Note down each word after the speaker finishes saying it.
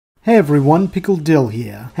Hey everyone, Pickled Dill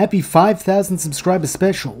here. Happy 5,000 subscriber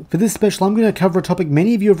special. For this special I'm going to cover a topic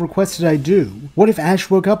many of you have requested I do. What if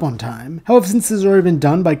Ash woke up on time? However, since this has already been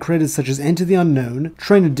done by creators such as Enter the Unknown,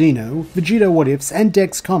 Trainer Dino, Vegito What Ifs, and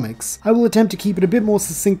Dex Comics, I will attempt to keep it a bit more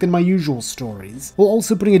succinct than my usual stories, while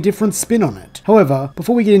also putting a different spin on it. However,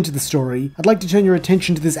 before we get into the story, I'd like to turn your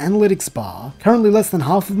attention to this analytics bar. Currently less than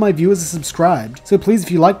half of my viewers are subscribed, so please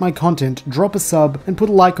if you like my content, drop a sub and put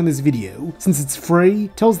a like on this video. Since it's free,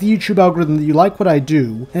 tells the YouTube algorithm that you like what I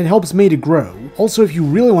do, and it helps me to grow. Also, if you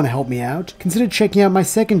really want to help me out, consider checking out my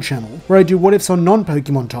second channel, where I do what ifs on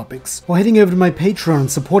non-Pokemon topics, or heading over to my Patreon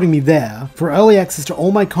and supporting me there for early access to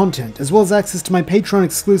all my content, as well as access to my Patreon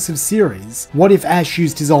exclusive series, What If Ash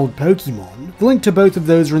Used His Old Pokemon? The link to both of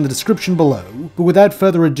those are in the description below, but without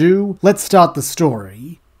further ado, let's start the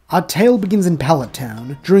story. Our tale begins in Pallet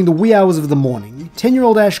Town, during the wee hours of the morning.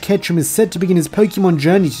 10-year-old Ash Ketchum is set to begin his Pokemon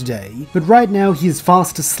journey today, but right now he is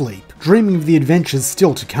fast asleep, dreaming of the adventures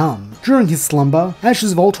still to come. During his slumber,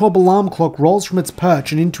 Ash's Voltorb alarm clock rolls from its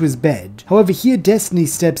perch and into his bed. However, here Destiny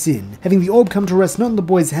steps in, having the orb come to rest not in the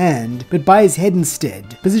boy's hand, but by his head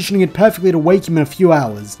instead, positioning it perfectly to wake him in a few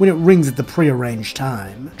hours when it rings at the pre-arranged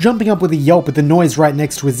time. Jumping up with a yelp at the noise right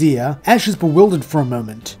next to his ear, Ash is bewildered for a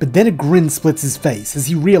moment, but then a grin splits his face as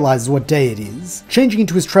he realizes what day it is. Changing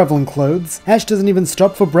into his traveling clothes, Ash doesn't even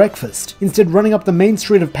stop for breakfast, instead running up the main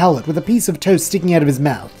street of Pallet with a piece of toast sticking out of his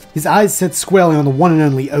mouth, his eyes set squarely on the one and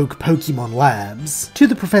only Oak Pokemon Labs. To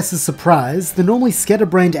the professor's surprise, the normally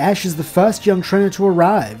scatterbrained Ash is the first young trainer to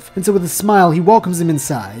arrive, and so with a smile he welcomes him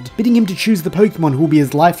inside, bidding him to choose the Pokemon who will be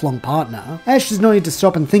his lifelong partner. Ash does not need to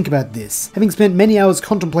stop and think about this, having spent many hours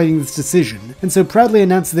contemplating this decision, and so proudly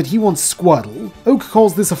announces that he wants Squirtle. Oak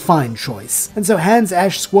calls this a fine choice, and so hands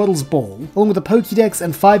Ash Squirtle's ball, along with a Pokédex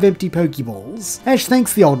and 5 empty Pokeballs. Ash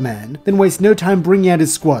thanks the old man, then wastes no time bringing out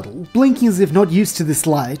his Squirtle. Blinking as if not used to this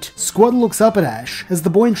light, Squirtle looks up at Ash as the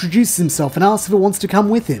boy introduces himself and asks if it wants to come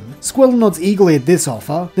with him. Squirtle nods eagerly at this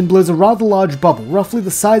offer, then blows a rather large bubble roughly the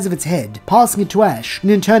size of its head, passing it to Ash, and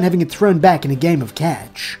in turn having it thrown back in a game of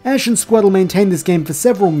catch. Ash and Squirtle maintain this game for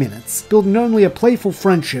several minutes, building not only a playful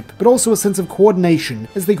friendship, but also a sense of coordination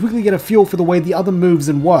as they quickly get a feel for the way the other moves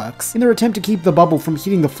and works in their attempt to keep the bubble from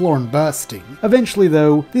hitting the floor and bursting. Eventually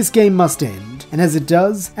though, this game must end, and as it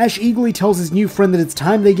does, Ash eagerly tells his new friend that it's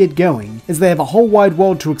time they get going, as they have a whole wide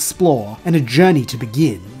world to explore and a journey to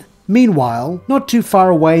begin. Meanwhile, not too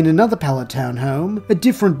far away in another Pallet Town home, a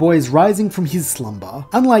different boy is rising from his slumber.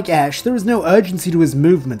 Unlike Ash, there is no urgency to his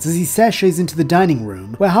movements as he sashays into the dining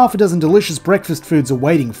room, where half a dozen delicious breakfast foods are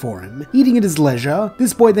waiting for him. Eating at his leisure,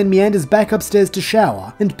 this boy then meanders back upstairs to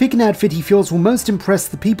shower, and pick an outfit he feels will most impress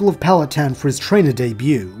the people of Pallet Town for his trainer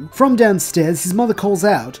debut. From downstairs, his mother calls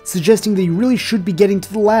out, suggesting that he really should be getting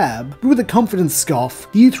to the lab, but with a confident scoff,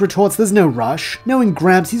 the youth retorts there's no rush, knowing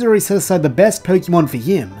Gramps he's already set aside the best Pokemon for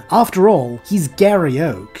him. After all, he's Gary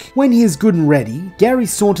Oak. When he is good and ready, Gary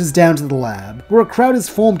saunters down to the lab, where a crowd is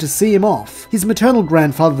formed to see him off. His maternal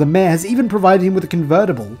grandfather, the mayor, has even provided him with a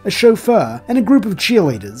convertible, a chauffeur, and a group of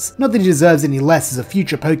cheerleaders. Not that he deserves any less as a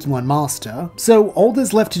future Pokemon master. So all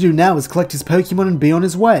there's left to do now is collect his Pokemon and be on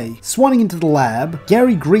his way. Swanning into the lab,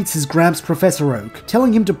 Gary greets his Gramps Professor Oak,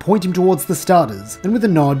 telling him to point him towards the starters, and with a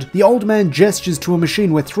nod, the old man gestures to a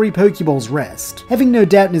machine where 3 Pokeballs rest. Having no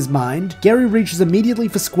doubt in his mind, Gary reaches immediately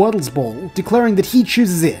for Squirtle's ball, declaring that he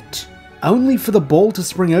chooses it, only for the ball to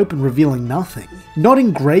spring open, revealing nothing.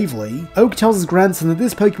 Nodding gravely, Oak tells his grandson that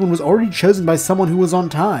this Pokemon was already chosen by someone who was on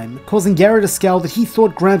time, causing Gary to scowl that he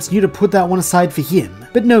thought Gramps knew to put that one aside for him.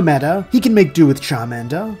 But no matter, he can make do with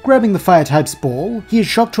Charmander. Grabbing the Fire-type's ball, he is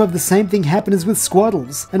shocked to have the same thing happen as with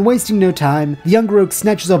Squirtle's, and wasting no time, the younger Oak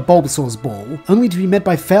snatches up Bulbasaur's ball, only to be met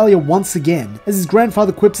by failure once again, as his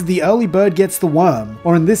grandfather quips that the early bird gets the worm,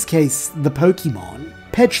 or in this case, the Pokemon.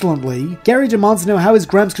 Petulantly, Gary demands to know how his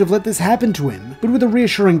Gramps could have let this happen to him, but with a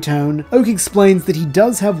reassuring tone, Oak explains that he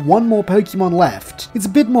does have one more Pokemon left. It's a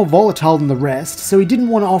bit more volatile than the rest, so he didn't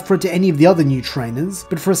want to offer it to any of the other new trainers,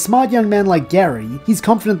 but for a smart young man like Gary, he's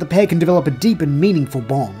confident the pair can develop a deep and meaningful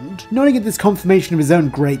bond. Nodding at this confirmation of his own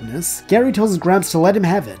greatness, Gary tells his Gramps to let him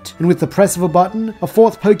have it, and with the press of a button, a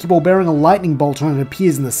 4th Pokeball bearing a lightning bolt on it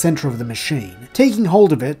appears in the center of the machine. Taking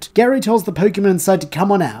hold of it, Gary tells the Pokemon inside to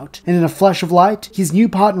come on out, and in a flash of light, his new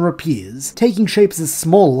partner appears, taking shape as a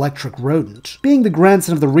small electric rodent. Being the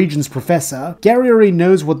grandson of the region's professor, Gary already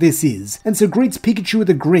knows what this is, and so greets Pikachu with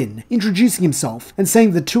a grin, introducing himself, and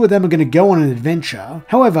saying the two of them are going to go on an adventure.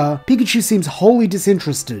 However, Pikachu seems wholly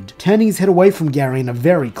disinterested, turning his head away from Gary in a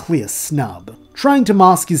very clear snub. Trying to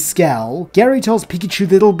mask his scowl, Gary tells Pikachu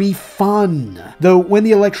that it'll be fun. Though when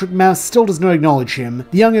the electric mouse still does not acknowledge him,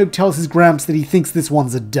 the young oak tells his Gramps that he thinks this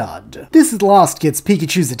one's a dud. This at last gets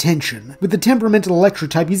Pikachu's attention, with the temperamental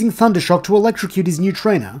electric type using Thundershock to electrocute his new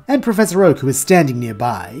trainer, and Professor Oak, who is standing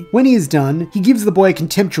nearby. When he is done, he gives the boy a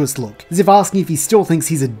contemptuous look, as if asking if he still thinks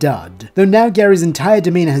he's a dud. Though now Gary's entire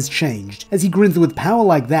demeanor has changed, as he grins that with power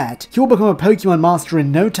like that, he'll become a Pokemon master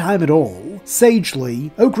in no time at all.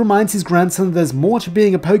 Sagely, Oak reminds his grandson that there's more to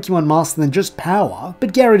being a Pokemon master than just power,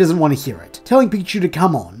 but Gary doesn't want to hear it, telling Pikachu to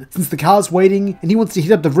come on, since the car's waiting and he wants to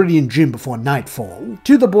hit up the Viridian Gym before nightfall.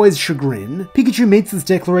 To the boy's chagrin, Pikachu meets this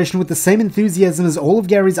declaration with the same enthusiasm as all of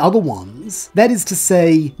Gary's other ones. That is to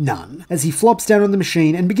say, none, as he flops down on the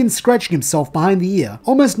machine and begins scratching himself behind the ear,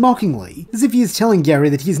 almost mockingly, as if he is telling Gary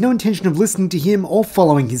that he has no intention of listening to him or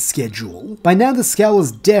following his schedule. By now the scowl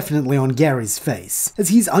is definitely on Gary's face, as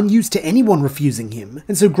he's unused to anyone refusing him,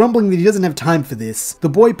 and so grumbling that he doesn't have time for this, the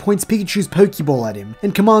boy points Pikachu's Pokeball at him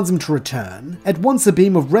and commands him to return. At once a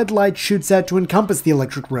beam of red light shoots out to encompass the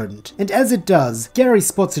electric rodent, and as it does, Gary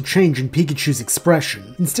spots a change in Pikachu's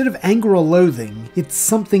expression. Instead of anger or loathing, it's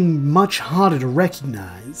something much harder to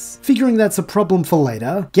recognize. Figuring that's a problem for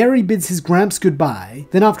later, Gary bids his Gramps goodbye,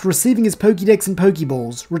 then after receiving his Pokédex and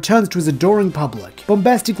Pokeballs, returns to his adoring public,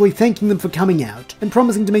 bombastically thanking them for coming out, and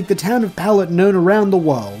promising to make the town of Pallet known around the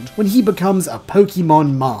world when he becomes a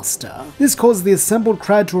Pokemon master. This causes the assembled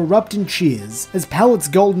crowd to erupt in cheers, as Pallet's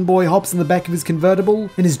golden boy hops in the back of his convertible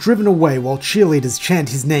and is driven away while cheerleaders chant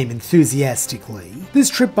his name enthusiastically. This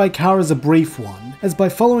trip by car is a brief one, as by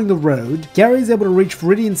following the road, Gary is able to reach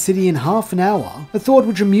Viridian City in half an hour, a thought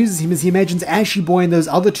which amuses him as he imagines Ashy Boy and those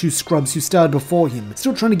other two scrubs who started before him,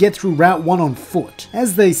 still trying to get through Route 1 on foot.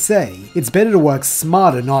 As they say, it's better to work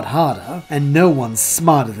smarter, not harder, and no one's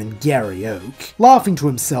smarter than Gary Oak. Laughing to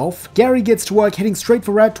himself, Gary gets to work heading straight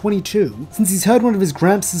for Route 22, since he's heard one of his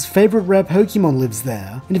Gramps' favorite rare Pokemon lives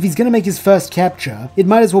there, and if he's gonna make his first capture, it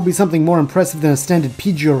might as well be something more impressive than a standard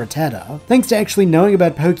Pidgey or Rattata. Thanks to actually knowing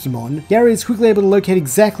about Pokemon, Gary is quickly able to locate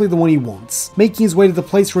exactly the one he wants, making his way to the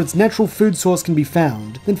place where its natural food source can be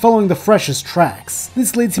found, then following the freshest tracks.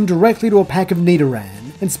 This leads him directly to a pack of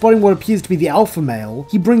Nidoran, and spotting what appears to be the alpha male,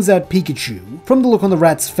 he brings out Pikachu. From the look on the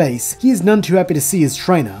rat's face, he is none too happy to see his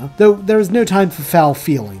trainer, though there is no time for foul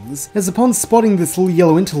feelings, as upon spotting this little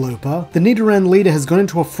yellow interloper, the Nidoran leader has gone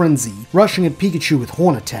into a frenzy, rushing at Pikachu with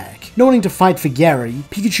Horn Attack. Not wanting to fight for Gary,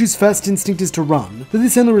 Pikachu's first instinct is to run, but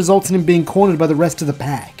this only results in him being cornered by the rest of the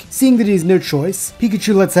pack. Seeing that he has no choice,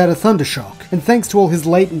 Pikachu lets out a Thundershock, and thanks to all his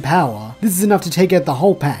latent power, this is enough to take out the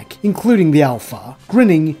whole pack, including the alpha.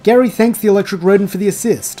 Grinning, Gary thanks the electric rodent for the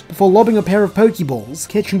assist, before lobbing a pair of Pokeballs,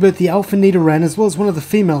 catching both the alpha Nidoran as well as one of the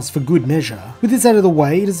females for good measure. With this out of the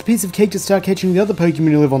way, it is a piece of cake to start catching the other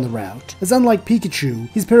Pokemon who live on the route, as unlike Pikachu,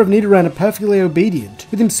 his pair of Nidoran are perfectly obedient,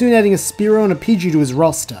 with him soon adding a Spearow and a Pidgey to his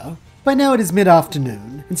roster. By now it is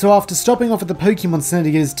mid-afternoon, and so after stopping off at the Pokemon Center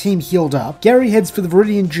to get his team healed up, Gary heads for the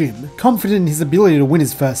Viridian Gym, confident in his ability to win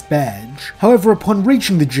his first badge. However, upon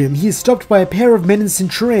reaching the gym, he is stopped by a pair of men in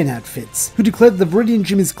Centurion outfits, who declare that the Viridian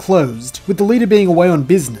Gym is closed, with the leader being away on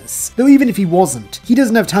business, though even if he wasn't, he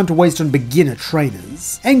doesn't have time to waste on beginner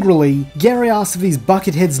trainers. Angrily, Gary asks if these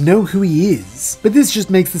bucketheads know who he is, but this just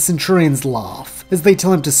makes the Centurions laugh, as they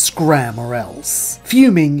tell him to scram or else.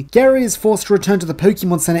 Fuming, Gary is forced to return to the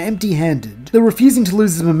Pokemon Center empty-handed. Though refusing to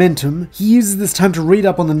lose his momentum, he uses this time to read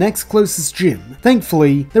up on the next closest gym.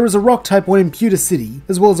 Thankfully, there is a Rock-type one in Pewter City,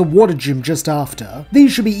 as well as a Water Gym just after.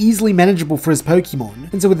 These should be easily manageable for his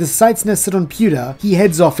Pokemon, and so with his sights now set on Pewter, he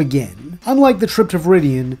heads off again. Unlike the trip to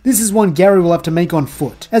Viridian, this is one Gary will have to make on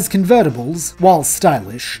foot, as convertibles, while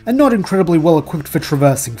stylish, are not incredibly well equipped for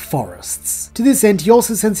traversing forests. To this end, he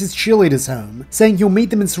also sends his cheerleaders home, saying he'll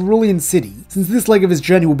meet them in Cerulean City, since this leg of his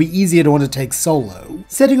journey will be easier to undertake solo.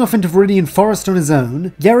 Setting off into Viridian Forest on his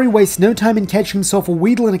own, Gary wastes no time in catching himself a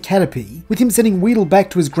Weedle and a Caterpie, with him sending Weedle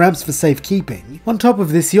back to his Gramps for safekeeping. On top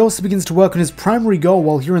of this, he also begins to work on his primary goal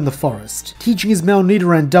while here in the forest, teaching his male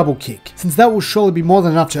Nidoran Double Kick, since that will surely be more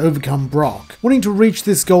than enough to overcome Brock. Wanting to reach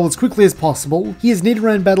this goal as quickly as possible, he has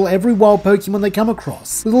Nidoran battle every wild Pokemon they come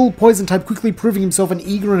across, with little Poison type quickly proving himself an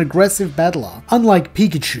eager and aggressive battler, unlike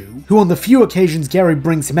Pikachu, who on the few occasions Gary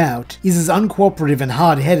brings him out, is as uncooperative and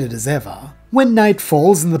hard-headed as ever. When night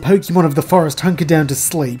falls and the Pokemon of the forest hunker down to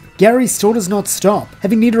sleep, Gary still does not stop,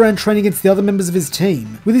 having Nidoran train against the other members of his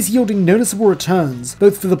team, with this yielding noticeable returns,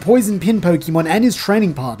 both for the Poison Pin Pokemon and his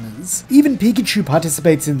training partners. Even Pikachu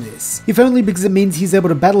participates in this, if only because it means he's able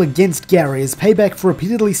to battle against Gary as payback for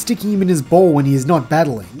repeatedly sticking him in his ball when he is not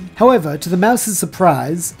battling. However, to the mouse's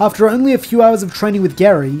surprise, after only a few hours of training with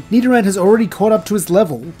Gary, Nidoran has already caught up to his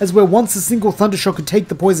level, as where once a single Thundershock could take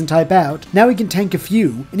the poison type out, now he can tank a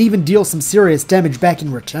few, and even deal some serious damage back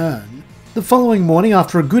in return. The following morning,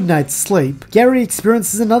 after a good night's sleep, Gary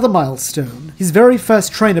experiences another milestone, his very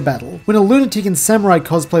first trainer battle, when a lunatic in samurai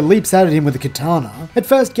cosplay leaps out at him with a katana. At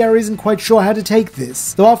first, Gary isn't quite sure how to take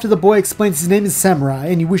this, though after the boy explains his name is Samurai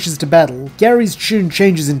and he wishes to battle, Gary's tune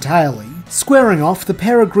changes entirely. Squaring off, the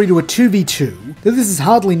pair agree to a 2v2, though this is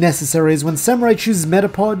hardly necessary as when Samurai chooses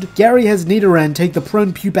Metapod, Gary has Nidoran take the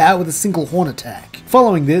prone pupa out with a single horn attack.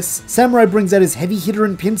 Following this, Samurai brings out his heavy hitter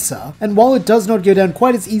and pincer, and while it does not go down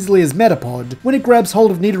quite as easily as Metapod, when it grabs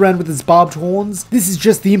hold of Nidoran with its barbed horns, this is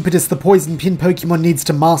just the impetus the Poison Pin Pokemon needs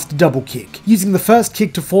to master Double Kick, using the first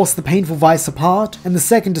kick to force the painful vice apart, and the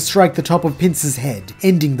second to strike the top of Pincer's head,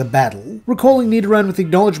 ending the battle. Recalling Nidoran with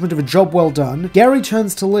acknowledgement of a job well done, Gary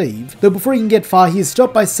turns to leave, though before he can get far he is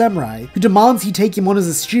stopped by Samurai, who demands he take him on as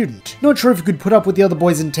a student. Not sure if he could put up with the other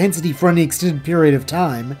boy's intensity for any extended period of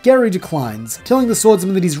time, Gary declines, telling the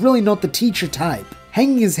swordsman that he's really not the teacher type.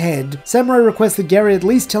 Hanging his head, Samurai requests that Gary at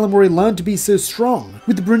least tell him where he learned to be so strong,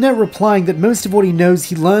 with the brunette replying that most of what he knows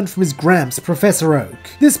he learned from his gramps, Professor Oak.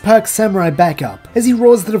 This perks Samurai back up, as he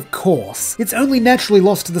roars that of course, it's only naturally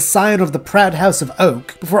lost to the scion of the proud house of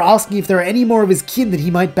Oak, before asking if there are any more of his kin that he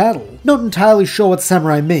might battle. Not entirely sure what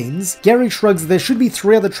Samurai means, Gary shrugs that there should be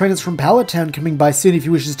 3 other trainers from Pallet Town coming by soon if he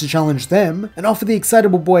wishes to challenge them, and offer the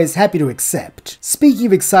excitable boy is happy to accept. Speaking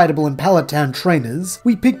of excitable and Pallet Town trainers,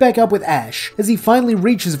 we pick back up with Ash, as he finally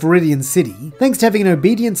reaches Viridian City. Thanks to having an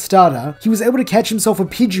obedient starter, he was able to catch himself a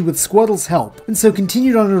Pidgey with Squirtle's help, and so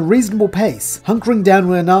continued on at a reasonable pace, hunkering down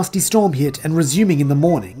when a nasty storm hit and resuming in the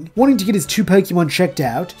morning. Wanting to get his 2 Pokemon checked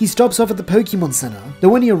out, he stops off at the Pokemon Center, though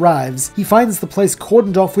when he arrives, he finds the place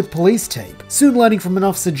cordoned off with police tape, soon learning from an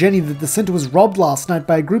Officer Jenny that the center was robbed last night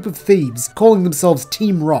by a group of thieves calling themselves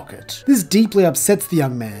Team Rocket. This deeply upsets the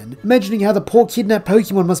young man, imagining how the poor kidnapped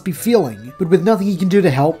Pokemon must be feeling, but with nothing he can do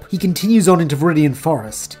to help, he continues on into Viridian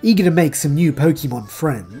Forest, eager to make some new Pokemon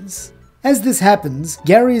friends. As this happens,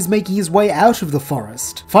 Gary is making his way out of the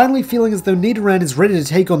forest, finally feeling as though Nidoran is ready to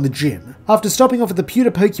take on the gym. After stopping off at the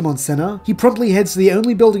Pewter Pokemon Center, he promptly heads to the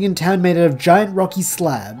only building in town made out of giant rocky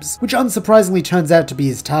slabs, which unsurprisingly turns out to be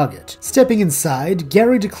his target. Stepping inside,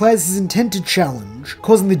 Gary declares his intent to challenge,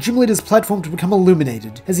 causing the gym leader's platform to become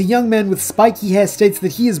illuminated, as a young man with spiky hair states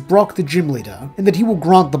that he is Brock the gym leader, and that he will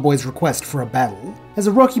grant the boy's request for a battle. As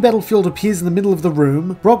a rocky battlefield appears in the middle of the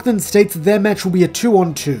room, Brock then states that their match will be a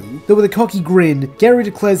 2-on-2, though with a cocky grin, Gary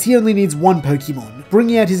declares he only needs 1 Pokemon,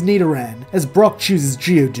 bringing out his Nidoran, as Brock chooses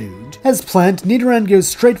Geodude. As planned, Nidoran goes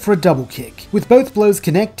straight for a double kick, with both blows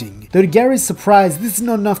connecting, though to Gary's surprise this is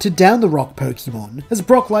not enough to down the rock Pokemon, as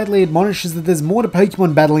Brock lightly admonishes that there's more to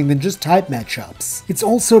Pokemon battling than just type matchups. It's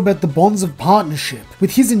also about the bonds of partnership,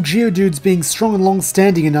 with his and Geodude's being strong and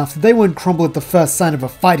long-standing enough that they won't crumble at the first sign of a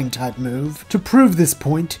fighting type move. To prove this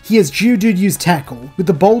point, he has Geodude use Tackle, with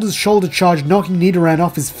the boulder's shoulder charge knocking Nidoran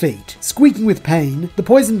off his feet. Squeaking with pain, the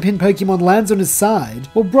Poison Pin Pokemon lands on his side,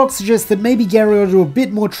 while Brock suggests that maybe Gary ought to do a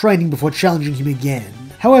bit more training before challenging him again.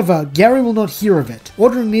 However, Gary will not hear of it,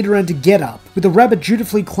 ordering Nidoran to get up, with the rabbit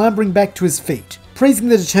dutifully clambering back to his feet. Praising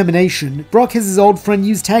the determination, Brock has his old friend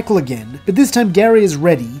use Tackle again, but this time Gary is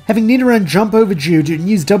ready, having Nidoran jump over Geodude and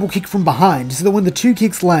use Double Kick from behind so that when the 2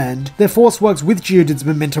 kicks land, their force works with Geodude's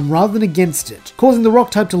momentum rather than against it, causing the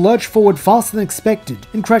rock type to lurch forward faster than expected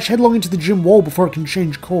and crash headlong into the gym wall before it can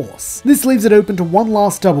change course. This leaves it open to one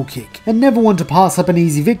last Double Kick, and never one to pass up an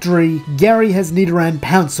easy victory, Gary has Nidoran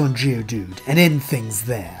pounce on Geodude and end things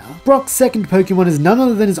there. Brock's second Pokemon is none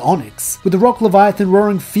other than his Onix, with the Rock Leviathan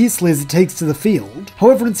roaring fiercely as it takes to the field.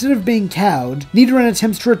 However, instead of being cowed, Nidoran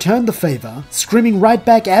attempts to return the favor, screaming right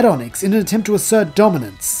back at Onix in an attempt to assert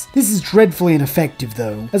dominance. This is dreadfully ineffective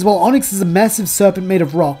though, as while Onix is a massive serpent made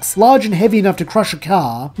of rocks, large and heavy enough to crush a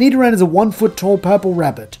car, Nidoran is a 1-foot tall purple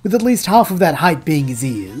rabbit, with at least half of that height being his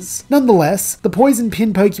ears. Nonetheless, the Poison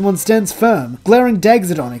Pin Pokemon stands firm, glaring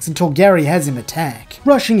daggers at Onix until Gary has him attack.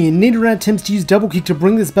 Rushing in, Nidoran attempts to use Double Kick to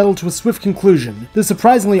bring this battle to a swift conclusion, though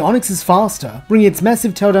surprisingly Onix is faster, bringing its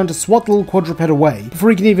massive tail down to swat the little quadruped away before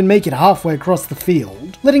he can even make it halfway across the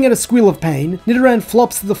field. Letting out a squeal of pain, Nidoran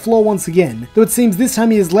flops to the floor once again, though it seems this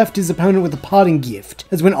time he has left his opponent with a parting gift,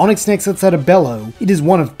 as when Onix next lets out a bellow, it is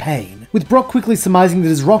one of pain. with Brock quickly surmising that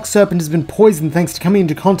his rock serpent has been poisoned thanks to coming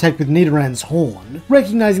into contact with Nidoran's horn.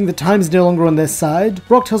 Recognizing that time is no longer on their side,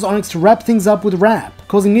 Brock tells Onix to wrap things up with wrap,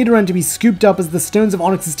 causing Nidoran to be scooped up as the stones of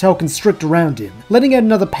Onix's tail constrict around him. Letting out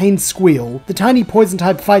another pained squeal, the tiny poison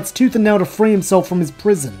type fights tooth and nail to free himself from his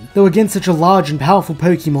prison. Though against such a large and powerful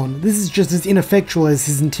Pokemon, this is just as ineffectual as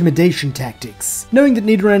his intimidation tactics. Knowing that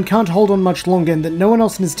Nidoran can't hold on much longer and that no one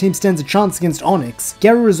else in his team stands a chance against Onix,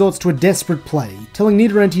 Gary resorts to a desperate play, telling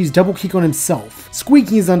Nidoran to use double kick on himself.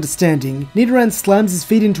 Squeaking his understanding, Nidoran slams his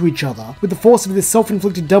feet into each other, with the force of this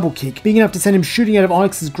self-inflicted double kick being enough to send him shooting out of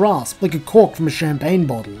Onix's grasp like a cork from a champagne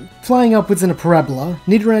bottle. Flying upwards in a parabola,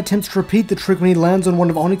 Nidoran attempts to repeat the trick when he lands on one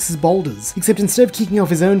of Onix's boulders, except instead of kicking off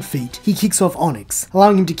his own feet, he kicks off Onix,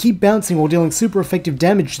 allowing him to keep bouncing while dealing super effective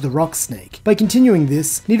damage to the rock snake. By continuing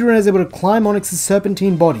this, Nidoran is able to climb Onix's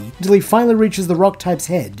serpentine body until he finally reaches the rock type's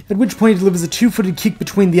head, at which point he delivers a two-footed kick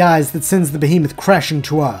between the eyes that sends the behemoth crashing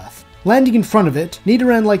to earth. Landing in front of it,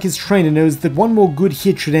 Nidoran, like his trainer, knows that one more good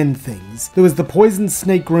hit should end things, though as the poisoned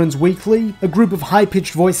snake groans weakly, a group of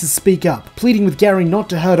high-pitched voices speak up, pleading with Gary not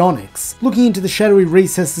to hurt Onix. Looking into the shadowy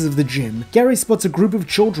recesses of the gym, Gary spots a group of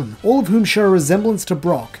children, all of whom share a resemblance to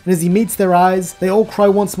Brock, and as he meets their eyes, they all cry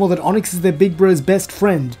once more that Onix is their big bro's best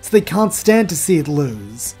friend, so they can't stand to see it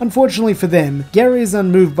lose. Unfortunately for them, Gary is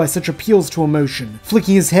unmoved by such appeals to emotion,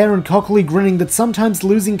 flicking his hair and cockily grinning that sometimes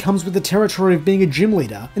losing comes with the territory of being a gym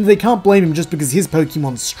leader, and they can't blame him just because his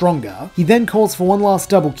Pokemon's stronger. He then calls for one last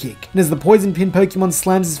double kick, and as the poison pin Pokemon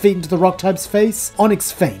slams his feet into the rock type's face,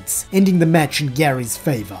 Onix faints, ending the match in Gary's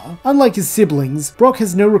favor. Unlike his siblings, Brock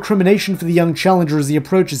has no recrimination for the young challenger as he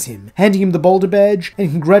approaches him, handing him the boulder badge and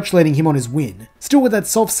congratulating him on his win. Still with that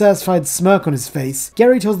self-satisfied smirk on his face,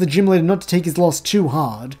 Gary tells the gym leader not to take his loss too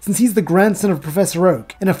hard, since he's the grandson of Professor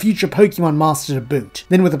Oak and a future Pokemon master to boot.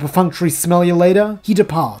 Then with a perfunctory smell you later, he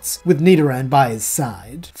departs, with Nidoran by his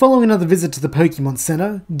side. Following another visit to the Pokemon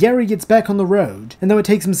Center, Gary gets back on the road, and though it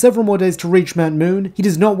takes him several more days to reach Mount Moon, he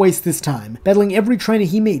does not waste this time, battling every trainer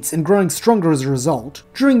he meets and growing stronger as a result.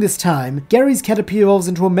 During this time, Gary's Caterpie evolves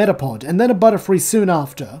into a Metapod and then a Butterfree soon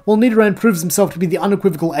after, while Nidoran proves himself to be the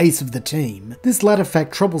unequivocal ace of the team. This latter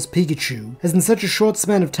fact troubles Pikachu, as in such a short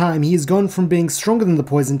span of time he has gone from being stronger than the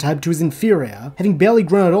poison type to his inferior, having barely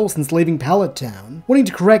grown at all since leaving Pallet Town. Wanting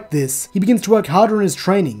to correct this, he begins to work harder in his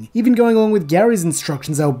training, even going along with Gary's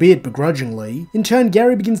instructions, albeit begrudgingly. In turn,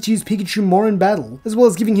 Gary begins to use Pikachu more in battle, as well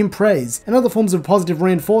as giving him praise and other forms of positive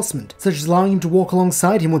reinforcement, such as allowing him to walk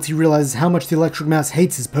alongside him once he realizes how much the Electric Mouse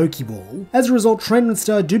hates his Pokeball. As a result, Trainer and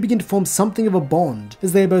Star do begin to form something of a bond,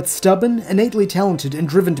 as they are both stubborn, innately talented, and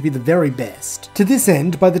driven to be the very best. To this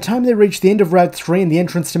end, by the time they reach the end of Route 3 and the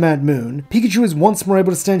entrance to Mount Moon, Pikachu is once more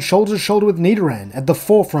able to stand shoulder to shoulder with Nidoran at the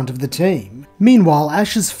forefront of the team. Meanwhile,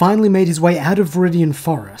 Ash has finally made his way out of Viridian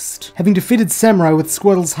Forest, having defeated Samurai with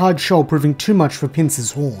Squirtle's hard shell proving too much for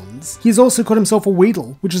Pince's horns. He has also caught himself a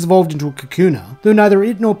Weedle, which has evolved into a Kakuna, though neither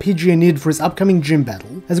it nor Pidgey are needed for his upcoming gym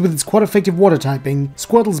battle, as with its quite effective water typing,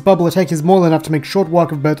 Squirtle's bubble attack is more than enough to make short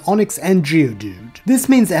work of both Onix and Geodude. This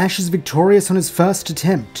means Ash is victorious on his first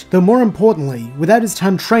attempt, though more importantly, without his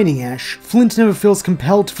time training Ash, Flint never feels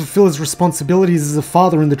compelled to fulfill his responsibilities as a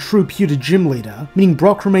father and the true pewter gym leader, meaning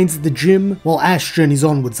Brock remains at the gym, while Ash journeys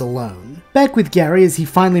onwards alone. Back with Gary as he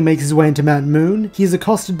finally makes his way into Mount Moon, he is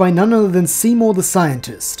accosted by none other than Seymour the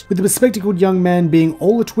Scientist, with the bespectacled young man being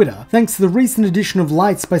all a-twitter thanks to the recent addition of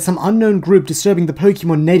lights by some unknown group disturbing the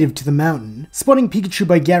Pokemon native to the mountain. Spotting Pikachu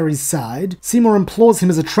by Gary's side, Seymour implores him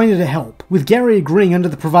as a trainer to help, with Gary agreeing under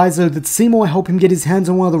the proviso that Seymour help him get his hands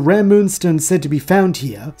on one of the rare moonstones said to be found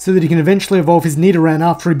here, so that he can eventually evolve his Nidoran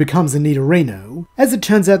after he becomes a Nidorino. As it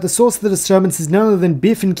turns out, the source of the disturbance is none other than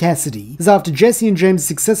Biff and Cassidy, as after Jesse and James'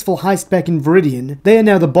 successful heist back in Viridian, they are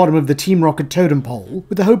now the bottom of the Team Rocket totem pole,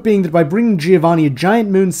 with the hope being that by bringing Giovanni a giant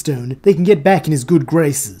moonstone, they can get back in his good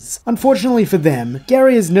graces. Unfortunately for them,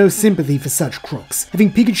 Gary has no sympathy for such crooks,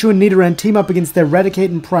 having Pikachu and Nidoran team up against their Raticate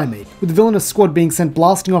and Primate, with the villainous squad being sent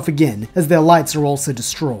blasting off again as their lights are also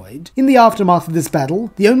destroyed. In the aftermath of this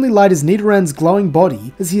battle, the only light is Nidoran's glowing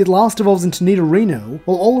body as he at last evolves into Nidorino,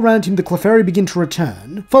 while all around him the Clefairy begin to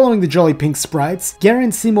return. Following the jolly pink sprites, Gary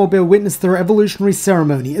and Seymour bear witness to their evolutionary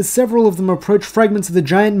ceremony as several of them approach fragments of the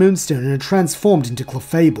giant moonstone and are transformed into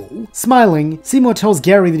Clefable. Smiling, Seymour tells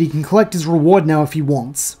Gary that he can collect his reward now if he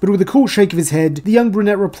wants, but with a cool shake of his head, the young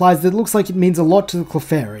brunette replies that it looks like it means a lot to the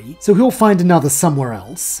Clefairy, so he'll find another somewhere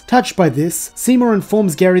else. Touched by this, Seymour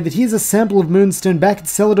informs Gary that he has a sample of moonstone back at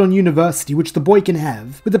Celadon University which the boy can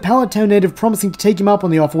have, with the Pallet Town native promising to take him up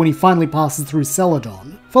on the offer when he finally passes through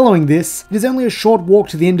Celadon. Following this, it is only a short walk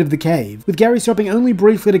to the end of the cave, with Gary stopping only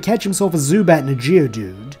briefly to catch himself a Zubat and a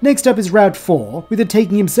Geodude. Next up is his Route 4, with it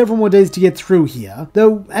taking him several more days to get through here,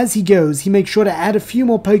 though as he goes, he makes sure to add a few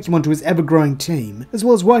more Pokemon to his ever-growing team, as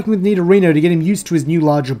well as working with Nidorino to get him used to his new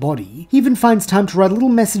larger body. He even finds time to write a little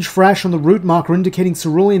message for Ash on the route marker indicating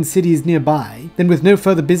Cerulean City is nearby. Then with no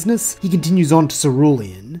further business, he continues on to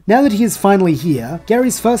Cerulean. Now that he is finally here,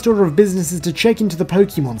 Gary's first order of business is to check into the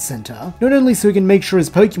Pokemon Center, not only so he can make sure his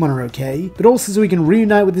Pokemon are okay, but also so he can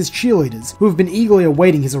reunite with his cheerleaders, who have been eagerly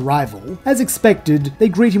awaiting his arrival. As expected, they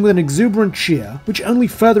greet him with an exuberant cheer, which only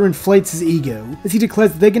further inflates his ego, as he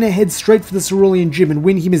declares that they're gonna head straight for the Cerulean Gym and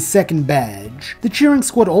win him his second badge. The cheering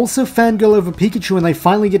squad also fangirl over Pikachu when they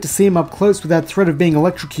finally get to see him up close without threat of being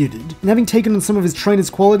electrocuted, and having taken on some of his trainer's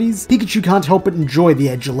qualities, Pikachu can't help but enjoy the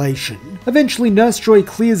adulation. Eventually, Nurse Joy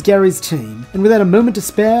clears Gary's team, and without a moment to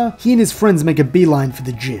spare, he and his friends make a beeline for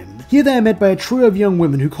the gym. Here they are met by a trio of young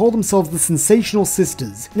women who call themselves the Sensational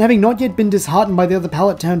Sisters, and having not yet been disheartened by the other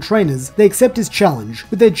Pallet Town trainers, they accept his challenge,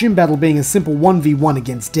 with their gym battle being a simple 1v1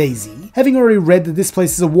 against Daisy. Having already read that this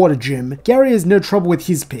place is a water gym, Gary has no trouble with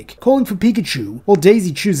his pick, calling for Pikachu, while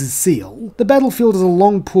Daisy chooses Seal. The battlefield is a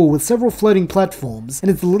long pool with several floating platforms, and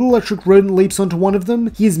as the little electric rodent leaps onto one of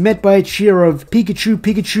them, he is met by a cheer of "Pikachu,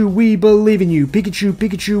 Pikachu, we believe in you, Pikachu,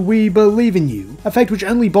 Pikachu, we believe in you," a fact which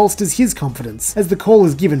only bolsters his confidence, as the call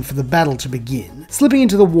is given for the battle to begin. Slipping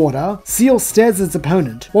into the water, Seal stares at its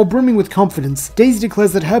opponent. While brimming with confidence, Daisy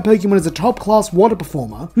declares that her Pokemon is a top-class water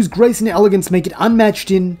performer, whose grace and elegance make it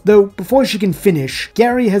unmatched in, though before she can finish,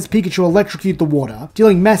 Gary has Pikachu electrocute the water,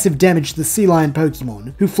 dealing massive damage to the sea lion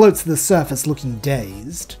Pokemon, who floats to the surface looking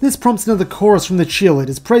dazed. This prompts another chorus from the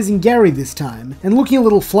cheerleaders, praising Gary this time, and looking a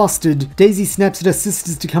little flustered, Daisy snaps at her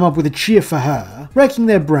sisters to come up with a cheer for her. Racking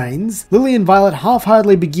their brains, Lily and Violet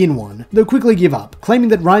half-heartedly begin one, though quickly give up, claiming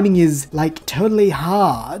that rhyming is, like, totally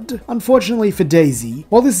hard. Unfortunately for Daisy,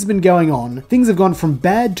 while this has been going on, things have gone from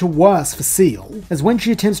bad to worse for Seal, as when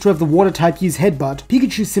she attempts to have the water type use Headbutt,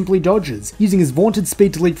 Pikachu simply dodges, using his vaunted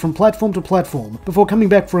speed to leap from platform to platform, before coming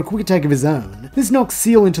back for a quick attack of his own. This knocks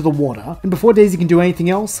Seal into the water, and before Daisy can do anything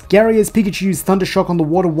else, Gary has Pikachu use Thunder Shock on the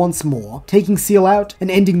water once more, taking Seal out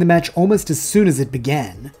and ending the match almost as soon as it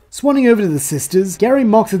began. Swanning over to the sisters, Gary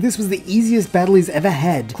mocks that this was the easiest battle he's ever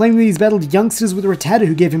had, claiming that he's battled youngsters with Rattata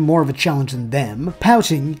who gave him more of a challenge than them.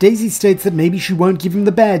 Pouting, Daisy states that maybe she won't give him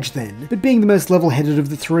the badge then, but being the most level-headed of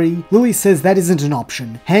the three, Lily says that isn't an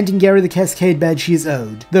option, handing Gary the Cascade badge he is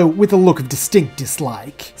owed, though with a look of distinct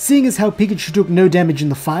dislike. Seeing as how Pikachu took no damage in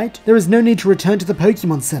the fight, there is no need to return to the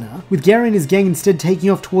Pokemon Center, with Gary and his gang instead taking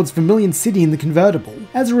off towards Vermilion City in the convertible.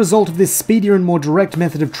 As a result of this speedier and more direct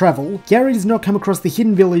method of travel, Gary does not come across the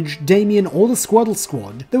Hidden Village, Damien, or the Squirtle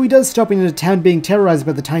Squad, though he does stop in a town being terrorized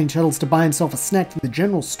by the tiny turtles to buy himself a snack from the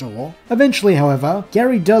general store. Eventually, however,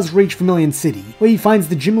 Gary does reach Vermilion City, where he finds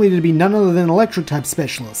the gym leader to be none other than an electric-type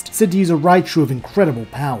specialist, said to use a Raichu of incredible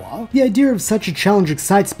power. The idea of such a challenge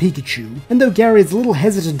excites Pikachu, and though Gary is a little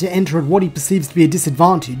hesitant to enter at what he perceives to be a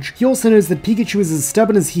disadvantage, he also knows that Pikachu is as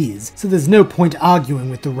stubborn as he is, so there's no point arguing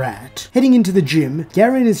with the rat. Heading into the gym,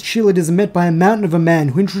 Gary and his cheerleaders are met by a mountain of a man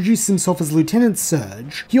who introduces himself as Lieutenant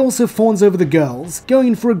Surge. He also fawns over the girls, going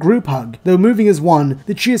in for a group hug, though moving as one,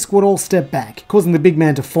 the cheer squad all step back, causing the big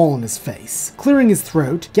man to fall on his face. Clearing his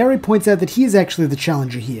throat, Gary points out that he is actually the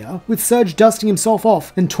challenger here, with Surge dusting himself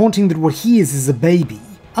off and taunting that what he is a baby.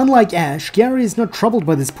 Unlike Ash, Gary is not troubled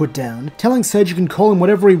by this put-down, telling Surge he can call him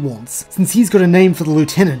whatever he wants, since he's got a name for the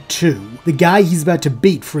lieutenant too, the guy he's about to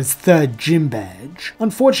beat for his third gym badge.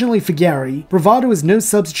 Unfortunately for Gary, bravado is no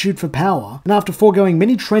substitute for power, and after foregoing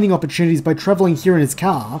many training opportunities by traveling here in his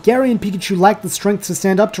car, Gary and Pikachu lack the strength to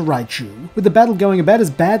stand up to Raichu, with the battle going about as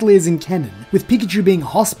badly as in canon, with Pikachu being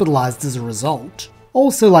hospitalized as a result.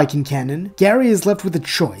 Also like in canon, Gary is left with a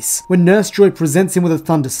choice when Nurse Joy presents him with a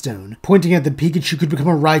Thunderstone, pointing out that Pikachu could become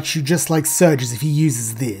a Raichu just like Surge's if he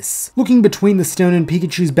uses this. Looking between the stone and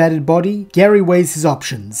Pikachu's battered body, Gary weighs his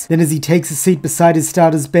options, then as he takes a seat beside his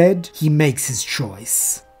starter's bed, he makes his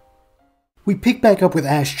choice. We pick back up with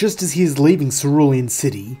Ash just as he is leaving Cerulean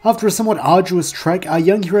City. After a somewhat arduous trek, our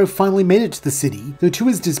young hero finally made it to the city, though to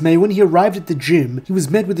his dismay when he arrived at the gym, he was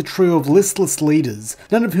met with a trio of listless leaders,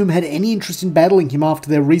 none of whom had any interest in battling him after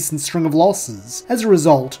their recent string of losses. As a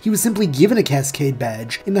result, he was simply given a Cascade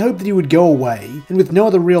badge, in the hope that he would go away, and with no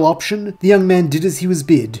other real option, the young man did as he was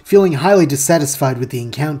bid, feeling highly dissatisfied with the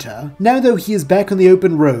encounter. Now though he is back on the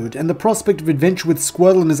open road, and the prospect of adventure with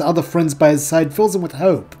Squirtle and his other friends by his side fills him with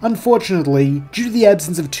hope. Unfortunately, Unfortunately, due to the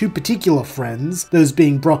absence of two particular friends, those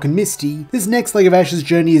being Brock and Misty, this next leg of Ash's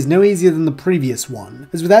journey is no easier than the previous one,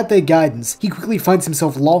 as without their guidance, he quickly finds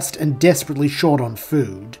himself lost and desperately short on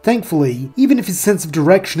food. Thankfully, even if his sense of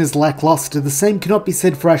direction is lackluster, the same cannot be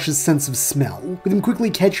said for Ash's sense of smell, with him quickly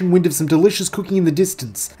catching wind of some delicious cooking in the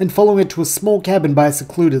distance and following it to a small cabin by a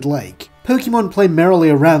secluded lake. Pokemon play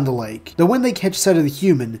merrily around the lake, though when they catch sight of the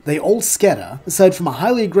human, they all scatter, aside from a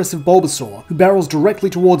highly aggressive Bulbasaur, who barrels directly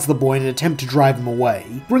towards the boy in an attempt to drive him away.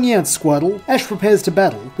 Bringing out Squirtle, Ash prepares to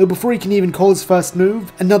battle, though before he can even call his first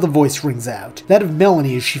move, another voice rings out, that of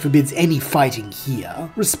Melanie, as she forbids any fighting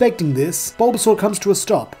here. Respecting this, Bulbasaur comes to a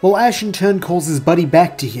stop, while Ash in turn calls his buddy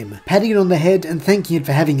back to him, patting it on the head and thanking it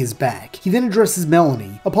for having his back. He then addresses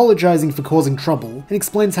Melanie, apologizing for causing trouble, and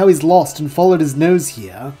explains how he's lost and followed his nose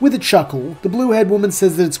here. With a chuckle, the blue-haired woman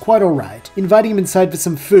says that it's quite alright, inviting him inside for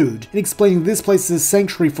some food, and explaining this place is a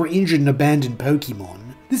sanctuary for injured and abandoned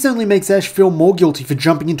Pokemon. This only makes Ash feel more guilty for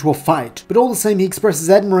jumping into a fight, but all the same he expresses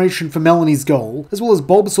admiration for Melanie's goal, as well as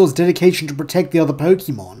Bulbasaur's dedication to protect the other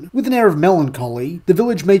Pokemon. With an air of melancholy, the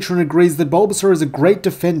village matron agrees that Bulbasaur is a great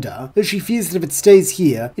defender, though she fears that if it stays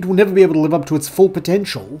here, it will never be able to live up to its full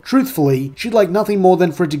potential. Truthfully, she'd like nothing more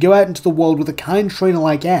than for it to go out into the world with a kind trainer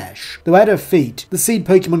like Ash, though at her feet, the seed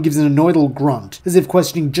Pokemon gives an annoyed little grunt, as if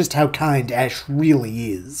questioning just how kind Ash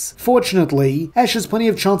really is. Fortunately, Ash has plenty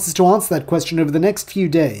of chances to answer that question over the next few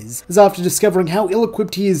days, as after discovering how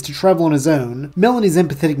ill-equipped he is to travel on his own, Melanie's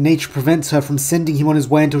empathetic nature prevents her from sending him on his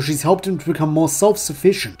way until she's helped him to become more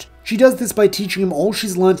self-sufficient. She does this by teaching him all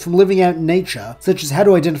she's learned from living out in nature, such as how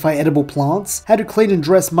to identify edible plants, how to clean and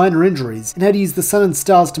dress minor injuries, and how to use the sun and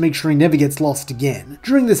stars to make sure he never gets lost again.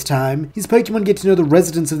 During this time, his Pokemon get to know the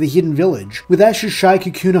residents of the hidden village, with Ash's shy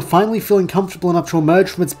Kakuna finally feeling comfortable enough to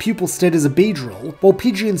emerge from its pupil state as a Beedrill, while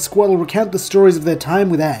Pidgey and Squirtle recount the stories of their time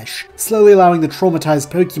with Ash, slowly allowing the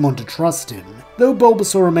traumatized Pokemon to trust him. Though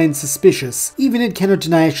Bulbasaur remains suspicious, even it cannot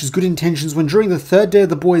deny Ash's good intentions when during the third day of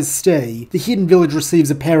the boys' stay, the hidden village receives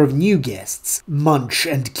a pair of new guests, Munch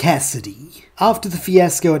and Cassidy. After the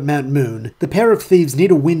fiasco at Mount Moon, the pair of thieves need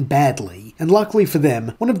a win badly, and luckily for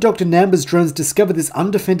them, one of Dr. Namba's drones discovered this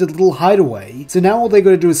undefended little hideaway, so now all they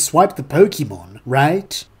gotta do is swipe the Pokemon,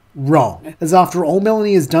 right? Wrong, as after all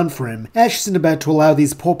Melanie has done for him, Ash isn't about to allow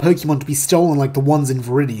these poor Pokemon to be stolen like the ones in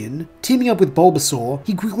Viridian. Teaming up with Bulbasaur,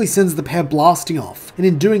 he quickly sends the pair blasting off, and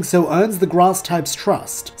in doing so earns the grass type's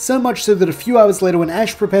trust, so much so that a few hours later when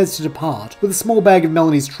Ash prepares to depart, with a small bag of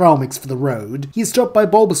Melanie's trail mix for the road, he is stopped by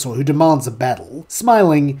Bulbasaur who demands a battle.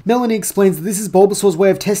 Smiling, Melanie explains that this is Bulbasaur's way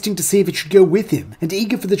of testing to see if it should go with him, and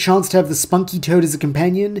eager for the chance to have the spunky toad as a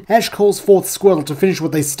companion, Ash calls forth Squirtle to finish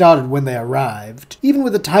what they started when they arrived. Even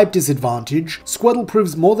with a type disadvantage, Squirtle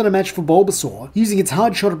proves more than a match for Bulbasaur, using its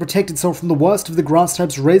hard shell to protect itself from the worst of the grass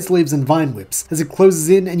type's razor leaves and vine whips, as it closes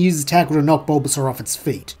in and uses tackle to knock Bulbasaur off its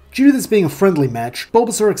feet. Due to this being a friendly match,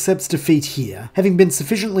 Bulbasaur accepts defeat here, having been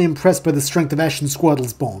sufficiently impressed by the strength of Ash and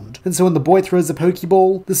Squirtle's bond, and so when the boy throws a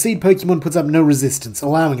Pokeball, the seed Pokemon puts up no resistance,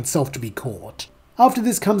 allowing itself to be caught. After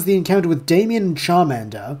this comes the encounter with Damien and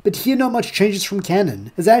Charmander, but here not much changes from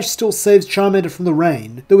canon, as Ash still saves Charmander from the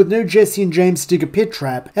rain, though with no Jesse and James to dig a pit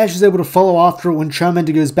trap, Ash is able to follow after it when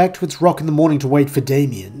Charmander goes back to its rock in the morning to wait for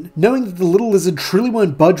Damien. Knowing that the little lizard truly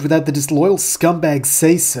won't budge without the disloyal scumbag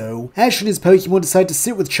say so, Ash and his Pokemon decide to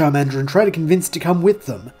sit with Charmander and try to convince it to come with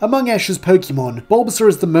them. Among Ash's Pokemon, Bulbasaur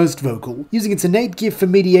is the most vocal, using its innate gift for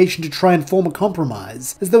mediation to try and form a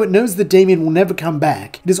compromise. As though it knows that Damien will never come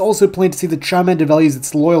back, it is also plain to see that Charmander values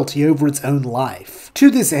its loyalty over its own life.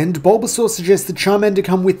 To this end, Bulbasaur suggests that Charmander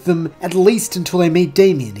come with them at least until they meet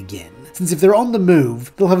Damien again, since if they're on the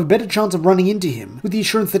move, they'll have a better chance of running into him, with the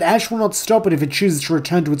assurance that Ash will not stop it if it chooses to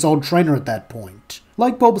return to its old trainer at that point.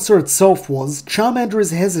 Like Bulbasaur itself was, Charmander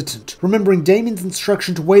is hesitant, remembering Damien's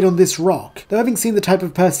instruction to wait on this rock, though having seen the type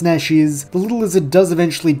of person Ash is, the little lizard does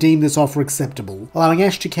eventually deem this offer acceptable, allowing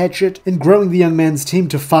Ash to catch it, and growing the young man's team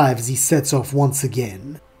to 5 as he sets off once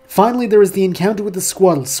again. Finally, there is the encounter with the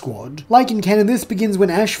Squirtle Squad. Like in canon, this begins when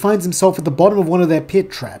Ash finds himself at the bottom of one of their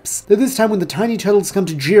pit traps, though this time when the tiny turtles come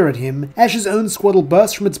to jeer at him, Ash's own Squirtle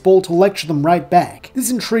bursts from its ball to lecture them right back.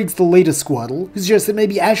 This intrigues the leader Squirtle, who suggests that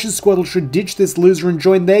maybe Ash's Squirtle should ditch this loser and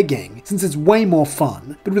join their gang, since it's way more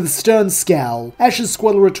fun. But with a stern scowl, Ash's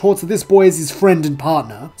Squirtle retorts that this boy is his friend and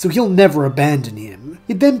partner, so he'll never abandon him.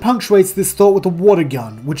 It then punctuates this thought with a water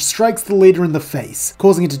gun, which strikes the leader in the face,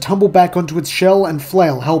 causing it to tumble back onto its shell and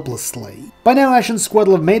flail helplessly. By now Ash and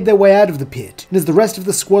Squirtle have made their way out of the pit, and as the rest of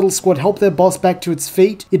the Squirtle Squad help their boss back to its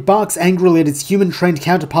feet, it barks angrily at its human-trained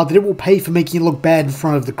counterpart that it will pay for making it look bad in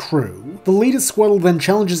front of the crew. the leader Squirtle then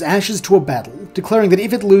challenges Ash's to a battle, declaring that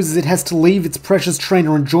if it loses it has to leave its precious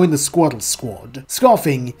trainer and join the Squirtle squad.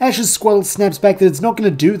 Scoffing, Ash's Squirtle snaps back that it's not going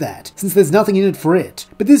to do that, since there's nothing in it for it,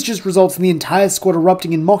 but this just results in the entire squad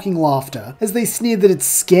erupting in mocking laughter as they sneer that it's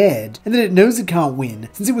scared, and that it knows it can't win,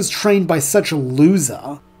 since it was trained by such a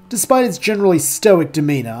loser. Despite its generally stoic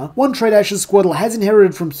demeanor, one trait Ash's Squirtle has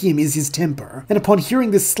inherited from him is his temper, and upon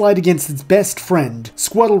hearing this slight against its best friend,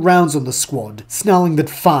 Squirtle rounds on the squad, snarling that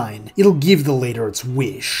fine, it'll give the leader its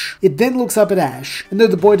wish. It then looks up at Ash, and though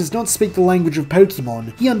the boy does not speak the language of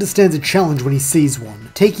Pokemon, he understands a challenge when he sees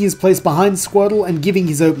one, taking his place behind Squirtle and giving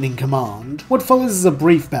his opening command. What follows is a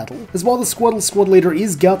brief battle, as while the Squirtle squad leader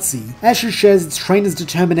is gutsy, Ash shares its trainer's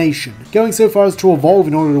determination, going so far as to evolve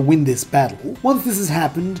in order to win this battle. Once this has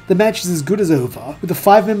happened, the match is as good as over, with the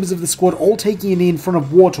 5 members of the squad all taking a knee in front of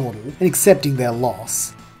Wartortle and accepting their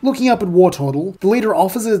loss. Looking up at Wartortle, the leader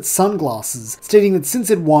offers it its sunglasses, stating that since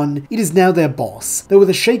it won, it is now their boss, though with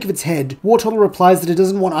a shake of its head, Wartortle replies that it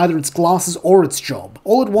doesn't want either its glasses or its job.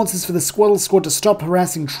 All it wants is for the Squirtle squad to stop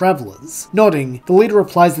harassing travelers. Nodding, the leader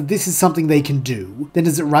replies that this is something they can do. Then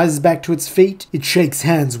as it rises back to its feet, it shakes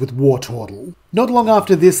hands with Wartortle. Not long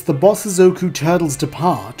after this, the boss's Zoku turtles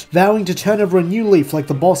depart, vowing to turn over a new leaf like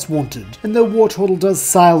the boss wanted, and though Wartortle does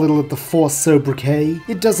sigh a little at the forced sobriquet,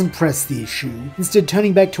 it doesn't press the issue, instead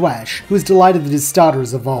turning back to Ash, who is delighted that his starter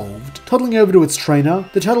has evolved. Toddling over to its trainer,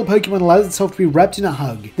 the turtle Pokemon allows itself to be wrapped in a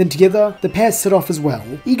hug, then together, the pair set off as well,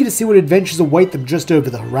 eager to see what adventures await them just over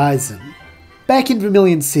the horizon. Back in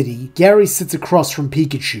Vermilion City, Gary sits across from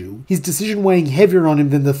Pikachu, his decision weighing heavier on him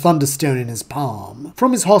than the Thunderstone in his palm.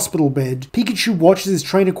 From his hospital bed, Pikachu watches his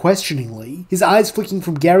trainer questioningly, his eyes flicking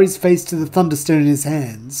from Gary's face to the Thunderstone in his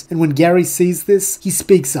hands, and when Gary sees this, he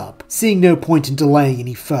speaks up, seeing no point in delaying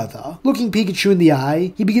any further. Looking Pikachu in the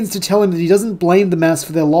eye, he begins to tell him that he doesn't blame the mouse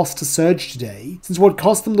for their loss to Surge today, since what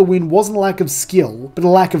cost them the win wasn't a lack of skill, but a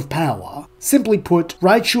lack of power. Simply put,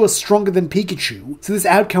 Raichu are stronger than Pikachu, so this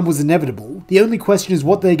outcome was inevitable. The only question is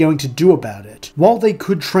what they're going to do about it. While they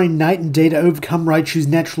could train night and day to overcome Raichu's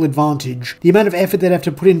natural advantage, the amount of effort they'd have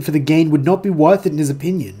to put in for the gain would not be worth it in his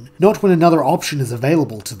opinion, not when another option is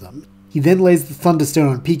available to them. He then lays the Thunderstone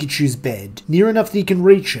on Pikachu's bed, near enough that he can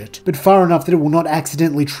reach it, but far enough that it will not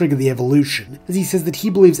accidentally trigger the evolution, as he says that he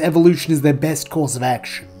believes evolution is their best course of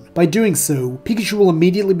action. By doing so, Pikachu will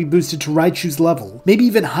immediately be boosted to Raichu's level, maybe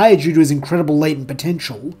even higher due to his incredible latent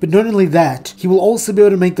potential. But not only that, he will also be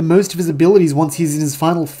able to make the most of his abilities once he is in his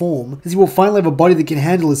final form, as he will finally have a body that can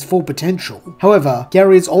handle his full potential. However,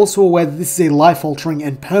 Gary is also aware that this is a life-altering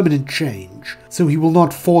and permanent change, so he will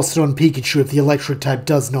not force it on Pikachu if the electric type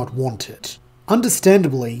does not want it.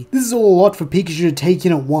 Understandably, this is all a lot for Pikachu to take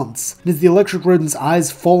in at once, and as the electric rodent's eyes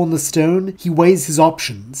fall on the stone, he weighs his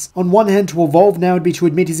options. On one hand, to evolve now would be to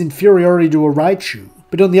admit his inferiority to a Raichu,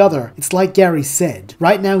 but on the other, it's like Gary said.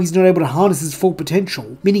 Right now he's not able to harness his full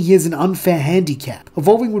potential, meaning he has an unfair handicap.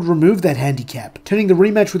 Evolving would remove that handicap, turning the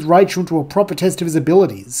rematch with Raichu into a proper test of his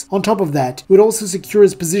abilities. On top of that, it would also secure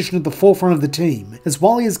his position at the forefront of the team, as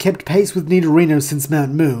while he has kept pace with Nidorino since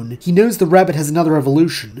Mount Moon, he knows the rabbit has another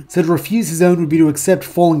evolution, so to refuse his own would be to accept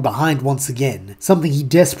falling behind once again, something he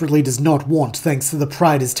desperately does not want thanks to the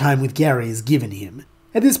pride his time with Gary has given him.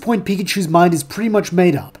 At this point, Pikachu's mind is pretty much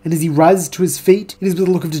made up, and as he rises to his feet, it is with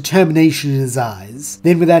a look of determination in his eyes.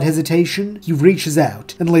 Then without hesitation, he reaches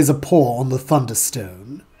out and lays a paw on the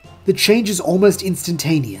Thunderstone. The change is almost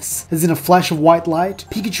instantaneous, as in a flash of white light,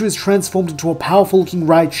 Pikachu is transformed into a powerful-looking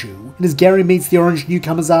Raichu, and as Gary meets the orange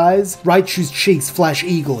newcomer's eyes, Raichu's cheeks flash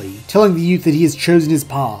eagerly, telling the youth that he has chosen his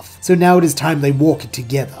path, so now it is time they walk it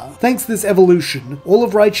together. Thanks to this evolution, all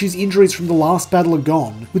of Raichu's injuries from the last battle are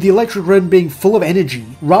gone, with the electric rodent being full of energy,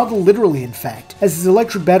 rather literally in fact, as his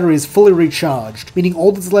electric battery is fully recharged, meaning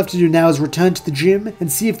all that's left to do now is return to the gym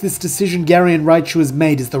and see if this decision Gary and Raichu has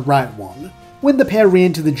made is the right one. When the pair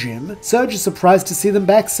re-enter the gym, Surge is surprised to see them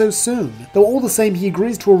back so soon, though all the same he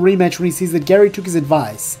agrees to a rematch when he sees that Gary took his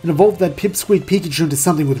advice and evolved that pipsqueak Pikachu into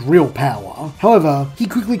something with real power. However, he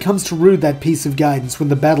quickly comes to rue that piece of guidance when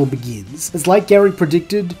the battle begins, as like Gary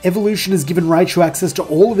predicted, evolution has given Raichu access to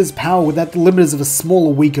all of his power without the limiters of a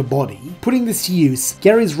smaller, weaker body. Putting this to use,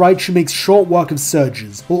 Gary's Raichu makes short work of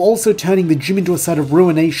Surge's, while also turning the gym into a site of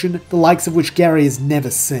ruination, the likes of which Gary has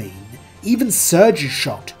never seen. Even Surge is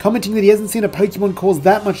shocked, commenting that he hasn't seen a Pokemon cause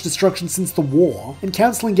that much destruction since the war, and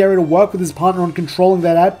counseling Gary to work with his partner on controlling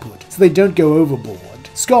that output, so they don't go overboard.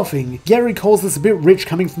 Scoffing, Gary calls this a bit rich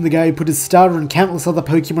coming from the guy who put his starter and countless other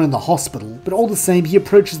Pokemon in the hospital, but all the same he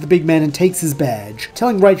approaches the big man and takes his badge,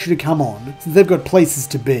 telling Raichu to come on, since they've got places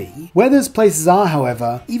to be. Where those places are,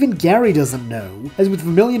 however, even Gary doesn't know, as with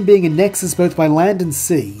Vermilion being a nexus both by land and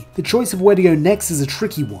sea, the choice of where to go next is a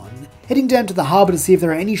tricky one. Heading down to the harbour to see if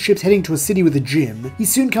there are any ships heading to a city with a gym, he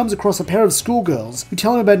soon comes across a pair of schoolgirls who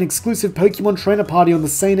tell him about an exclusive Pokemon trainer party on the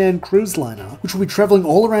St. Anne cruise liner, which will be travelling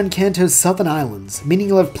all around Kanto's southern islands, meaning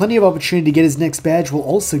he'll have plenty of opportunity to get his next badge while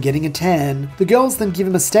also getting a tan. The girls then give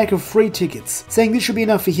him a stack of free tickets, saying this should be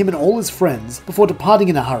enough for him and all his friends before departing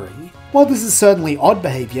in a hurry. While this is certainly odd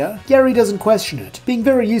behaviour, Gary doesn't question it, being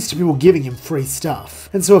very used to people giving him free stuff.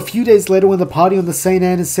 And so a few days later when the party on the St.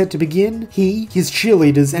 Anne is set to begin, he, his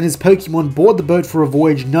cheerleaders, and his Pokemon board the boat for a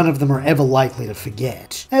voyage none of them are ever likely to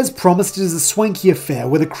forget. As promised, it is a swanky affair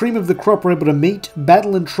where the cream of the crop are able to meet,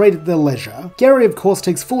 battle, and trade at their leisure. Gary of course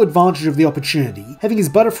takes full advantage of the opportunity, having his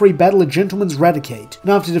Butterfree battle a gentleman's Raticate,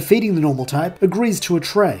 and after defeating the normal type, agrees to a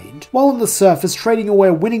trade. While on the surface, trading away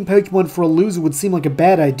a winning Pokemon for a loser would seem like a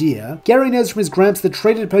bad idea, Gary knows from his gramps that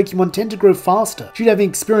traded Pokemon tend to grow faster due to having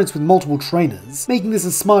experience with multiple trainers, making this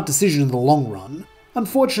a smart decision in the long run.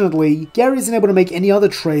 Unfortunately, Gary isn't able to make any other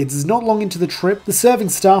trades as not long into the trip, the serving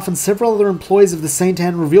staff and several other employees of the St.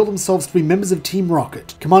 Anne reveal themselves to be members of Team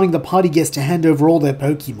Rocket, commanding the party guests to hand over all their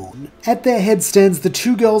Pokemon. At their head stands the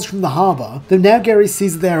two girls from the harbour, though now Gary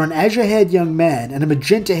sees that they are an azure-haired young man and a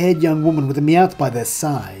magenta-haired young woman with a Meowth by their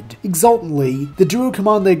side. Exultantly, the duo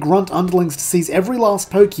command their grunt underlings to seize every last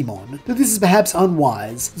Pokemon, though this is perhaps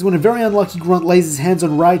unwise, as when a very unlucky grunt lays his hands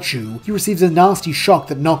on Raichu, he receives a nasty shock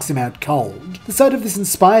that knocks him out cold. The sight of this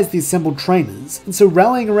inspires the assembled trainers, and so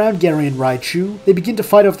rallying around Gary and Raichu, they begin to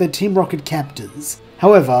fight off their Team Rocket captors.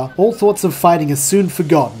 However, all thoughts of fighting are soon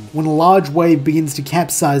forgotten when a large wave begins to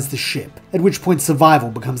capsize the ship, at which point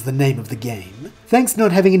survival becomes the name of the game. Thanks to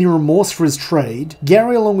not having any remorse for his trade,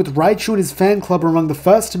 Gary along with Raichu and his fan club are among the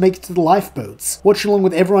first to make it to the lifeboats, watching along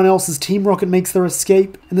with everyone else as Team Rocket makes their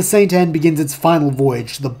escape, and the St. Anne begins its final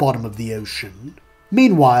voyage to the bottom of the ocean.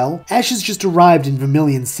 Meanwhile, Ash has just arrived in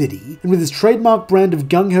Vermilion City, and with his trademark brand of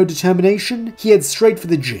gung-ho determination, he heads straight for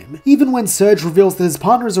the gym. Even when Surge reveals that his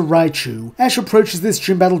partner is a Raichu, Ash approaches this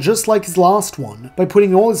gym battle just like his last one, by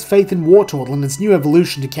putting all his faith in Wartortle and its new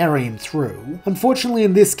evolution to carry him through. Unfortunately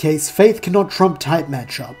in this case, faith cannot trump type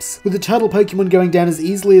matchups, with the turtle Pokemon going down as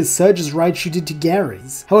easily as Surge's Raichu did to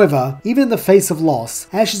Gary's. However, even in the face of loss,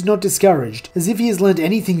 Ash is not discouraged, as if he has learned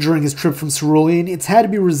anything during his trip from Cerulean, it's how to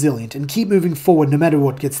be resilient and keep moving forward no matter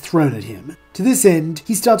what gets thrown at him. To this end,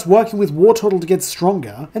 he starts working with Wartortle to get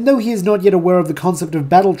stronger, and though he is not yet aware of the concept of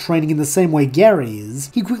battle training in the same way Gary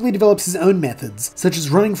is, he quickly develops his own methods, such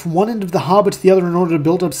as running from one end of the harbour to the other in order to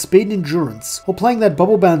build up speed and endurance, or playing that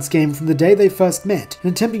bubble bounce game from the day they first met,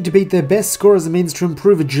 and attempting to beat their best score as a means to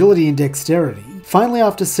improve agility and dexterity. Finally,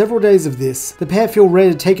 after several days of this, the pair feel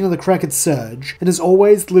ready to take another crack at Surge, and as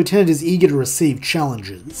always, the Lieutenant is eager to receive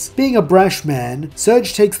challenges. Being a brash man,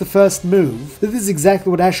 Surge takes the first move, but this is exactly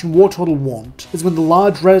what Ash and Wartortle want, as when the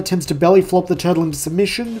large rat attempts to belly flop the turtle into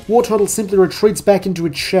submission, Wartortle simply retreats back into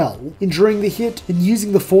its shell, enduring the hit and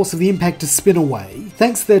using the force of the impact to spin away.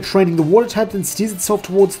 Thanks to their training, the water type then steers itself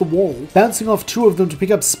towards the wall, bouncing off two of them to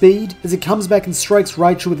pick up speed as it comes back and strikes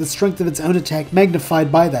Raichu with the strength of its own attack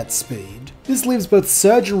magnified by that speed. This leaves both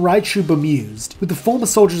Surge and Raichu bemused, with the former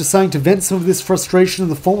soldier deciding to vent some of this frustration in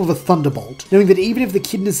the form of a Thunderbolt, knowing that even if the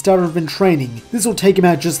kid and his starter have been training, this will take him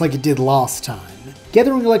out just like it did last time.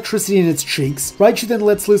 Gathering electricity in its cheeks, Raichu then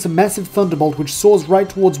lets loose a massive Thunderbolt which soars right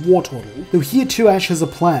towards Wartortle, though here too Ash has a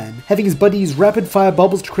plan, having his buddy use rapid fire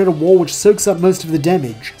bubbles to create a wall which soaks up most of the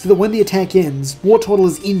damage, so that when the attack ends, Wartortle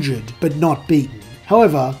is injured, but not beaten.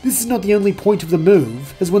 However, this is not the only point of the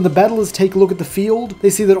move, as when the battlers take a look at the field, they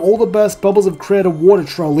see that all the burst bubbles have created a water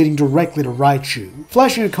trail leading directly to Raichu.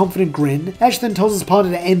 Flashing a confident grin, Ash then tells his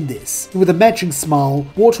partner to end this, and with a matching smile,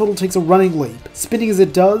 Wartortle takes a running leap, spinning as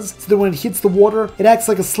it does, so that when it hits the water, it acts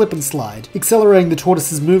like a slip and slide, accelerating the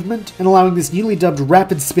tortoise's movement, and allowing this newly dubbed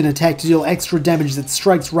rapid spin attack to deal extra damage that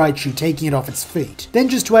strikes Raichu, taking it off its feet. Then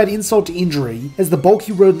just to add insult to injury, as the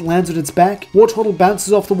bulky rodent lands on its back, Wartortle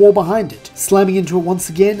bounces off the wall behind it, slamming into it once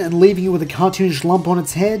again and leaving it with a cartoonish lump on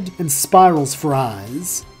its head and spirals for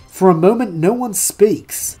eyes. For a moment, no one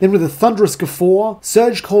speaks. Then with a thunderous guffaw,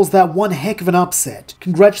 Surge calls that one heck of an upset,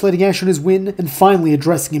 congratulating Ash on his win and finally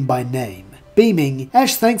addressing him by name. Beaming,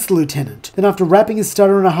 Ash thanks the Lieutenant, then after wrapping his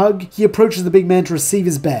starter in a hug, he approaches the big man to receive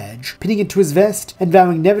his badge, pinning it to his vest and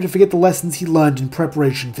vowing never to forget the lessons he learned in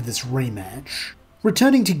preparation for this rematch.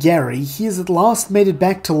 Returning to Gary, he has at last made it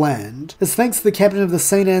back to land. As thanks to the captain of the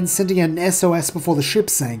St. Anne's sending out an SOS before the ship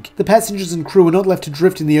sank, the passengers and crew were not left to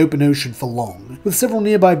drift in the open ocean for long, with several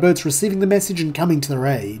nearby boats receiving the message and coming to their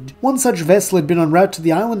aid. One such vessel had been en route to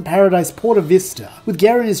the island paradise Porta Vista, with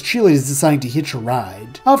Gary and his cheerleaders deciding to hitch a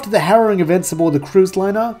ride. After the harrowing events aboard the cruise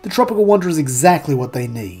liner, the tropical wanderer is exactly what they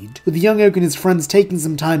need, with the young oak and his friends taking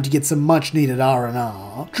some time to get some much needed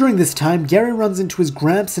R&R. During this time, Gary runs into his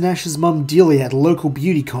Gramps and Ash's mum Dill at a local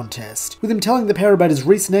beauty contest, with him telling the pair about his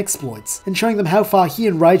recent exploits and showing them how far he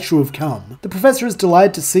and Raichu have come. The professor is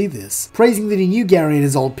delighted to see this, praising that he knew Gary and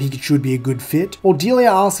his old Pikachu would be a good fit, while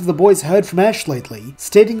Delia asks if the boys heard from Ash lately,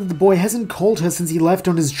 stating that the boy hasn't called her since he left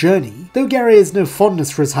on his journey. Though Gary has no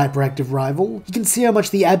fondness for his hyperactive rival, he can see how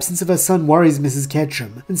much the absence of her son worries Mrs.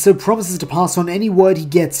 Ketchum, and so promises to pass on any word he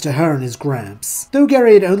gets to her and his Gramps. Though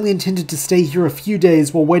Gary had only intended to stay here a few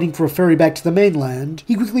days while waiting for a ferry back to the mainland,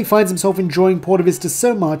 he quickly finds himself enjoying Porta Vista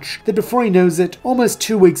so much that before he knows it, almost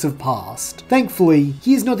 2 weeks have passed. Thankfully,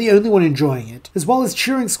 he is not the only one enjoying it. As well as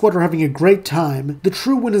Cheering Squad are having a great time, the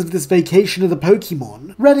true winners of this vacation are the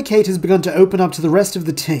Pokemon. Raticate has begun to open up to the rest of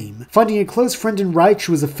the team, finding a close friend in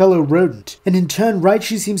Raichu as a fellow rodent, and in turn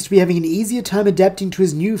Raichu seems to be having an easier time adapting to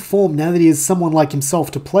his new form now that he has someone like himself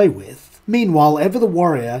to play with. Meanwhile, Ever the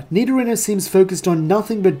Warrior, Nidorino seems focused on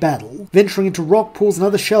nothing but battle, venturing into rock pools and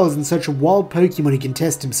other shells in search of wild Pokemon he can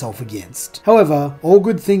test himself against. However, all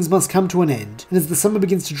good things must come to an end, and as the summer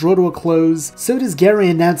begins to draw to a close, so does Gary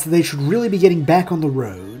announce that they should really be getting back on the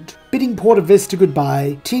road. Bidding Porta Vista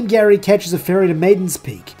goodbye, Team Gary catches a ferry to Maiden's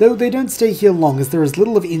Peak, though they don't stay here long as there is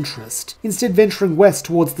little of interest, instead venturing west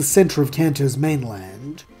towards the centre of Kanto's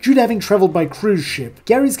mainland. Due to having travelled by cruise ship,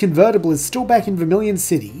 Gary's convertible is still back in Vermilion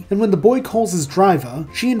City, and when the boy calls his driver,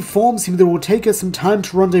 she informs him that it will take her some time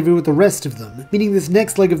to rendezvous with the rest of them, meaning this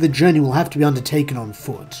next leg of the journey will have to be undertaken on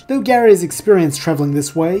foot. Though Gary has experienced travelling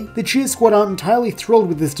this way, the cheer squad aren't entirely thrilled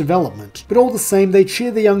with this development, but all the same they cheer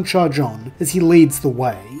the young charge on as he leads the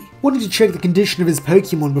way. Wanting to check the condition of his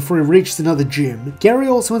Pokemon before he reaches another gym, Gary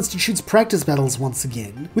also institutes practice battles once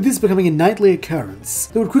again, with this becoming a nightly occurrence,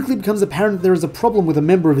 though it quickly becomes apparent that there is a problem with a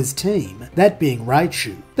member of his team, that being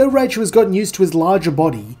Raichu. Though Raichu has gotten used to his larger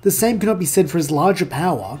body, the same cannot be said for his larger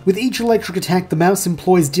power. With each electric attack the mouse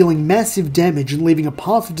employs dealing massive damage and leaving a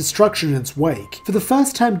path of destruction in its wake. For the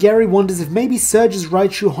first time Gary wonders if maybe Surge's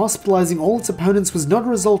Raichu hospitalizing all its opponents was not a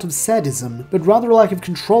result of sadism, but rather a lack of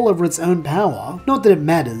control over its own power. Not that it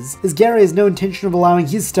matters, as Gary has no intention of allowing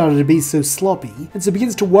his starter to be so sloppy, and so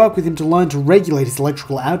begins to work with him to learn to regulate his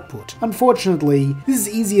electrical output. Unfortunately, this is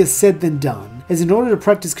easier said than done, as in order to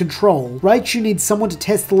practice control, Raichu needs someone to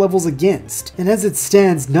test the levels against, and as it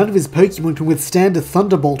stands, none of his Pokemon can withstand a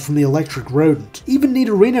Thunderbolt from the electric rodent. Even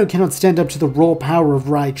Nidorino cannot stand up to the raw power of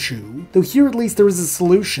Raichu, though here at least there is a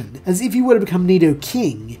solution, as if he were to become Nido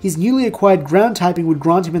King, his newly acquired ground typing would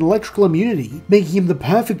grant him an electrical immunity, making him the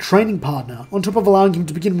perfect training partner, on top of allowing him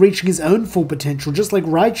to begin reaching his own full potential just like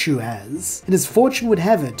Raichu has. And as fortune would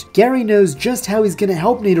have it, Gary knows just how he's going to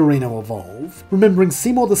help Nidorino evolve, remembering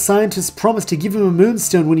Seymour the scientist promised to give him a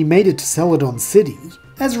moonstone when he made it to Celadon City.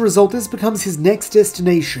 As a result, this becomes his next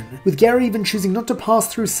destination, with Gary even choosing not to pass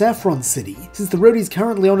through Saffron City, since the road he's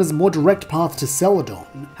currently on is a more direct path to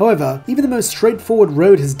Celadon. However, even the most straightforward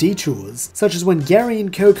road has detours, such as when Gary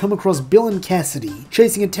and co come across Bill and Cassidy,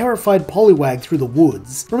 chasing a terrified Poliwag through the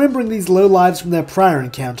woods. Remembering these lowlives from their prior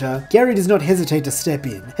encounter, Gary does not hesitate to step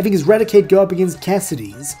in, having his Raticate go up against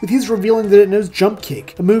Cassidy's, with his revealing that it knows Jump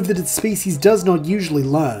Kick, a move that its species does not usually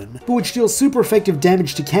learn, but which deals super effective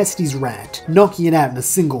damage to Cassidy's rat, knocking it out in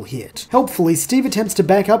a single hit. Helpfully, Steve attempts to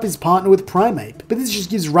back up his partner with Primeape, but this just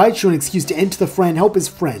gives Raichu an excuse to enter the fray and help his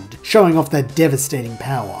friend, showing off that devastating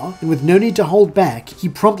power, and with no need to hold back, he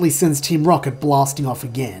promptly sends Team Rocket blasting off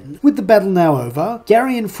again. With the battle now over,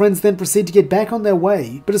 Gary and friends then proceed to get back on their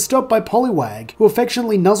way, but are stopped by Poliwag, who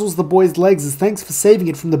affectionately nuzzles the boy's legs as thanks for saving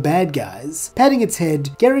it from the bad guys. Patting its head,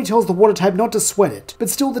 Gary tells the water type not to sweat it, but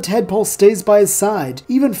still the tadpole stays by his side,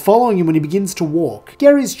 even following him when he begins to walk.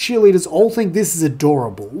 Gary's cheerleaders all think this is adorable,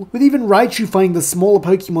 with even Raichu finding the smaller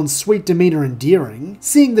Pokemon's sweet demeanor endearing.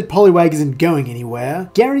 Seeing that Poliwag isn't going anywhere,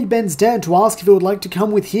 Gary bends down to ask if it would like to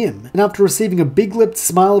come with him, and after receiving a big-lipped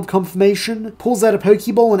smile of confirmation, pulls out a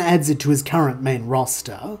Pokeball and adds it to his current main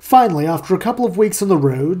roster. Finally, after a couple of weeks on the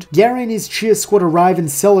road, Gary and his cheer squad arrive in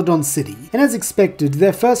Celadon City, and as expected,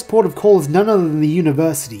 their first port of call is none other than the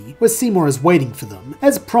university, where Seymour is waiting for them.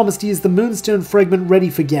 As promised, he has the Moonstone fragment ready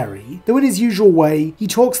for Gary, though in his usual way, he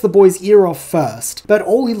talks the boy's ear off first, about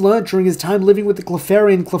all he learnt during his time living with the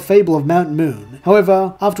Clefairy Clefable of Mount Moon.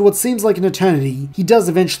 However, after what seems like an eternity, he does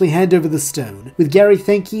eventually hand over the stone, with Gary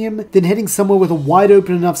thanking him, then heading somewhere with a wide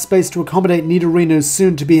open enough space to accommodate Nidorino's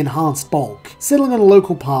soon-to-be enhanced bulk. Settling on a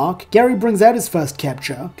local park, Gary brings out his first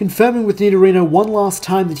capture, confirming with Nidorino one last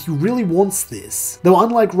time that he really wants this. Though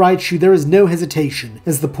unlike Raichu, there is no hesitation,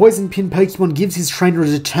 as the Poison Pin Pokemon gives his trainer a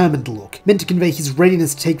determined look, meant to convey his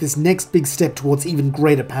readiness to take this next big step towards even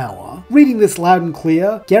greater power. Reading this loud and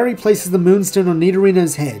clear, Gary places the Moonstone on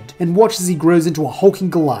Nidorino's head, and watches as he grows into a hulking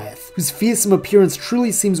Goliath, whose fearsome appearance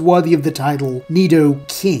truly seems worthy of the title Nido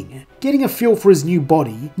King. Getting a feel for his new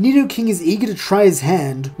body, Nidoking is eager to try his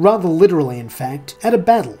hand, rather literally in fact, at a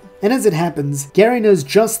battle. And as it happens, Gary knows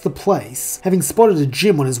just the place, having spotted a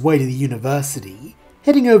gym on his way to the university.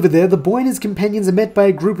 Heading over there, the boy and his companions are met by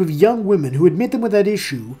a group of young women who admit them without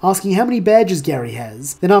issue, asking how many badges Gary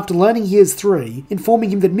has, then after learning he has 3, informing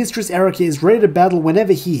him that Mistress Erica is ready to battle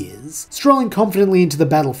whenever he is. Strolling confidently into the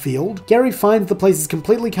battlefield, Gary finds the place is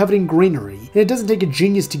completely covered in greenery, and it doesn't take a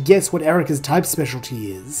genius to guess what Erica's type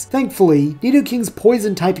specialty is. Thankfully, Nidoking's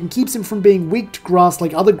poison typing keeps him from being weak to grass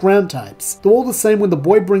like other ground types, though all the same when the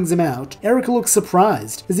boy brings him out, Erica looks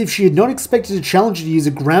surprised, as if she had not expected a challenger to use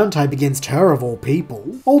a ground type against her of all people.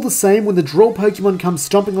 All the same, when the Drill Pokemon comes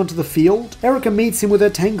stomping onto the field, Erica meets him with her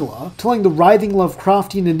Tangela, telling the writhing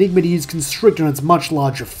Lovecraftian enigma to use Constrict on its much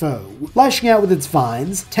larger foe. Lashing out with its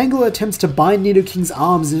vines, Tangela attempts to bind Nidoking's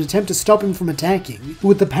arms in an attempt to stop him from attacking, but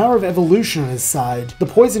with the power of evolution on his side, the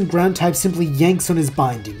poison ground type simply yanks on his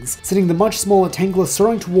bindings, sending the much smaller Tangela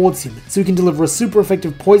soaring towards him so he can deliver a super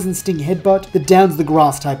effective Poison Sting headbutt that downs the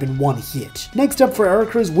grass type in one hit. Next up for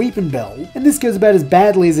Erica is Weepinbell, and this goes about as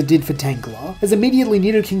badly as it did for Tangela, as immediately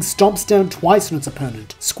Nidoking stomps down twice on its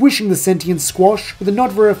opponent, squishing the sentient Squash with a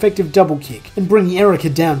not very effective double kick, and bringing Erica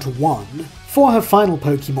down to 1. For her final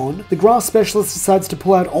Pokemon, the Grass Specialist decides to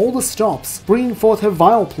pull out all the stops, bringing forth her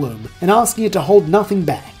Vileplume, and asking it to hold nothing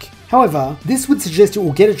back. However, this would suggest it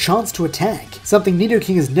will get a chance to attack, something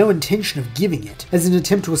Nidoking has no intention of giving it. As in an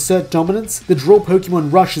attempt to assert dominance, the Drill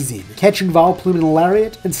Pokemon rushes in, catching Vileplume in a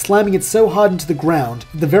lariat, and slamming it so hard into the ground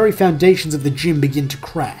that the very foundations of the gym begin to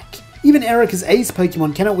crack. Even Erica's ace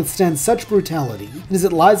Pokemon cannot withstand such brutality, and as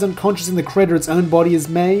it lies unconscious in the crater its own body has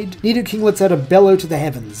made, Nidoking lets out a bellow to the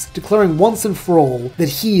heavens, declaring once and for all that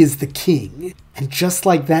he is the king. And just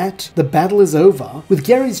like that, the battle is over, with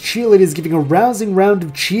Gary's cheerleaders giving a rousing round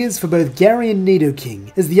of cheers for both Gary and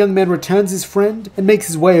Nidoking, as the young man returns his friend and makes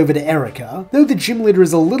his way over to Erica. Though the gym leader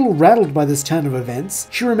is a little rattled by this turn of events,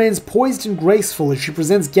 she remains poised and graceful as she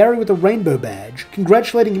presents Gary with a rainbow badge,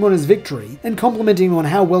 congratulating him on his victory, and complimenting him on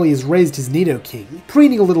how well he has raised his Nidoking.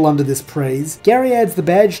 Preening a little under this praise, Gary adds the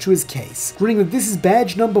badge to his case, grinning that this is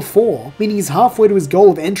badge number 4, meaning he's halfway to his goal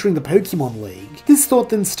of entering the Pokemon League. This thought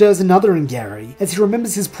then stirs another in Gary, as he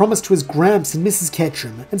remembers his promise to his Gramps and Mrs.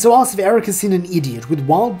 Ketchum, and so asks if Erica's seen an idiot with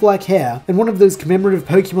wild black hair and one of those commemorative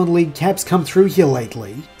Pokemon League caps come through here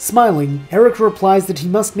lately. Smiling, Erica replies that he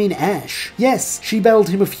must mean Ash. Yes, she battled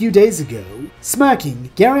him a few days ago.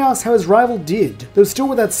 Smirking, Gary asks how his rival did. Though still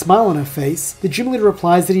with that smile on her face, the gym leader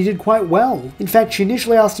replies that he did quite well. In fact, she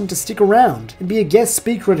initially asked him to stick around and be a guest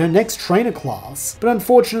speaker at her next trainer class, but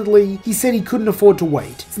unfortunately, he said he couldn't afford to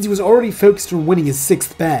wait, since he was already focused on winning his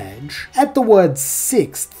 6th badge. At the word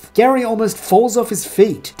 6th, Gary almost falls off his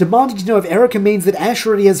feet, demanding to know if Erica means that Ash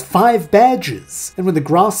already has 5 badges. And when the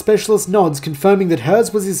Grass Specialist nods, confirming that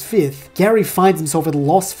hers was his 5th, Gary finds himself at a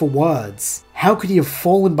loss for words. How could he have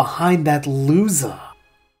fallen behind that loser?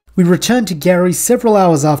 We return to Gary several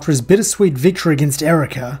hours after his bittersweet victory against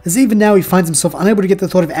Erica, as even now he finds himself unable to get the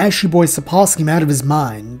thought of Ashy Boy surpassing him out of his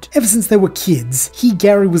mind. Ever since they were kids,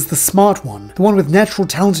 Gary was the smart one, the one with natural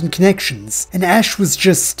talent and connections, and Ash was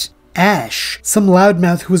just Ash, some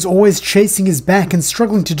loudmouth who was always chasing his back and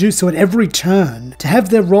struggling to do so at every turn. To have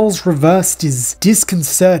their roles reversed is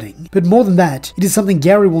disconcerting, but more than that, it is something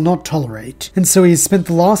Gary will not tolerate, and so he has spent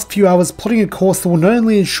the last few hours plotting a course that will not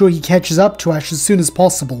only ensure he catches up to Ash as soon as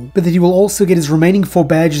possible, but that he will also get his remaining 4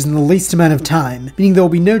 badges in the least amount of time, meaning there will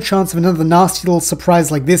be no chance of another nasty little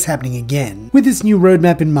surprise like this happening again. With this new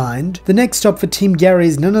roadmap in mind, the next stop for Team Gary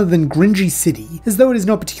is none other than Gringy City. As though it is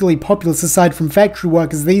not particularly populous aside from factory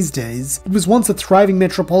workers these days, it was once a thriving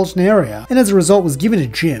metropolitan area, and as a result was given a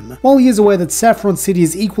gym. While he is aware that Saffron City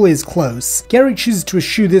is equally as close, Gary chooses to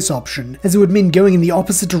eschew this option, as it would mean going in the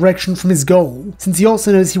opposite direction from his goal, since he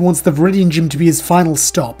also knows he wants the Viridian Gym to be his final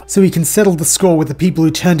stop, so he can settle the score with the people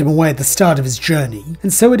who turned him away at the start of his journey.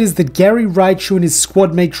 And so it is that Gary, Raichu and his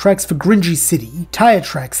squad make tracks for Gringy City, tire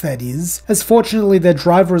tracks that is, as fortunately their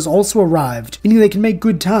driver has also arrived, meaning they can make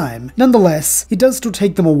good time. Nonetheless, it does still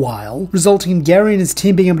take them a while, resulting in Gary and his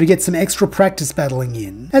team being able to get some extra practice battling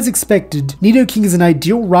in. As expected, Nidoking is an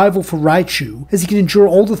ideal rival for Raichu, as he can endure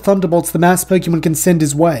all the thunderbolts the mass Pokemon can send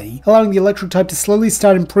his way, allowing the electric type to slowly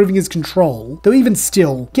start improving his control, though even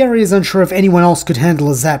still, Gary is unsure if anyone else could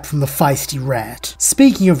handle a zap from the feisty rat.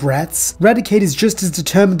 Speaking of rats, Raticate is just as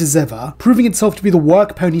determined as ever, proving itself to be the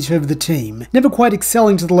work pony to over the team, never quite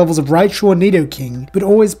excelling to the levels of Raichu or Nidoking, but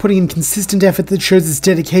always putting in consistent effort that shows its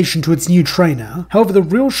dedication to its new trainer. However, the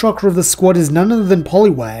real shocker of the squad is none other than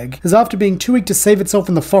Poliwag, as after being too weak to save itself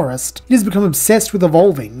in the forest, it has become obsessed with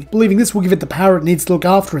evolving, believing this will give it the power it needs to look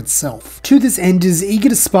after itself. To this end, it is eager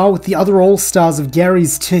to spar with the other all-stars of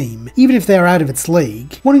Gary's team, even if they are out of its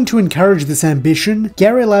league. Wanting to encourage this ambition,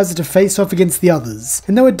 Gary allows it to face off against the others,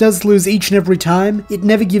 and though it does lose each and every time, it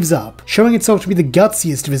never gives up, showing itself to be the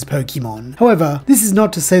gutsiest of his Pokemon. However, this is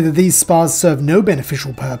not to say that these spars serve no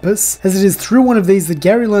beneficial purpose, as it is through one of these that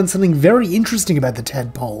Gary learns something very interesting about the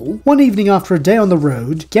tadpole. One evening after a day on the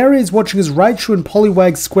road, Gary is watching as Raichu and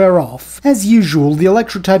Poliwag square off. As usual, the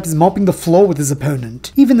electric type is mopping the floor with his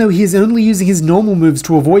opponent, even though he is only using his normal moves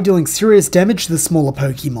to avoid dealing serious damage to the smaller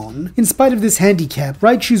Pokemon. In spite of this handicap,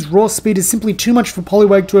 Raichu's raw speed is simply too much for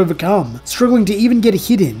Poliwag to overcome, struggling to even get a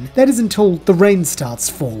hit in. That is until the rain starts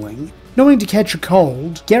falling. Knowing to catch a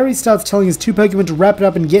cold, Gary starts telling his two Pokemon to wrap it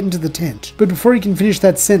up and get into the tent, but before he can finish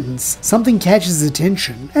that sentence, something catches his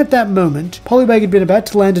attention. At that moment, Poliwag had been about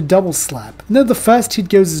to land a double slap, and though the first hit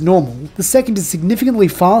goes as normal, the second is significantly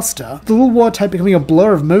faster, the little water type becoming a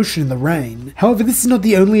blur of motion in the rain. However, this is not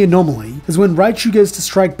the only anomaly, as when Raichu goes to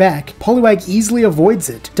strike back, Poliwag easily avoids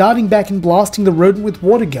it, darting back and blasting the rodent with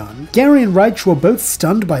water gun. Gary and Raichu are both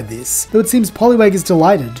stunned by this, though it seems Poliwag is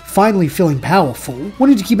delighted, finally feeling powerful.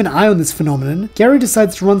 Wanting to keep an eye on this phenomenon, Gary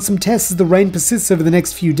decides to run some tests as the rain persists over the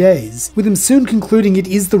next few days, with him soon concluding it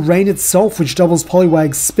is the rain itself which doubles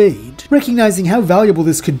Poliwag's speed. Recognizing how valuable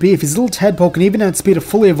this could be if his little tadpole can even outspeed a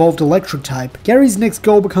fully evolved electric type, Gary's next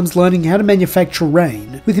goal becomes learning how to manufacture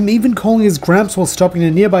rain, with him even calling his gramps while stopping in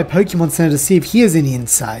a nearby Pokemon Center to see if he has any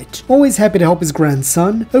insight. Always happy to help his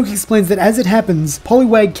grandson, Oak explains that as it happens,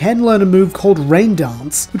 Poliwag can learn a move called Rain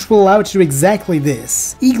Dance, which will allow it to do exactly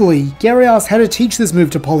this. Eagerly, Gary asks how to teach this move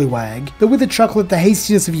to Poliwag, though with a chuckle at the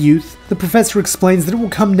hastiness of youth, the professor explains that it will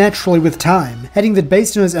come naturally with time, adding that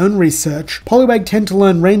based on his own research, Poliwag tend to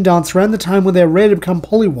learn Rain Dance around the time when they are ready to become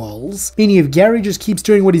Poliwhirls, meaning if Gary just keeps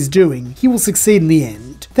doing what he's doing, he will succeed in the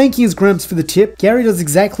end. Thanking his gramps for the tip, Gary does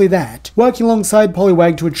exactly that, working alongside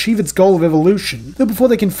Poliwag to achieve its goal of evolution, though before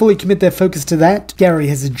they can fully commit their focus to that, Gary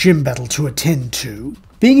has a gym battle to attend to.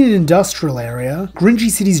 Being in an industrial area,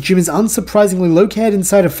 Gringy City's gym is unsurprisingly located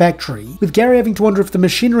inside a factory, with Gary having to wonder if the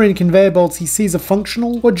machinery and conveyor belts he sees are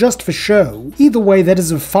functional or just for show. Either way, that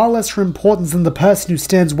is of far lesser importance than the person who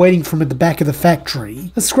stands waiting for him at the back of the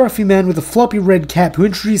factory. A scruffy man with a floppy red cap who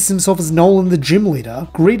introduces himself as Nolan the gym leader,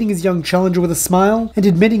 greeting his young challenger with a smile, and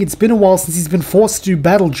admitting it's been a while since he's been forced to do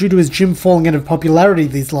battle due to his gym falling out of popularity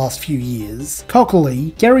these last few years.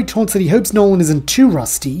 Cockily, Gary taunts that he hopes Nolan isn't too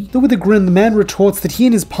rusty, though with a grin the man retorts that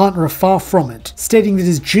he and his partner are far from it, stating that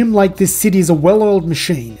his gym like this city is a well-oiled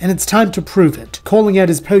machine, and it's time to prove it, calling out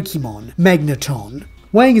his Pokemon, Magneton.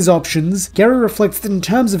 Weighing his options, Gary reflects that in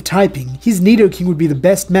terms of typing, his Nidoking would be the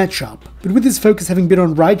best matchup, but with his focus having been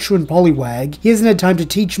on Raichu and Poliwag, he hasn't had time to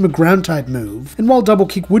teach him a ground-type move, and while Double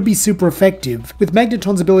Kick would be super effective, with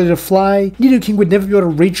Magneton's ability to fly, Nidoking would never be able to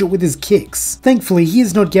reach it with his kicks. Thankfully, he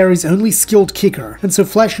is not Gary's only skilled kicker, and so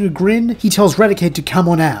flashing a grin, he tells Raticate to come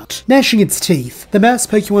on out. Gnashing its teeth, the mouse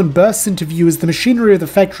Pokemon bursts into view as the machinery of the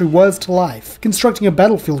factory whirs to life, constructing a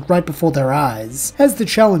battlefield right before their eyes. As the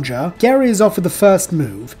challenger, Gary is offered the first move,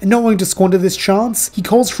 and not wanting to squander this chance, he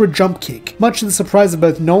calls for a jump kick, much to the surprise of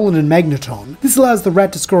both Nolan and Magneton. This allows the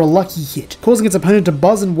rat to score a lucky hit, causing its opponent to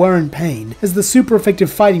buzz and whir in pain as the super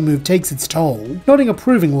effective fighting move takes its toll. Nodding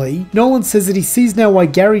approvingly, Nolan says that he sees now why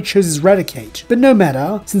Gary chose his Raticate, but no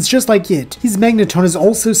matter, since just like it, his Magneton is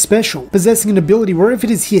also special, possessing an ability where if it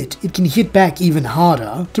is hit, it can hit back even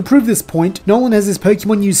harder. To prove this point, Nolan has his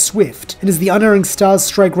Pokemon use Swift, and as the unerring stars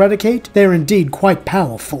strike Raticate, they are indeed quite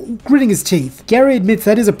powerful. Gritting his teeth, Gary admits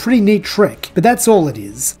that is a pretty neat trick, but that's all it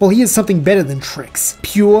is. Well, he has something better than tricks,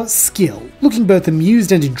 pure skill. Looking both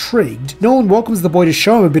amused and intrigued, Nolan welcomes the boy to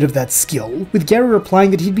show him a bit of that skill, with Gary replying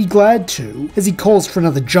that he'd be glad to, as he calls for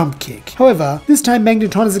another jump kick. However, this time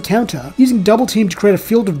Magneton is a counter, using Double Team to create a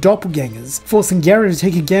field of doppelgangers, forcing Gary to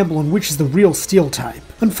take a gamble on which is the real Steel type.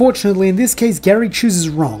 Unfortunately, in this case, Gary chooses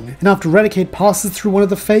wrong, and after Raticate passes through one of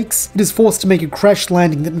the fakes, it is forced to make a crash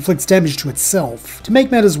landing that inflicts damage to itself. To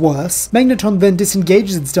make matters worse, Magneton then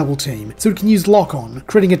disengages its double team, so it can use Lock-On,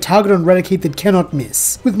 creating a target on Raticate that cannot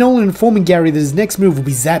miss, with Nolan informing Gary that his next move will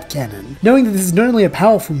be Zap Cannon. Knowing that this is not only a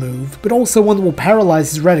powerful move, but also one that will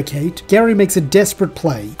paralyze his Raticate, Gary makes a desperate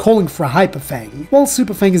play, calling for a Hyper Fang. While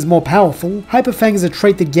Super Fang is more powerful, Hyper Fang is a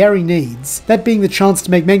trait that Gary needs, that being the chance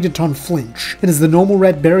to make Magneton flinch, and as the normal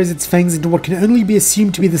rat buries its fangs into what can only be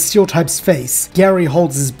assumed to be the Steel-type's face, Gary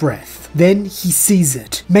holds his breath. Then he sees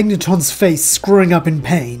it, Magneton's face screwing up in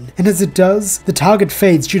pain, and as it does, the target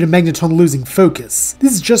fades due to Magneton losing focus.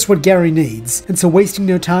 This is just what Gary needs, and so wasting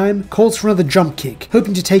no time, calls for another jump kick,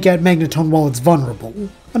 hoping to take out Magneton while it's vulnerable.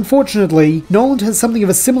 Unfortunately, Nolan has something of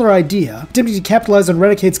a similar idea, attempting to capitalize on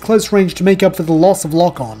Raticate's close range to make up for the loss of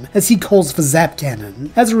Lock-On, as he calls for Zap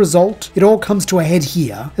Cannon. As a result, it all comes to a head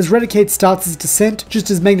here, as Raticate starts its descent just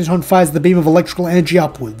as Magneton fires the beam of electrical energy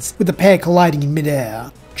upwards, with the pair colliding in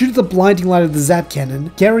midair. Due to the blinding light of the Zap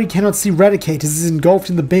Cannon, Gary cannot see Raticate as it is engulfed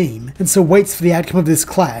in the beam, and so waits for the outcome of this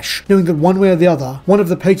clash, knowing that one way or the other, one of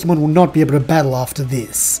the Pokemon will not be able to battle after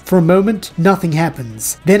this. For a moment, nothing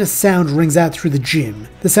happens. Then a sound rings out through the gym,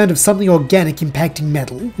 the sound of something organic impacting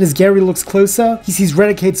metal, and as Gary looks closer, he sees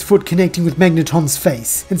Raticate's foot connecting with Magneton's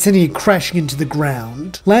face, and sending it crashing into the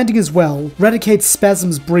ground. Landing as well, Raticate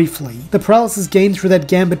spasms briefly, the paralysis gained through that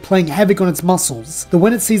gambit playing havoc on its muscles, though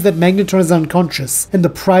when it sees that Magneton is unconscious, and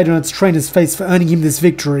the pride on its trainer's face for earning him this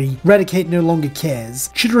victory, Raticate no longer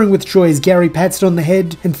cares, chittering with joy as Gary pats it on the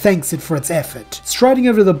head and thanks it for its effort. Striding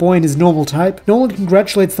over to the boy in his normal type, Nolan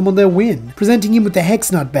congratulates them on their win, presenting him with the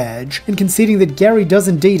Hexnut badge, and conceding that Gary does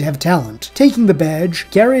indeed have talent. Taking the badge,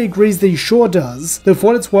 Gary agrees that he sure does, though for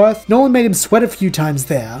what it's worth, Nolan made him sweat a few times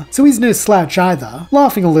there, so he's no slouch either.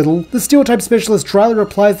 Laughing a little, the Steel-type specialist dryly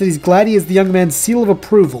replies that he's glad he has the young man's seal of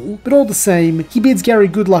approval, but all the same, he bids Gary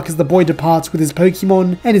good luck as the boy departs with his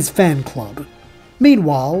Pokemon and his fan club.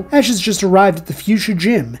 Meanwhile, Ash has just arrived at the Fuchsia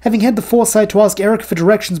Gym, having had the foresight to ask Eric for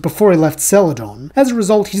directions before he left Celadon. As a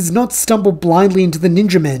result, he does not stumble blindly into the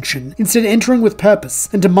Ninja Mansion, instead entering with purpose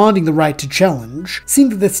and demanding the right to challenge. Seeing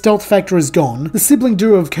that the stealth factor is gone, the sibling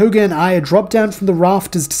duo of Koga and Aya drop down from the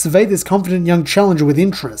rafters to survey this confident young challenger with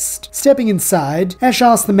interest. Stepping inside, Ash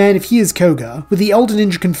asks the man if he is Koga, with the elder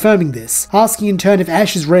ninja confirming this, asking in turn if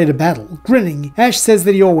Ash is ready to battle. Grinning, Ash says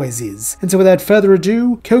that he always is, and so without further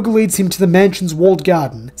ado, Koga leads him to the mansion's walled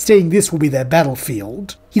garden, stating this will be their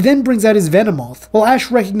battlefield. He then brings out his Venomoth, while Ash,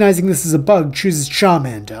 recognizing this as a bug, chooses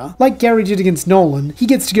Charmander. Like Gary did against Nolan, he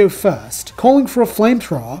gets to go first, calling for a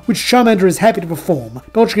flamethrower, which Charmander is happy to perform,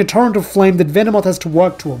 belching a torrent of flame that Venomoth has to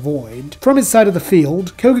work to avoid. From his side of the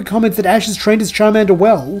field, Koga comments that Ash has trained his Charmander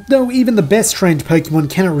well, though even the best trained Pokemon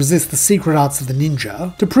cannot resist the secret arts of the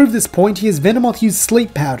ninja. To prove this point, he has Venomoth use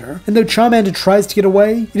Sleep Powder, and though Charmander tries to get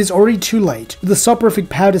away, it is already too late, with the soporific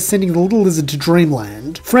powder sending the little lizard to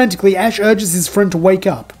dreamland. Frantically, Ash urges his friend to wake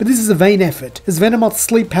up, but this is a vain effort, as Venomoth's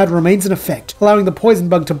sleep powder remains in effect, allowing the poison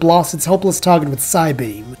bug to blast its helpless target with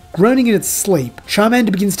Psybeam. Groaning in its sleep,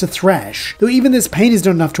 Charmander begins to thrash, though even this pain is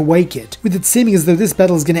not enough to wake it, with it seeming as though this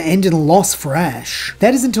battle is going to end in a loss for Ash.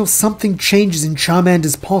 That is until something changes in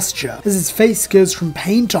Charmander's posture, as its face goes from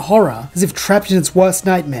pain to horror, as if trapped in its worst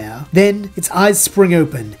nightmare. Then, its eyes spring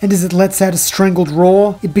open, and as it lets out a strangled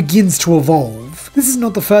roar, it begins to evolve. This is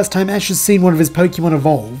not the first time Ash has seen one of his Pokemon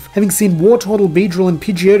evolve, having seen Wartortle, Beedrill, and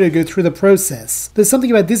Pidgeotto go through the process, though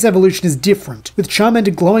something about this evolution is different, with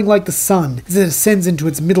Charmander glowing like the sun as it ascends into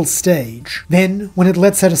its middle stage. Then, when it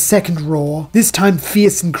lets out a second roar, this time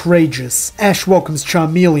fierce and courageous, Ash welcomes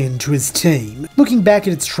Charmeleon to his team. Looking back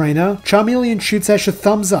at its trainer, Charmeleon shoots Ash a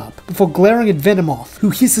thumbs up, before glaring at Venomoth, who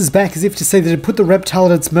hisses back as if to say that it put the reptile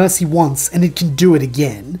at its mercy once and it can do it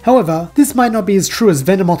again. However, this might not be as true as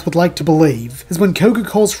Venomoth would like to believe, as when Koga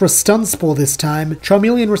calls for a stun spore this time,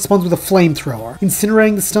 Charmeleon responds with a flamethrower,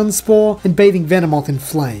 incinerating the stun spore and bathing Venomoth in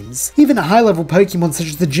flames. Even a high-level Pokemon such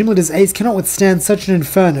as the gym leader's Ace cannot withstand such an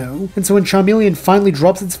inferno, and so when Charmeleon finally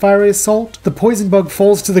drops its fiery assault, the poison bug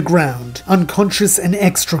falls to the ground, unconscious and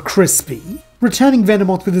extra crispy. Returning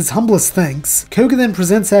Venomoth with his humblest thanks, Koga then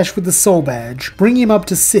presents Ash with the Soul Badge, bringing him up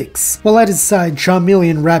to 6, while at his side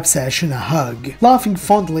Charmeleon wraps Ash in a hug. Laughing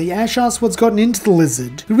fondly, Ash asks what's gotten into the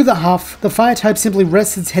lizard, but with a huff, the fire type simply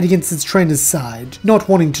rests its head against its trainer's side, not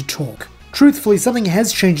wanting to talk. Truthfully, something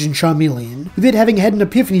has changed in Charmeleon, with it having had an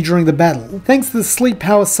epiphany during the battle. Thanks to the Sleep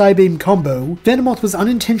Power Psybeam combo, Venomoth was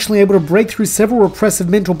unintentionally able to break through several repressive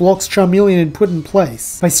mental blocks Charmeleon had put in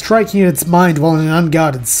place by striking at its mind while in an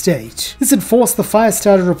unguarded state. This had forced the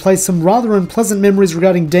Firestar to replace some rather unpleasant memories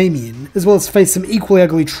regarding Damien, as well as face some equally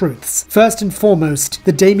ugly truths. First and foremost,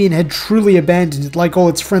 that Damien had truly abandoned it like all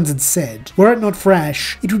its friends had said. Were it not for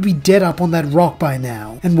Ash, it would be dead up on that rock by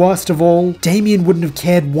now. And worst of all, Damien wouldn't have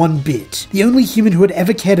cared one bit. The only human who had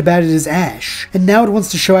ever cared about it is Ash, and now it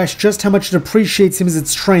wants to show Ash just how much it appreciates him as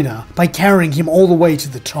its trainer by carrying him all the way to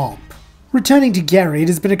the top. Returning to Gary, it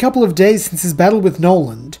has been a couple of days since his battle with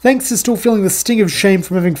Noland. Thanks to still feeling the sting of shame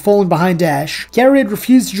from having fallen behind Ash, Gary had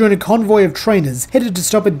refused to join a convoy of trainers headed to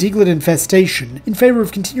stop a Diglett infestation in favour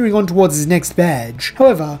of continuing on towards his next badge.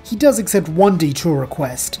 However, he does accept one detour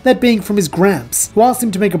request, that being from his Gramps, who asked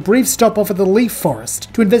him to make a brief stop off at the Leaf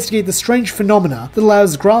Forest to investigate the strange phenomena that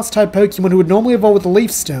allows grass-type Pokemon who would normally evolve with the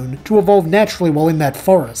Leaf Stone to evolve naturally while in that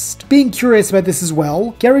forest. Being curious about this as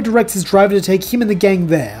well, Gary directs his driver to take him and the gang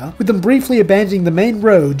there, with them briefly abandoning the main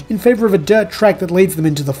road in favour of a dirt track that leads them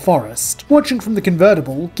into the forest. Watching from the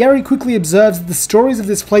convertible, Gary quickly observes that the stories of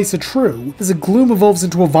this place are true, as a Gloom evolves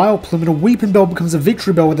into a Vileplume and a Weeping Bell becomes a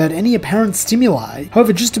Victory Bell without any apparent stimuli.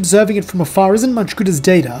 However, just observing it from afar isn't much good as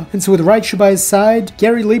data, and so with Raichu by his side,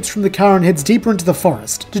 Gary leaps from the car and heads deeper into the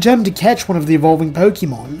forest, determined to catch one of the evolving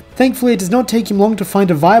Pokemon. Thankfully, it does not take him long to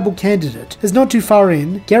find a viable candidate, as not too far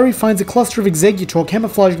in, Gary finds a cluster of Exeggutor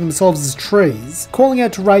camouflaging themselves as trees. Calling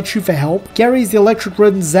out to Raichu for help, Gary's the electric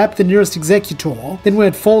rodent zap the nearest Exeggutor, then when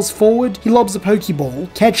it falls forward, he lobs a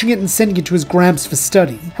Pokeball, catching it and sending it to his Gramps for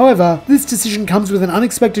study. However, this decision comes with an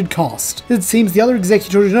unexpected cost, as it seems the other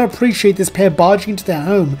Exeggutor do not appreciate this pair barging into their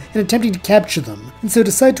home and attempting to capture them, and so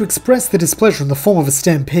decide to express their displeasure in the form of a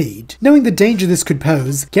stampede. Knowing the danger this could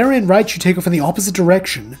pose, Gary and Raichu take off in the opposite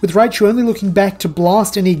direction, with Raichu only looking back to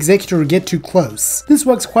blast any Exeggutor who get too close. This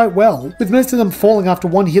works quite well, with most of them falling after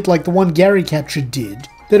one hit like the one Gary captured did.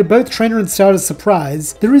 Though to both trainer and starter's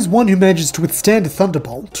surprise, there is one who manages to withstand a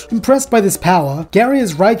Thunderbolt. Impressed by this power, Gary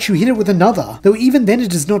has Raichu hit it with another, though even then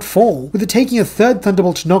it does not fall, with it taking a third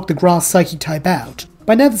Thunderbolt to knock the grass Psychic type out.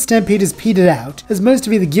 By now the Stampede has petered out, as most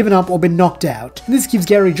have either given up or been knocked out, and this gives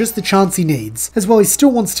Gary just the chance he needs, as while he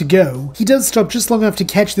still wants to go, he does stop just long enough to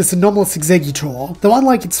catch this anomalous Exeggutor, though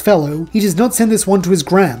unlike its fellow, he does not send this one to his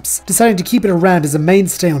Gramps, deciding to keep it around as a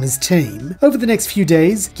mainstay on his team. Over the next few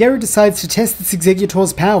days, Gary decides to test this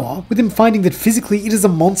Exeggutor's power, with him finding that physically it is a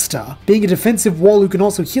monster, being a defensive wall who can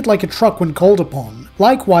also hit like a truck when called upon.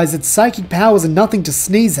 Likewise, its psychic powers are nothing to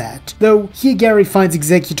sneeze at, though here Gary finds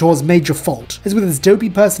Exeggutor's major fault, as with its dopey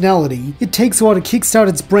personality, it takes a while to kickstart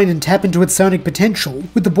its brain and tap into its sonic potential,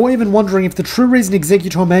 with the boy even wondering if the true reason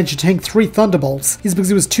Exeggutor managed to tank 3 Thunderbolts is because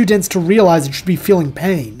it was too dense to realize it should be feeling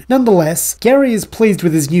pain. Nonetheless, Gary is pleased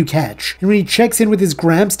with his new catch, and when he checks in with his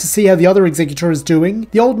Gramps to see how the other Exeggutor is doing,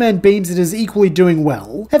 the old man beams it as equally doing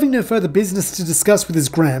well. Having no further business to discuss with his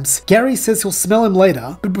Gramps, Gary says he'll smell him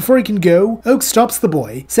later, but before he can go, Oak stops the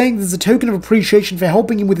boy, saying that as a token of appreciation for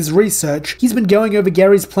helping him with his research, he's been going over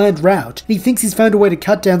Gary's planned route, and he thinks he's found a way to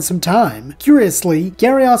cut down some time. Curiously,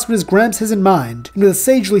 Gary asks what his Gramps has in mind, and with a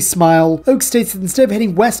sagely smile, Oak states that instead of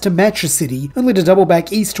heading west to Matcha City, only to double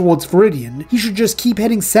back east towards Viridian, he should just keep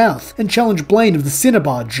heading south and challenge Blaine of the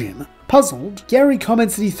Cinnabar Gym. Puzzled, Gary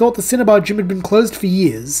comments that he thought the Cinnabar Gym had been closed for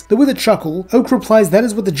years, though with a chuckle, Oak replies that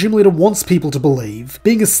is what the gym leader wants people to believe,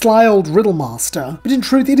 being a sly old riddle master, but in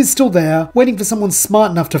truth it is still there, waiting for someone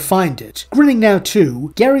smart enough to find it. Grinning now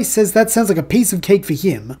too, Gary says that sounds like a piece of cake for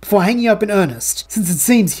him, before hanging up in earnest, since it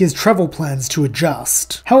seems he has travel plans to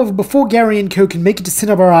adjust. However, before Gary and co can make it to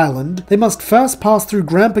Cinnabar Island, they must first pass through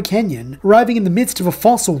Grandpa Canyon, arriving in the midst of a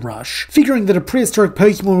fossil rush. Figuring that a prehistoric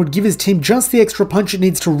Pokemon would give his team just the extra punch it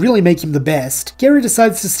needs to really make him the best, Gary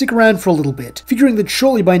decides to stick around for a little bit, figuring that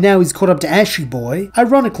surely by now he's caught up to Ashy Boy.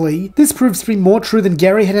 Ironically, this proves to be more true than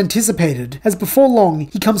Gary had anticipated, as before long,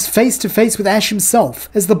 he comes face to face with Ash himself,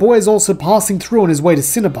 as the boy is also passing through on his way to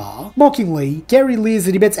Cinnabar. Mockingly, Gary leers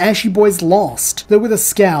that he bets Ashy Boy's lost, though with a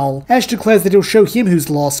scowl, Ash declares that he'll show him who's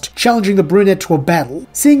lost, challenging the brunette to a battle.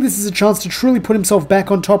 Seeing this as a chance to truly put himself back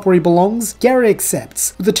on top where he belongs, Gary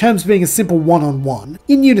accepts, with the terms being a simple one-on-one.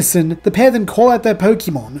 In unison, the pair then call out their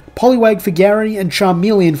Pokemon, Poliwag for Gary and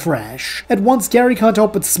Charmeleon for Ash. At once, Gary can't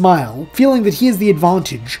help but smile, feeling that he has the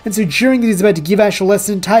advantage, and so cheering that he's about to give Ash a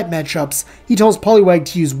lesson in type matchups, he tells Poliwag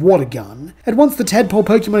to use Water Gun. At once, the tadpole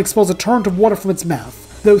Pokemon expels a torrent of water from its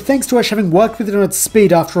mouth, though thanks to Ash having worked with it on its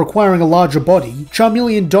speed after acquiring a larger body,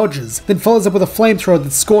 Charmeleon dodges, then follows up with a flamethrower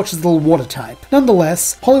that scorches the little water type.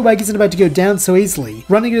 Nonetheless, Poliwag isn't about to go down so easily,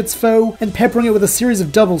 running at its foe and peppering it with a series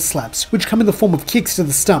of double slaps, which come in the form of kicks to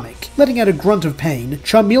the stomach. Letting out a grunt of pain,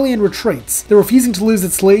 Charmeleon retreats, though refusing to lose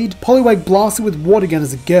its lead, Poliwag blasts it with water gun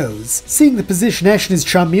as it goes. Seeing the position Ash and his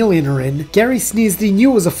Charmeleon are in, Gary sneers that he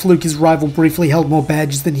knew it was a fluke his rival briefly held more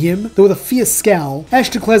badges than him, though with a fierce scowl, Ash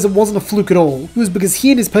declares it wasn't a fluke at all. It was because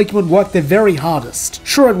he and his Pokemon worked their very hardest.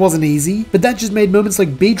 Sure, it wasn't easy, but that just made moments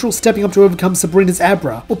like Beedrill stepping up to overcome Sabrina's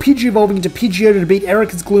Abra, or Pidgey evolving into Pidgeotto to beat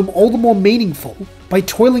Erica's Gloom all the more meaningful. By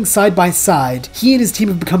toiling side by side, he and his team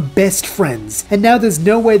have become best friends, and now there's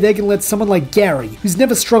no way they're gonna let someone like Gary, who's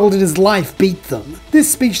never struggled in his life, beat them. This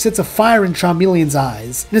speech sets a fire in Charmeleon's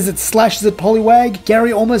eyes, and as it slashes at Poliwag,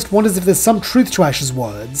 Gary almost wonders if there's some truth to Ash's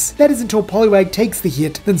words. That is until Poliwag takes the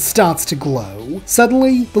hit, then starts to glow.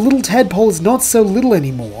 Suddenly, the little tadpole is not so little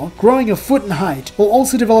anymore, growing a foot in height, while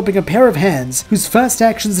also developing a pair of hands whose first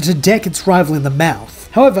actions are to deck its rival in the mouth.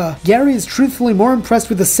 However, Gary is truthfully more impressed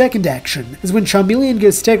with the second action, as when Charmeleon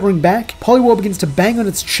goes staggering back, Poliwhirl begins to bang on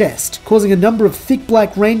its chest, causing a number of thick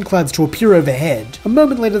black rain clouds to appear overhead. A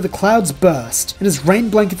moment later the clouds burst, and as rain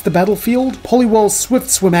blankets the battlefield, Poliwhirl's Swift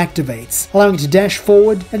Swim activates, allowing it to dash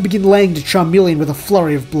forward and begin laying to Charmeleon with a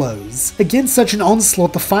flurry of blows. Against such an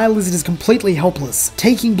onslaught, the fire lizard is completely helpless,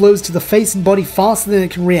 taking blows to the face and body faster than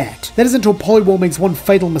it can react. That is until Poliwhirl makes one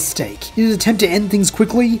fatal mistake. In an attempt to end things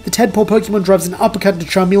quickly, the tadpole Pokemon drives an uppercut into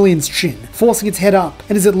Charmeleon's chin, forcing its head up,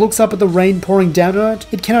 and as it looks up at the rain pouring down on it,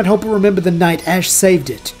 it cannot help but remember the night Ash saved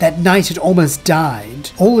it. That night it almost died.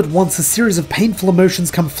 All at once, a series of painful emotions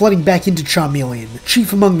come flooding back into Charmeleon,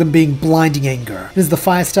 chief among them being blinding anger. And as the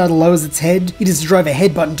fire starter lowers its head, it is to drive a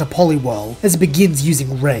headbutt into Poliwhirl, as it begins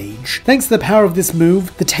using Rage. Thanks to the power of this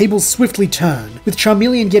move, the tables swiftly turn, with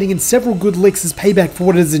Charmeleon getting in several good licks as payback for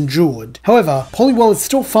what it has endured. However, Poliwhirl is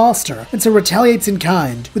still faster, and so retaliates in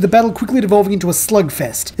kind, with the battle quickly devolving into a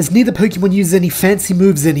slugfest, as neither Pokemon uses any fancy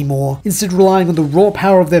moves anymore, instead relying on the raw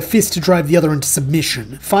power of their fist to drive the other into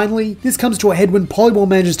submission. Finally, this comes to a head when Poliwhirl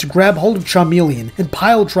manages to grab hold of Charmeleon and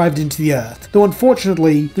pile drive it into the earth, though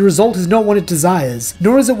unfortunately, the result is not one it desires,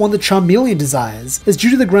 nor is it one that Charmeleon desires, as due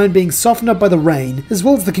to the ground being softened up by the rain, as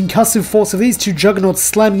well as the concussive force of these two juggernauts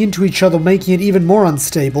slamming into each other making it even more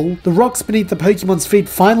unstable, the rocks beneath the Pokemon's feet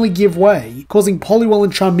finally give way, causing Poliwhirl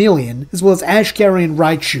and Charmeleon, as well as Ash, Gary and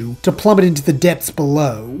Raichu, to plummet into the depths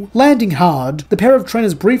below. Landing hard, the pair of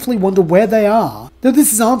trainers briefly wonder where they are, though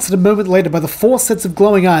this is answered a moment later by the 4 sets of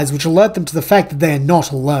glowing eyes which alert them to the fact that they are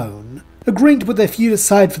not alone. Agreeing to put their feud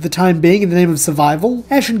aside for the time being in the name of survival,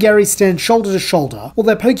 Ash and Gary stand shoulder to shoulder, while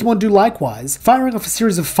their Pokemon do likewise, firing off a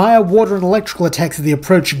series of fire, water and electrical attacks at the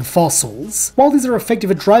approaching fossils. While these are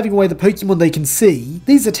effective at driving away the Pokemon they can see,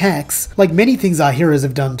 these attacks, like many things our heroes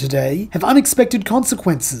have done today, have unexpected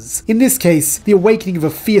consequences. In this case, the awakening of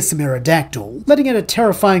a fearsome Aerodactyl. Letting out a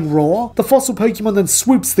terrifying roar, the fossil Pokemon then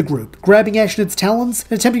swoops the group, grabbing Ash in its talons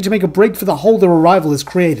and attempting to make a break for the hole their arrival has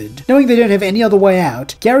created. Knowing they don't have any other way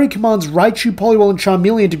out, Gary commands Raichu, Poliwhirl and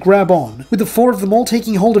Charmeleon to grab on, with the 4 of them all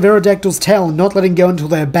taking hold of Aerodactyl's tail and not letting go until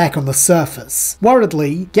they are back on the surface.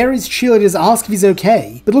 Worriedly, Gary's cheerleaders ask if he's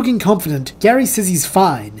okay, but looking confident, Gary says he's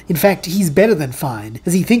fine. In fact, he's better than fine,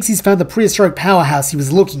 as he thinks he's found the prehistoric powerhouse he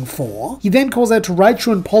was looking for. He then calls out to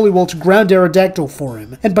Raichu and Poliwhirl to ground Aerodactyl for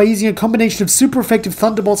him, and by using a combination of super effective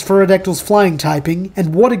Thunderbolts for Aerodactyl's flying typing,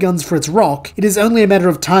 and Water Guns for its rock, it is only a matter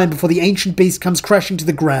of time before the ancient beast comes crashing to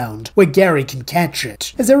the ground, where Gary can catch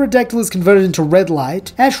it. As Aerodactyl is converted into red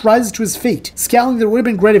light, Ash rises to his feet, scowling that it would have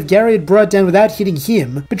been great if Gary had brought it down without hitting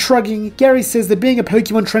him, but shrugging, Gary says that being a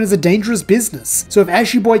Pokemon trainer is a dangerous business, so if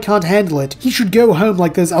Ashy Boy can't handle it, he should go home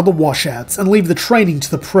like those other washouts and leave the training to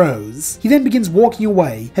the pros. He then begins walking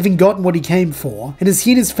away, having gotten what he came for, and as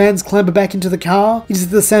he and his fans clamber back into the car, it is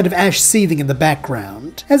the sound of Ash seething in the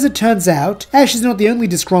background. As it turns out, Ash is not the only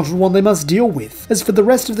disgruntled one they must deal with, as for the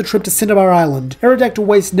rest of the trip to Cinnabar Island, Aerodactyl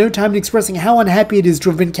wastes no time in expressing how unhappy it is to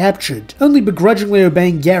have been captured, only begrudgingly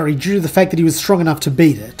obeying Gary due to the fact that he was strong enough to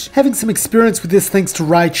beat it. Having some experience with this thanks to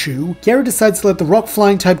Raichu, Gary decides to let the rock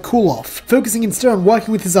flying type cool off, focusing instead on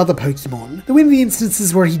working with his other Pokemon. Though in the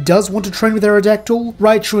instances where he does want to train with Aerodactyl,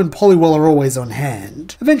 Raichu and Poliwhirl are always on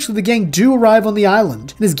hand. Eventually the gang do arrive on the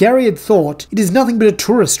island, and as Gary had thought, it is nothing but a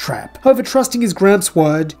tourist trap. However, trusting his Gramps'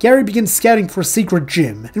 word, Gary begins scouting for a secret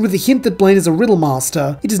gym, and with the hint that Blaine is a riddle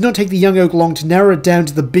master, it does not take the young oak long to narrow it down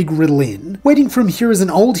to the Big Riddle Inn. Waiting for him here is an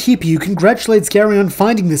old hippie hippie who congratulates Gary on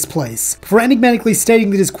finding this place, before enigmatically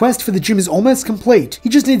stating that his quest for the gym is almost complete. He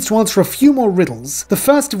just needs to answer a few more riddles, the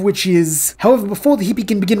first of which is... However, before the hippie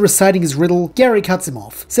can begin reciting his riddle, Gary cuts him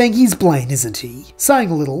off, saying he's Blaine, isn't he?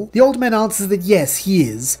 Sighing a little, the old man answers that yes, he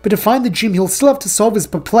is, but to find the gym he'll still have to solve his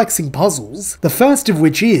perplexing puzzles, the first of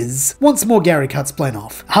which is... Once more Gary cuts Blaine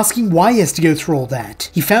off, asking why he has to go through all that.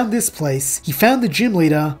 He found this place, he found the gym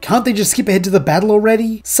leader, can't they just skip ahead to the battle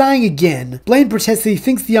already? Sighing again, Blaine protests that he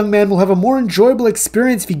thinks the young man will have a more enjoyable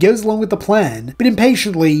experience if he goes along with the plan, but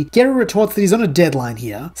impatiently, Gary retorts that he's on a deadline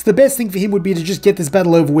here, so the best thing for him would be to just get this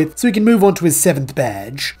battle over with so he can move on to his 7th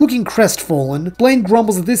badge. Looking crestfallen, Blaine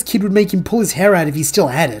grumbles that this kid would make him pull his hair out if he still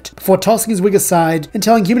had it, before tossing his wig aside and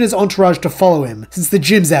telling him and his entourage to follow him, since the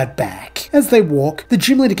gym's out back. As they walk, the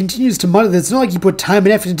gym leader continues to mutter that it's not like he put time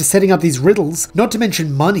and effort into setting up these riddles, not to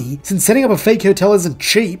mention money, since setting up a fake hotel isn't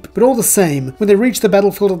cheap, but all the same, when they reach the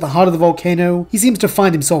battlefield at the heart of the volcano, he seems to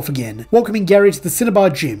find himself again, welcoming Gary to the Cinnabar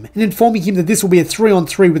gym and informing him that this will be a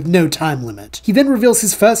 3-on-3 with no time limit. He then reveals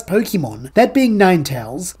his first Pokemon, that being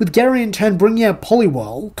Ninetales, with Gary in turn bringing out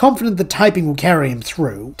Poliwhirl, confident that typing will carry him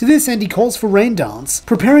through. To this end he calls for Rain Dance,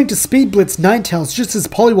 preparing to speed blitz Ninetales just as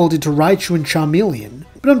Poliwhirl did to Raichu and Charmeleon.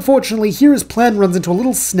 But unfortunately, here his plan runs into a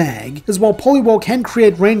little snag, as while Poliwhirl can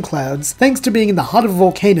create rain clouds, thanks to being in the heart of a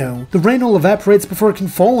volcano, the rain all evaporates before it can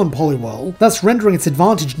fall on Poliwhirl, thus rendering its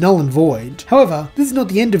advantage null and void. However, this is not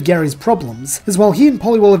the end of Gary's problems, as while he and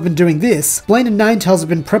Poliwhirl have been doing this, Blaine and Ninetales have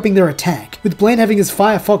been prepping their attack, with Blaine having his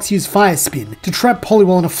Firefox use Fire Spin to trap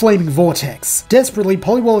Poliwhirl in a flaming vortex. Desperately,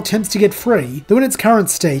 Poliwhirl attempts to get free, though in its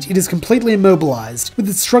current state, it is completely immobilized, with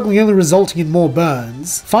its struggling only resulting in more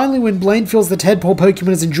burns. Finally, when Blaine feels the tadpole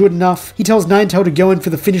Pokemon has endured enough, he tells Ninetale to go in for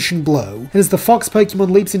the finishing blow, and as the fox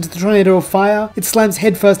Pokemon leaps into the tornado of fire, it slams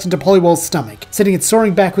headfirst into Poliwhirl's stomach, sending it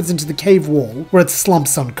soaring backwards into the cave wall, where it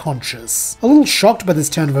slumps unconscious. A little shocked by this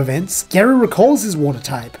turn of events, Gary recalls his water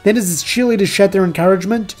type, then as his cheerleaders shout their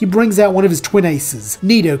encouragement, he brings out one of his twin aces,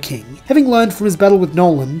 Nidoking. Having learned from his battle with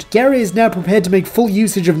Noland, Gary is now prepared to make full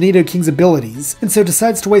usage of Nidoking's abilities, and so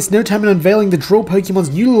decides to waste no time in unveiling the Drill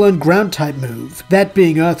Pokemon's newly learned ground type move, that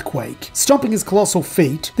being Earthquake. Stomping his colossal feet,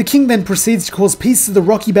 the king then proceeds to cause pieces of the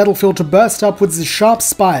rocky battlefield to burst upwards as sharp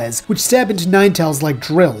spires, which stab into Ninetales like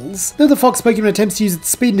drills. Though the fox Pokemon attempts to use its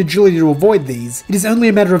speed and agility to avoid these, it is only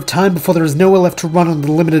a matter of time before there is nowhere left to run on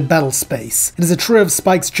the limited battle space, and as a trio of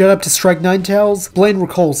spikes jet up to strike Ninetales, Blaine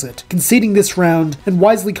recalls it, conceding this round, and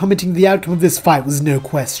wisely commenting the outcome of this fight was no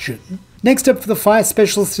question. Next up for the fire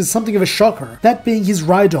specialist is something of a shocker, that being his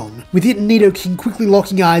Rhydon, with it and Nidoking quickly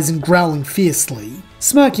locking eyes and growling fiercely.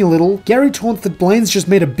 Smirking a little, Gary taunts that Blaine's just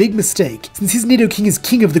made a big mistake, since his Nidoking is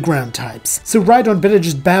king of the ground types, so Rhydon better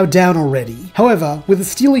just bow down already. However, with a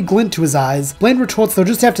steely glint to his eyes, Blaine retorts they'll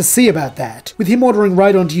just have to see about that, with him ordering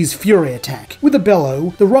Rhydon to use Fury Attack. With a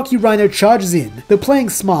bellow, the rocky rhino charges in. Though playing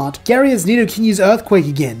smart, Gary has Nidoking use Earthquake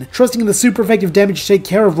again, trusting in the super effective damage to take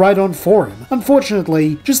care of Rhydon for him.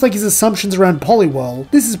 Unfortunately, just like his assumptions around Poliwhirl,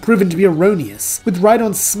 this is proven to be erroneous, with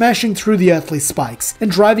Rhydon smashing through the earthly spikes and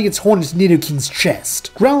driving its horn into Nidoking's chest.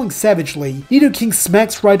 Growling savagely, Nidoking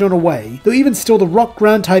smacks Rhydon away, though even still the rock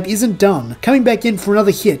ground type isn't done, coming back in for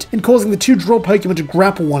another hit and causing the two Drill Pokemon to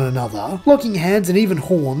grapple one another. Locking hands and even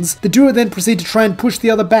horns, the duo then proceed to try and push the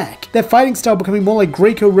other back, their fighting style becoming more like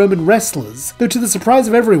Greco-Roman wrestlers, though to the surprise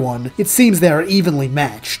of everyone, it seems they are evenly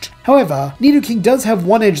matched. However, Nidoking does have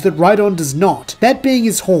one edge that Rhydon does not, that being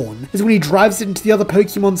his horn, as when he drives it into the other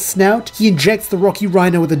Pokemon's snout, he injects the rocky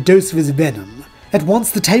rhino with a dose of his venom. At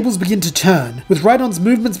once, the tables begin to turn, with Rhydon's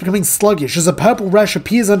movements becoming sluggish as a purple rash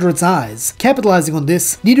appears under its eyes. Capitalizing on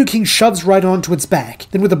this, Nidoking shoves Rhydon onto its back,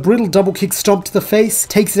 then with a brutal double kick stomp to the face,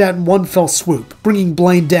 takes it out in one fell swoop, bringing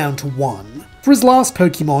Blaine down to 1. For his last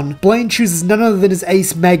Pokemon, Blaine chooses none other than his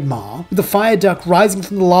ace Magmar, with a fire duck rising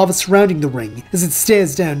from the lava surrounding the ring as it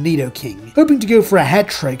stares down Nidoking. Hoping to go for a hat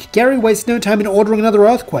trick, Gary wastes no time in ordering another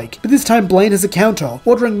Earthquake, but this time Blaine has a counter,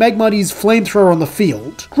 ordering Magmar to use Flamethrower on the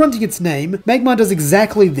field. Grunting its name, Magmar does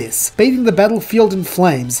exactly this, bathing the battlefield in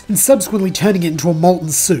flames and subsequently turning it into a molten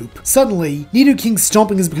soup. Suddenly, Nidoking's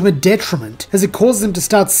stomping has become a detriment, as it causes him to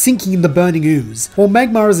start sinking in the burning ooze, while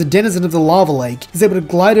Magmar as a denizen of the lava lake is able to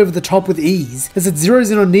glide over the top with ease, as it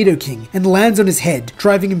zeroes in on Nidoking and lands on his head,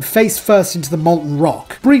 driving him face first into the molten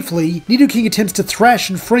rock. Briefly, Nidoking attempts to thrash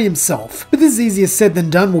and free himself, but this is easier said than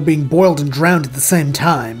done while being boiled and drowned at the same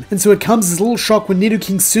time, and so it comes as a little shock when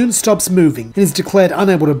Nidoking soon stops moving and is declared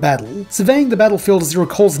unable to battle. Surveying the battlefield as he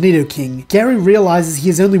recalls Nidoking, Gary realizes he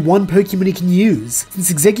has only one Pokemon he can use,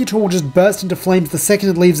 since Exeggutor will just burst into flames the second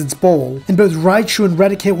it leaves its ball, and both Raichu and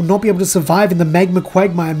Raticate will not be able to survive in the magma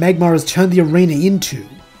quagmire Magmar has turned the arena into.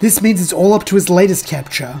 This means it's all up to his latest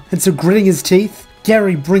capture, and so gritting his teeth,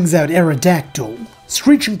 Gary brings out Aerodactyl.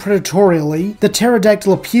 Screeching predatorially, the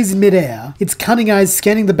pterodactyl appears in midair, its cunning eyes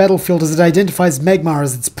scanning the battlefield as it identifies Magmar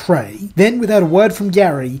as its prey. Then, without a word from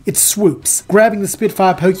Gary, it swoops, grabbing the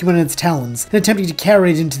Spitfire Pokemon in its talons and attempting to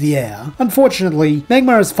carry it into the air. Unfortunately,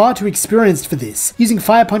 Magmar is far too experienced for this, using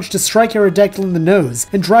Fire Punch to strike Aerodactyl in the nose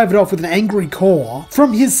and drive it off with an angry caw.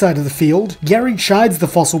 From his side of the field, Gary chides the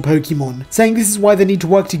fossil Pokemon, saying this is why they need to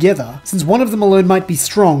work together, since one of them alone might be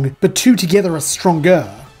strong, but two together are stronger.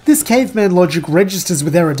 This caveman logic registers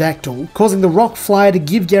with Aerodactyl, causing the rock flyer to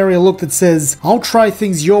give Gary a look that says, "I'll try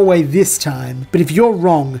things your way this time, but if you're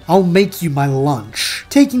wrong, I'll make you my lunch."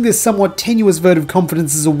 Taking this somewhat tenuous vote of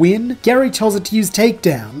confidence as a win, Gary tells it to use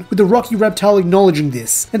Takedown, with the rocky reptile acknowledging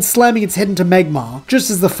this and slamming its head into Magmar, just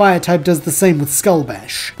as the fire type does the same with Skull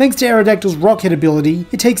Bash. Thanks to Aerodactyl's rockhead ability,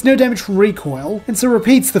 it takes no damage from recoil, and so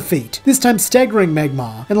repeats the feat, this time staggering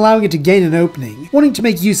Magmar and allowing it to gain an opening. Wanting to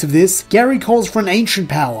make use of this, Gary calls for an ancient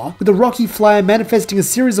power, with the rocky flyer manifesting a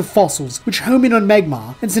series of fossils which home in on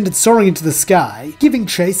Magmar and send it soaring into the sky. Giving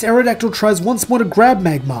chase, Aerodactyl tries once more to grab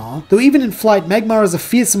Magmar, though even in flight Magmar is a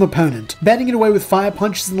fearsome opponent, batting it away with fire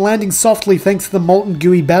punches and landing softly thanks to the molten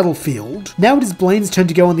gooey battlefield. Now it is Blaine's turn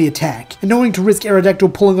to go on the attack, and knowing to risk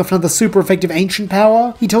Aerodactyl pulling off another super effective ancient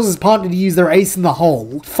power, he tells his partner to use their ace in the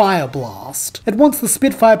hole, Fire Blast. At once the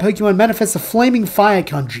Spitfire Pokemon manifests a flaming fire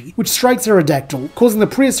kanji, which strikes Aerodactyl, causing the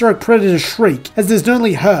prehistoric predator to shriek, as there's not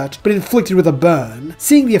only hurt, but inflicted with a burn.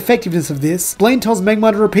 Seeing the effectiveness of this, Blaine tells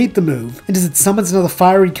Magmar to repeat the move, and as it summons another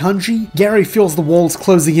fiery kanji, Gary feels the walls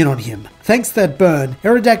closing in on him. Thanks to that burn,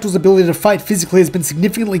 Aerodactyl's ability to fight physically has been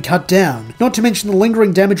significantly cut down, not to mention the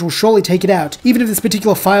lingering damage will surely take it out, even if this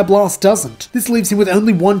particular Fire Blast doesn't. This leaves him with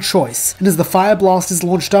only one choice, and as the Fire Blast is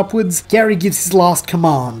launched upwards, Gary gives his last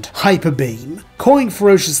command, Hyper Beam. Cawing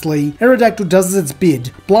ferociously, Aerodactyl does as its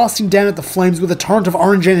bid, blasting down at the flames with a torrent of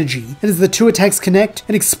orange energy, and as the two attacks connect,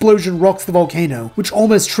 an explosion rocks the volcano, which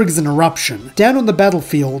almost triggers an eruption. Down on the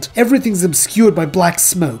battlefield, everything's obscured by black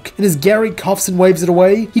smoke, and as Gary coughs and waves it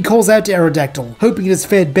away, he calls out to Aerodactyl, hoping it has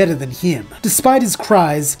fared better than him. Despite his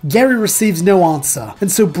cries, Gary receives no answer,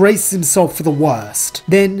 and so braces himself for the worst.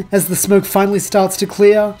 Then, as the smoke finally starts to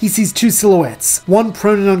clear, he sees two silhouettes, one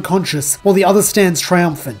prone and unconscious, while the other stands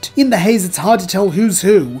triumphant. In the haze, it's hard to tell who's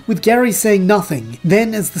who, with Gary saying nothing.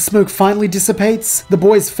 Then, as the smoke finally dissipates, the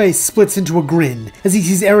boy's face splits into a grin, as he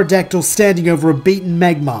sees Aerodactyl standing over a beaten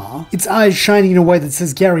Magmar, its eyes shining in a way that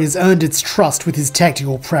says Gary has earned its trust with his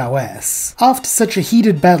tactical prowess. After such a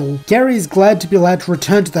heated battle, Gary is glad to be allowed to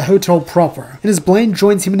return to the hotel proper, and as Blaine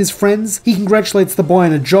joins him and his friends, he congratulates the boy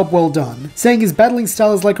on a job well done, saying his battling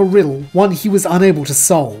style is like a riddle, one he was unable to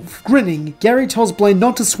solve. Grinning, Gary tells Blaine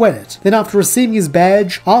not to sweat it, then after receiving his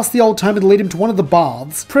badge, asks the old timer to lead him to one of the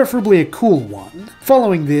baths, preferably a cool one.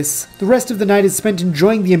 Following this, the rest of the night is spent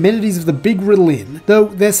enjoying the amenities of the Big Riddle Inn, though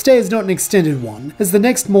their stay is not an extended one, as the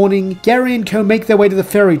next morning, Gary and co make their way to the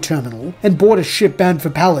ferry terminal and board a ship bound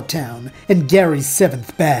for Pallet Town, and Gary's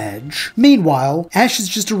 7th badge. Meanwhile, Ash has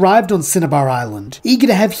just arrived on Cinnabar Island, eager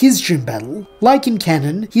to have his gym battle. Like in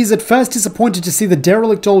canon, he is at first disappointed to see the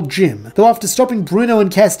derelict old gym, though after stopping Bruno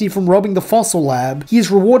and Cassidy from robbing the fossil lab, he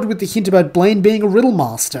is rewarded with the hint about Blaine being a riddle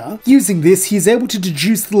master. Using this, he is able to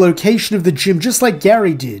deduce the location of the gym just like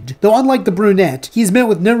Gary did, though unlike the brunette, he is met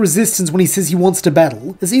with no resistance when he says he wants to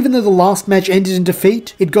battle, as even though the last match ended in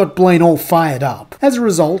defeat, it got Blaine all fired up. As a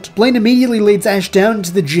result, Blaine immediately leads Ash down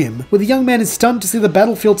into the gym, where the young man is stunned to see the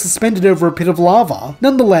battlefield suspended over a pit of lava.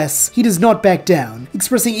 Nonetheless, he does not back down,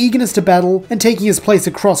 expressing eagerness to battle and taking his place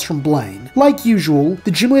across from Blaine. Like usual,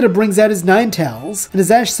 the gym leader brings out his Ninetales, and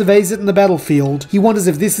as Ash surveys it in the battlefield, he wonders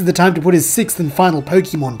if this is the time to put his 6th and final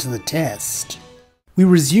Pokemon to the test. We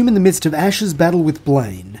resume in the midst of Ash's battle with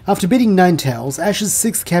Blaine. After beating Ninetales, Ash's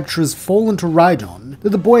 6th capture has fallen to Rhydon, though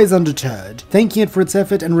the boy is undeterred, thanking it for its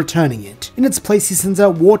effort and returning it. In its place, he sends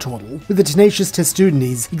out Wartortle, with the tenacious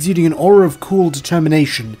Testudinis exuding an aura of cool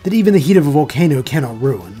determination that even the heat of a volcano cannot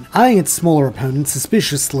ruin. Eyeing its smaller opponent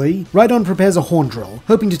suspiciously, Rhydon prepares a Horn Drill,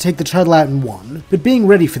 hoping to take the turtle out in one, but being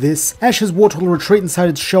ready for this, Ash has Wartortle retreat inside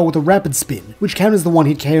its shell with a Rapid Spin, which counters the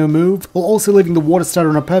one-hit KO move, while also leaving the Water Starter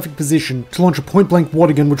in a perfect position to launch a point-blank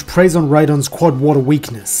water gun which preys on Rhydon's quad water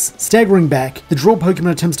weakness. Staggering back, the Drill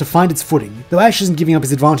Pokemon attempts to find its footing, though Ash isn't giving up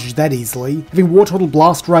his advantage that easily, having Wartortle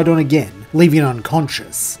blast Rhydon again, leaving it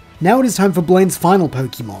unconscious. Now it is time for Blaine's final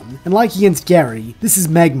Pokemon, and like against Gary, this is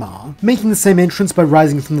Magmar. Making the same entrance by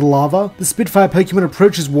rising from the lava, the Spitfire Pokemon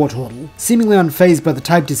approaches Wartortle, seemingly unfazed by the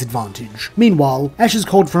type disadvantage. Meanwhile, Ash is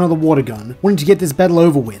called for another water gun, wanting to get this battle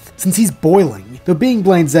over with, since he's boiling. though being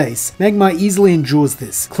Blaine's ace, Magmar easily endures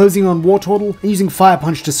this, closing on Wartortle and using Fire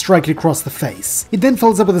Punch to strike it across the face. It then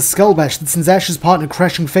follows up with a Skull Bash that sends Ash's partner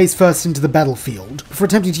crashing face first into the battlefield, before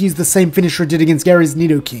attempting to use the same finisher it did against Gary's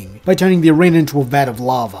Nidoking, by turning the arena into a vat of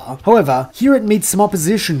lava. However, here it meets some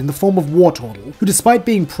opposition in the form of Wartortle, who despite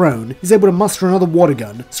being prone, is able to muster another water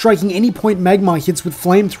gun, striking any point Magmar hits with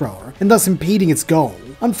Flamethrower, and thus impeding its goal.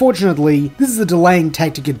 Unfortunately, this is a delaying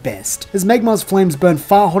tactic at best, as Magmar's flames burn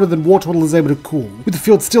far hotter than Wartortle is able to cool, with the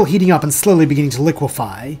field still heating up and slowly beginning to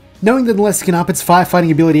liquefy. Knowing that unless it can up its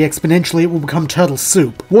firefighting ability exponentially it will become turtle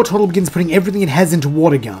soup, Wartortle begins putting everything it has into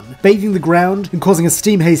Water Gun, bathing the ground and causing a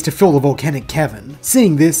steam haze to fill the volcanic cavern.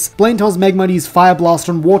 Seeing this, Blaine tells Magmar to use Fire Blast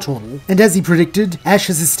on Wartortle, and as he predicted, Ash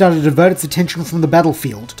has started to divert its attention from the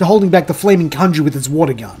battlefield to holding back the flaming Kanju with its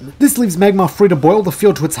Water Gun. This leaves Magmar free to boil the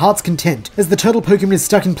field to its heart's content, as the turtle Pokemon is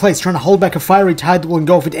stuck in place trying to hold back a fiery tide that will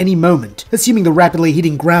engulf at any moment, assuming the rapidly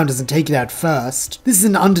heating ground doesn't take it out first. This is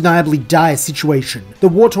an undeniably dire situation. The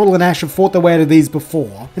Wartortle and Ash have fought their way out of these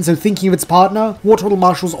before, and so thinking of its partner, Wartortle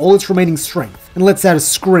marshals all its remaining strength and lets out a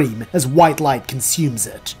scream as white light consumes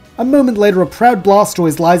it. A moment later, a proud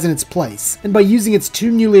Blastoise lies in its place, and by using its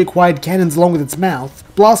two newly acquired cannons along with its mouth,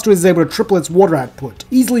 Blastoise is able to triple its water output,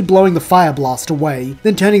 easily blowing the Fire Blast away,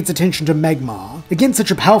 then turning its attention to Magmar. Against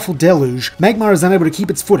such a powerful deluge, Magmar is unable to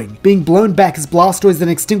keep its footing, being blown back as Blastoise then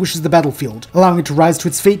extinguishes the battlefield, allowing it to rise to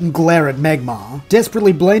its feet and glare at Magmar.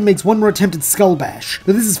 Desperately, Blaine makes one more attempt at Skull Bash,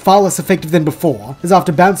 though this is far less effective than before, as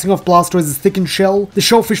after bouncing off Blastoise's thickened shell, the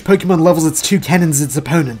Shellfish Pokemon levels its two cannons at its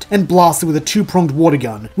opponent, and blasts it with a two-pronged water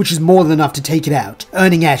gun, which is more than enough to take it out,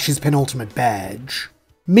 earning Ash his penultimate badge.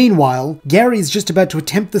 Meanwhile, Gary is just about to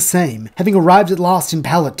attempt the same, having arrived at last in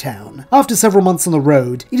Pallet Town. After several months on the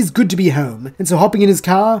road, it is good to be home, and so hopping in his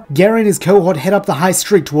car, Gary and his cohort head up the high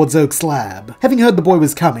street towards Oak's lab. Having heard the boy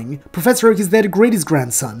was coming, Professor Oak is there to greet his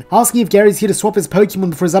grandson, asking if Gary's here to swap his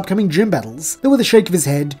Pokemon for his upcoming gym battles. Though with a shake of his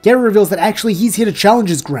head, Gary reveals that actually he's here to challenge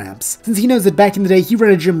his Gramps, since he knows that back in the day he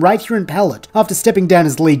ran a gym right here in Pallet after stepping down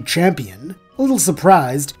as league champion. A little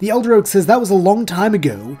surprised, the Elder Oak says that was a long time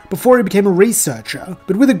ago, before he became a researcher,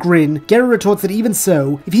 but with a grin, Gary retorts that even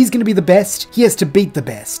so, if he's going to be the best, he has to beat the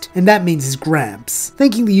best, and that means his Gramps.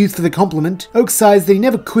 Thanking the youth for the compliment, Oak sighs that he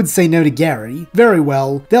never could say no to Gary. Very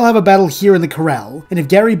well, they'll have a battle here in the corral, and if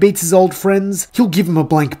Gary beats his old friends, he'll give him a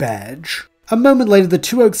blank badge. A moment later, the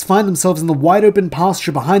two Oaks find themselves in the wide-open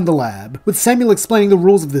pasture behind the lab, with Samuel explaining the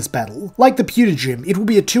rules of this battle. Like the Pewter Gym, it will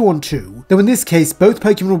be a 2-on-2, though in this case, both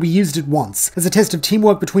Pokemon will be used at once, as a test of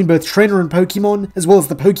teamwork between both trainer and Pokemon, as well as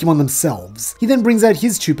the Pokemon themselves. He then brings out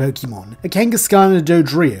his two Pokemon, a Kangaskhan and a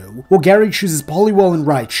Dodrio, while Gary chooses Poliwhirl and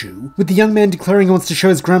Raichu, with the young man declaring he wants to show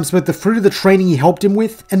his Gramps both the fruit of the training he helped him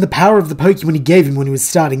with, and the power of the Pokemon he gave him when he was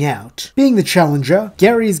starting out. Being the challenger,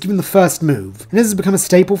 Gary is given the first move, and as has become a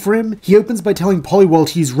staple for him, he opens by telling Poliwhirl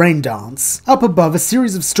to use Rain Dance. Up above, a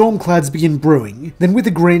series of storm clouds begin brewing. Then with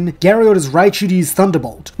a grin, Gary orders Raichu to use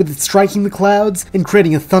Thunderbolt, with it striking the clouds and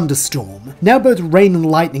creating a thunderstorm. Now both rain and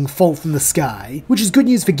lightning fall from the sky, which is good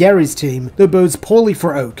news for Gary's team, though bodes poorly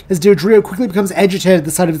for Oak, as Dodrio quickly becomes agitated at the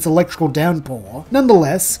sight of its electrical downpour.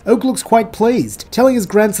 Nonetheless, Oak looks quite pleased, telling his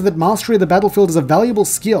grandson that mastery of the battlefield is a valuable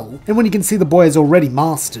skill, and when he can see the boy has already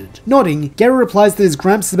mastered. Nodding, Gary replies that his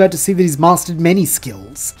Gramps is about to see that he's mastered many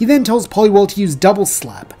skills. He then tells Poliwhirl to use Double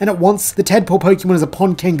Slap, and at once, the tadpole Pokemon is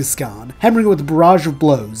upon Kangaskhan, hammering it with a barrage of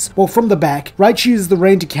blows, while from the back, Raichu uses the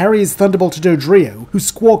rain to carry his Thunderbolt to Dodrio, who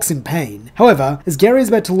squawks in pain. However, as Gary is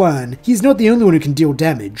about to learn, he is not the only one who can deal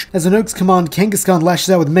damage, as on Oak's command, Kangaskhan lashes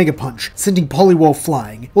out with Mega Punch, sending Poliwhirl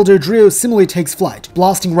flying, while Dodrio similarly takes flight,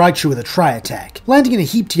 blasting Raichu with a Tri-Attack. Landing in a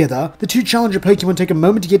heap together, the two challenger Pokemon take a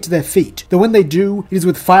moment to get to their feet, though when they do, it is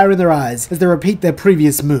with fire in their eyes as they repeat their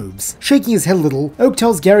previous moves. Shaking his head a little, Oak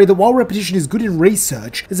tells Gary that while repetition is good in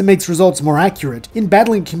research, as it makes results more accurate, in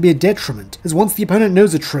battling it can be a detriment, as once the opponent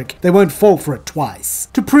knows a trick, they won't fall for it twice.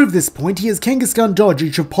 To prove this point, he has Kangaskhan dodge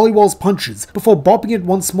each of Poliwhirl's punches before bopping it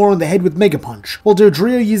once more on the head with Mega Punch, while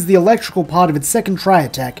Dodrio uses the electrical part of its second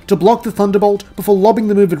Tri-Attack to block the Thunderbolt before lobbing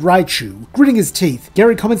the move at Raichu. Gritting his teeth,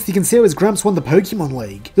 Gary comments that he can see how his Gramps won the Pokemon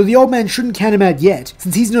League, though the old man shouldn't count him out yet,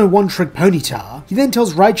 since he's no one-trick Ponyta. He then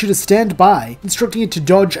tells Raichu to stand by, instructing it to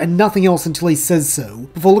dodge and nothing else until he says so,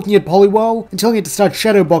 before looking at Poliwhirl and telling it to start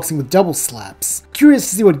shadow boxing with double slaps. Curious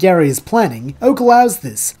to see what Gary is planning, Oak allows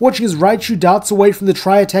this, watching as Raichu darts away from the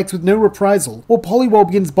Tri-Attacks with no reprisal, while Poliwhirl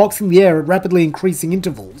begins boxing the air at rapidly increasing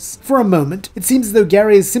intervals. For a moment, it seems as though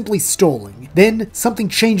Gary is simply stalling. Then, something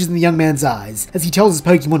changes in the young man's eyes, as he tells his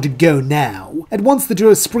Pokemon to go now. At once, the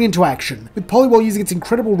duo spring into action, with Poliwhirl using its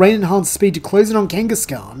incredible rain-enhanced speed to close in on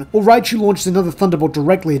Kangaskhan, while Raichu launches another Thunderbolt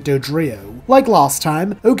directly at Dodrio. Like last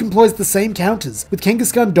time, Oak employs the same counters, with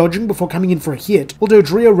Kangaskhan dodging before coming in for a hit, while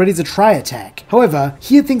Dodrio readies a tri-attack. However,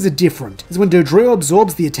 here things are different, as when Dodrio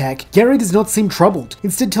absorbs the attack, Gary does not seem troubled,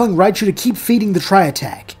 instead telling Raichu to keep feeding the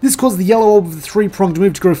tri-attack. This causes the yellow orb of the three-pronged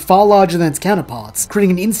move to grow far larger than its counterparts,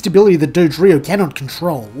 creating an instability that Dodrio cannot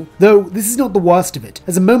control. Though, this is not the worst of it,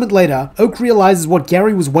 as a moment later, Oak realizes what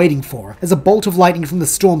Gary was waiting for, as a bolt of lightning from the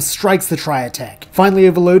storm strikes the tri-attack, finally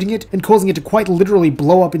overloading it and causing it to quite literally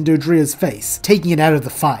blow up in Dodrio's face, taking it out of the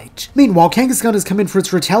fight. Meanwhile, Kangaskhan has come in for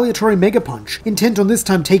its retaliatory Mega Punch, intent on this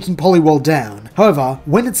time taking Poliwhirl down. However,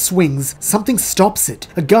 when it swings, something stops it,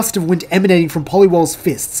 a gust of wind emanating from Poliwhirl's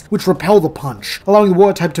fists, which repel the punch, allowing the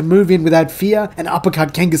water type to move in without fear and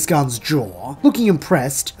uppercut Kangaskhan's jaw. Looking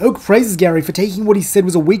impressed, Oak praises Gary for taking what he said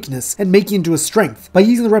was a weakness and making it into a strength, by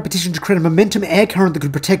using the repetition to create a momentum air current that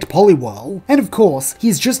could protect Poliwhirl. And of course, he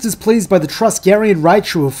is just as pleased by the trust Gary and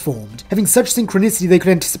Raichu have formed, having such synchronicity they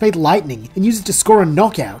could anticipate lightning and use it to score a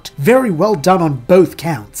knockout. Very well done on both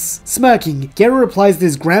counts. Smirking, Gary replies that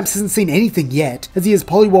his Gramps hasn't seen anything yet, as he has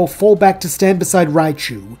Poliwhirl fall back to stand beside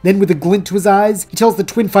Raichu. Then with a glint to his eyes, he tells the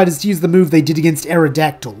twin fighters to use the move they did against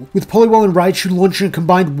Aerodactyl, with Poliwhirl and Raichu launching a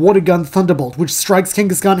combined Water Gun Thunderbolt which strikes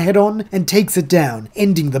Kangaskhan head-on and takes it down,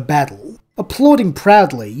 ending the battle. Applauding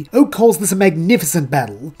proudly, Oak calls this a magnificent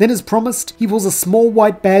battle. Then, as promised, he pulls a small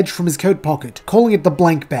white badge from his coat pocket, calling it the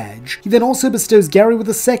Blank Badge. He then also bestows Gary with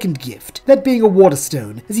a second gift, that being a Water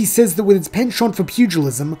Stone, as he says that with its penchant for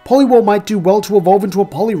pugilism, Poliwhirl might do well to evolve into a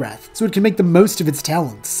Poliwrath, so it can make the most of its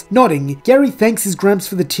talents. Nodding, Gary thanks his Gramps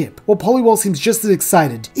for the tip, while Poliwhirl seems just as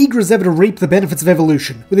excited, eager as ever to reap the benefits of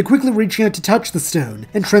evolution, with it quickly reaching out to touch the stone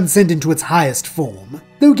and transcend into its highest form.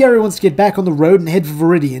 Though Gary wants to get back on the road and head for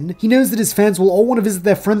Viridian, he knows that his fans will all want to visit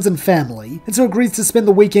their friends and family, and so agrees to spend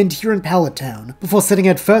the weekend here in Pallet Town, before setting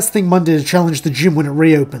out first thing Monday to challenge the gym when it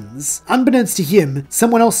reopens. Unbeknownst to him,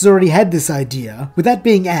 someone else has already had this idea, with that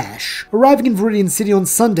being Ash. Arriving in Viridian City on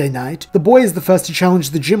Sunday night, the boy is the first to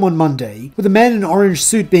challenge the gym on Monday, with a man in an orange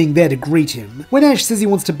suit being there to greet him. When Ash says he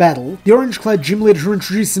wants to battle, the orange-clad gym leader who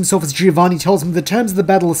introduces himself as Giovanni tells him the terms of the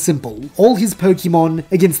battle are simple: all his Pokemon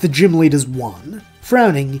against the gym leader's one.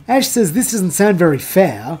 Frowning, Ash says this doesn't sound very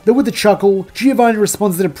fair, though with a chuckle, Giovanni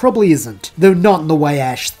responds that it probably isn't, though not in the way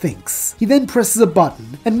Ash thinks. He then presses a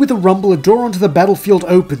button, and with a rumble a door onto the battlefield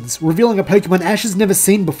opens, revealing a Pokemon Ash has never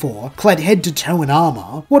seen before, clad head to toe in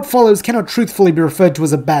armor. What follows cannot truthfully be referred to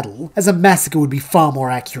as a battle, as a massacre would be far more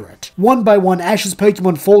accurate. One by one, Ash's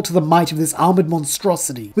Pokemon fall to the might of this armored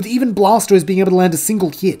monstrosity, with even Blastoise being able to land a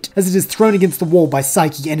single hit, as it is thrown against the wall by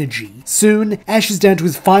psychic energy. Soon, Ash is down to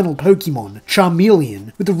his final Pokemon, Charmeleon,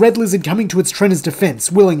 with the red lizard coming to its trainer's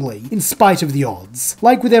defense willingly, in spite of the odds.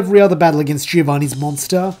 Like with every other battle against Giovanni's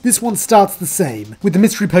monster, this one starts the same, with the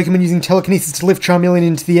mystery Pokemon using telekinesis to lift Charmeleon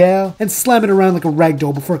into the air, and slam it around like a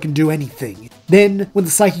ragdoll before it can do anything. Then, when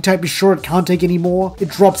the psychic type is sure it can't take any more, it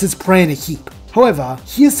drops its prey in a heap. However,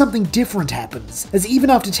 here something different happens, as even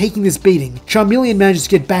after taking this beating, Charmeleon manages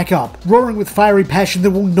to get back up, roaring with fiery passion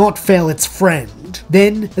that will not fail its friend.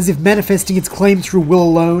 Then, as if manifesting its claim through will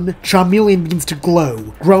alone, Charmeleon begins to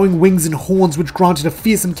glow, growing wings and horns which grant it a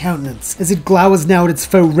fearsome countenance, as it glowers now at its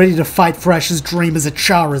foe ready to fight for Ash's dream as a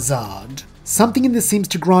Charizard. Something in this seems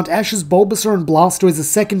to grant Ash's Bulbasaur and Blastoise a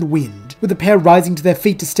second wind, with the pair rising to their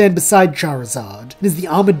feet to stand beside Charizard. And as the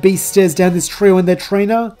armored beast stares down this trio and their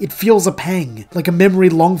trainer, it feels a pang, like a memory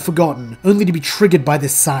long forgotten, only to be triggered by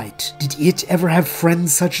this sight. Did it ever have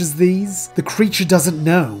friends such as these? The creature doesn't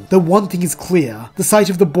know, though one thing is clear: the sight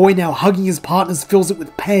of the boy now hugging his partners fills it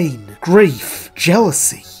with pain, grief,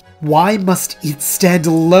 jealousy. Why must it stand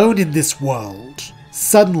alone in this world?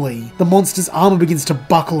 Suddenly, the monster's armor begins to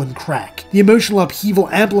buckle and crack, the emotional upheaval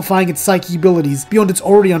amplifying its psychic abilities beyond its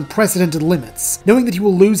already unprecedented limits. Knowing that he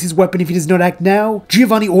will lose his weapon if he does not act now,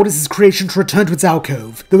 Giovanni orders his creation to return to its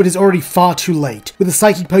alcove, though it is already far too late, with the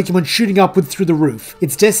psychic Pokemon shooting upward through the roof,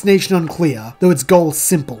 its destination unclear, though its goal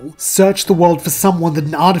simple: search the world for someone that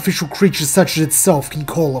an artificial creature such as itself can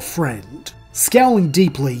call a friend. Scowling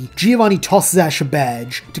deeply, Giovanni tosses Ash a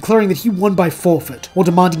badge, declaring that he won by forfeit, while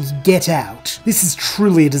demanding he get out. This is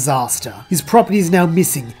truly a disaster. His property is now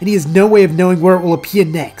missing, and he has no way of knowing where it will appear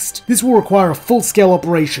next. This will require a full-scale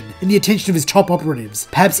operation, and the attention of his top operatives,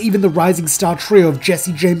 perhaps even the rising star trio of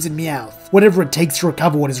Jesse, James, and Meowth. Whatever it takes to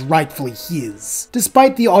recover what is rightfully his.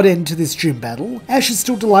 Despite the odd end to this gym battle, Ash is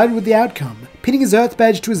still delighted with the outcome, pinning his Earth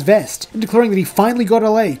badge to his vest and declaring that he finally got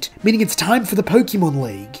Elite, meaning it's time for the Pokemon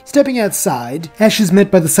League. Stepping outside, Ash is met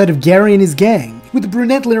by the sight of Gary and his gang, with the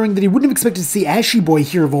brunette leering that he wouldn't have expected to see Ashy Boy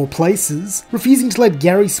here of all places. Refusing to let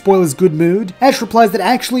Gary spoil his good mood, Ash replies that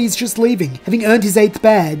actually he's just leaving, having earned his 8th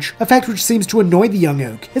badge, a fact which seems to annoy the young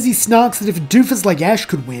oak, as he snarks that if a doofus like Ash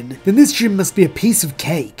could win, then this gym must be a piece of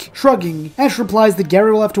cake. Shrugging, Ash replies that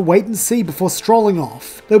Gary will have to wait and see before strolling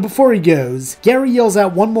off. Though before he goes, Gary yells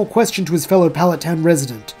out one more question to his fellow Pallet Town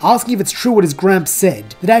resident, asking if it's true what his gramps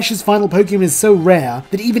said, that Ash's final Pokemon is so rare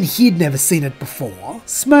that even he'd never seen it before.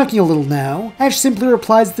 Smirking a little now, Ash simply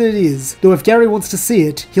replies that it is, though if Gary wants to see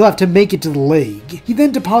it, he'll have to make it to the league. He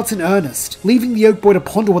then departs in earnest, leaving the Oak Boy to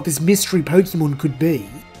ponder what this mystery Pokemon could be.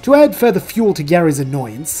 To add further fuel to Gary's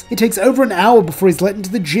annoyance, it takes over an hour before he's let into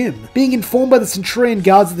the gym, being informed by the Centurion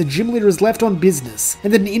guards that the gym leader is left on business,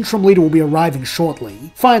 and that an interim leader will be arriving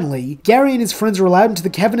shortly. Finally, Gary and his friends are allowed into the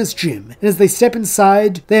cavernous gym, and as they step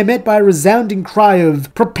inside, they are met by a resounding cry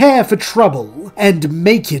of "Prepare for trouble!" and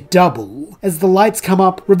 "Make it double!" as the lights come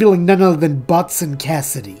up, revealing none other than Butts and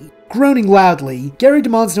Cassidy. Groaning loudly, Gary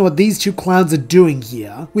demands to know what these two clowns are doing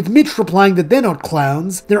here, with Mitch replying that they're not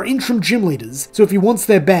clowns, they're interim gym leaders, so if he wants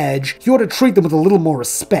their badge, he ought to treat them with a little more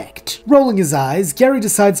respect. Rolling his eyes, Gary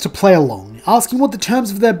decides to play along, asking what the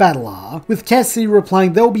terms of their battle are, with Cassidy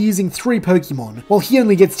replying they'll be using 3 Pokemon, while he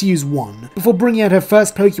only gets to use 1, before bringing out her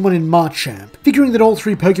first Pokemon in Marchamp. Figuring that all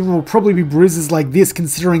 3 Pokemon will probably be bruises like this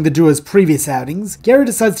considering the duo's previous outings, Gary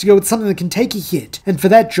decides to go with something that can take a hit, and for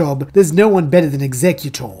that job, there's no one better than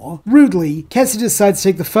Exeggutor. Rudely, Cassidy decides to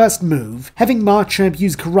take the first move, having Marchamp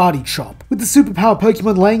use Karate Chop, with the superpower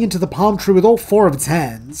Pokemon laying into the palm tree with all 4 of its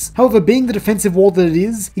hands. However, being the defensive wall that it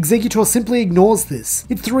is, Exeggutor simply ignores this,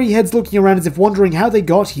 its 3 heads looking around as if wondering how they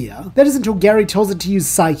got here. That is until Gary tells it to use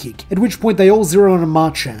Psychic, at which point they all zero on a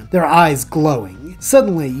Marchamp, their eyes glowing.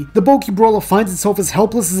 Suddenly, the bulky brawler finds itself as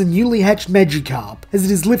helpless as a newly hatched Magikarp, as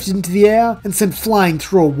it is lifted into the air and sent flying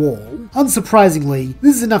through a wall. Unsurprisingly,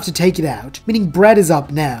 this is enough to take it out, meaning Brad is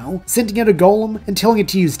up now, sending out a Golem and telling it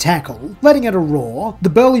to use Tackle. Letting out a roar, the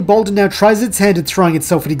burly boulder now tries its hand at throwing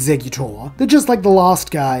itself at Exeggutor, though just like the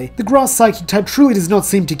last guy, the grass psychic type truly does not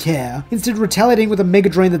seem to care, instead retaliating with a Mega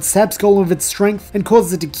Drain that saps Golem of its strength and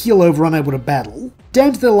causes it to keel over unable to battle.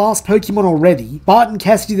 Down to their last Pokemon already, Bart and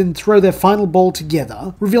Cassidy then throw their final ball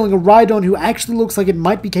together, revealing a Rhydon who actually looks like it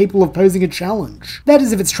might be capable of posing a challenge. That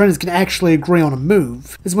is if its trainers can actually agree on a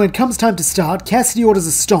move, as when it comes time to start, Cassidy orders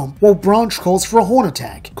a Stomp, while Branch calls for a Horn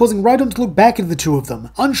attack, causing Rhydon to look back at the two of them,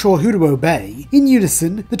 unsure who to obey. In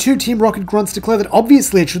unison, the two Team Rocket grunts declare that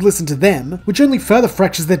obviously it should listen to them, which only further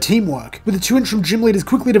fractures their teamwork, with the 2 interim gym leaders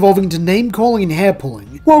quickly devolving into name-calling and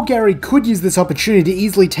hair-pulling. While Gary could use this opportunity to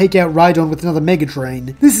easily take out Rhydon with another Mega Drain,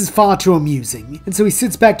 this is far too amusing, and so he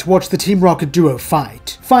sits back to watch the Team Rocket duo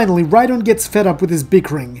fight. Finally, Rhydon gets fed up with his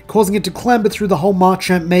bickering, causing it to clamber through the whole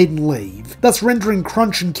Marchamp maiden leave, thus rendering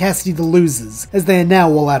Crunch and Cassidy the losers, as they are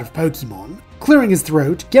now all out of Pokemon. Clearing his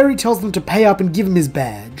throat, Gary tells them to pay up and give him his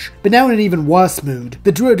badge, but now in an even worse mood,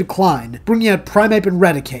 the duo decline, bringing out Primeape and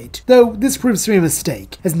Raticate, though this proves to be a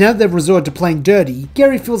mistake, as now that they've resorted to playing dirty,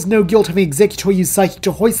 Gary feels no guilt having Exeggutor use Psychic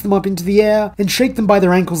to hoist them up into the air and shake them by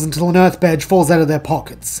their ankles until an Earth badge falls out of their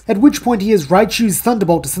pockets, at which point he has Raichu's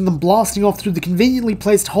Thunderbolt to send them blasting off through the conveniently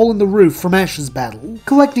placed hole in the roof from Ash's battle.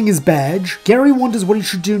 Collecting his badge, Gary wonders what he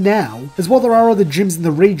should do now, as while there are other gyms in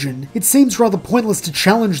the region, it seems rather pointless to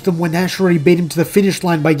challenge them when Ash already beat him to the finish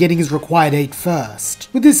line by getting his required 8 first.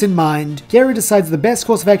 With this in mind, Gary decides the best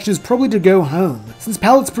course of action is probably to go home, since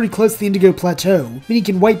Pallet's pretty close to the Indigo Plateau, meaning he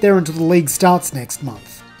can wait there until the league starts next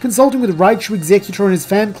month. Consulting with Raichu, Exeggutor, and his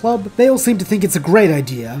fan club, they all seem to think it's a great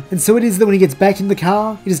idea, and so it is that when he gets back in the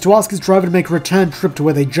car, it is to ask his driver to make a return trip to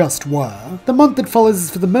where they just were. The month that follows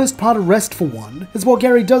is for the most part a restful one, as while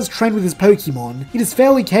Gary does train with his Pokemon, it is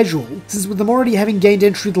fairly casual, since with them already having gained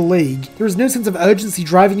entry to the league, there is no sense of urgency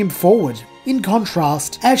driving him forward. In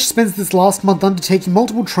contrast, Ash spends this last month undertaking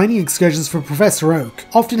multiple training excursions for Professor Oak,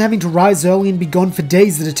 often having to rise early and be gone for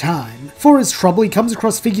days at a time. For his trouble, he comes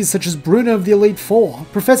across figures such as Bruno of the Elite Four,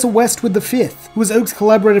 Professor Westwood V, who was Oak's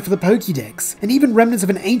collaborator for the Pokédex, and even remnants of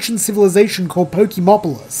an ancient civilization called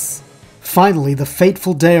Pokemopolis. Finally, the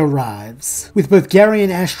fateful day arrives, with both Gary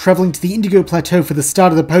and Ash traveling to the Indigo Plateau for the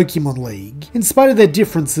start of the Pokemon League. In spite of their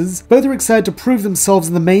differences, both are excited to prove themselves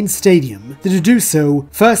in the main stadium, though to do so,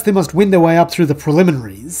 first they must win their way up through the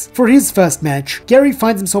preliminaries. For his first match, Gary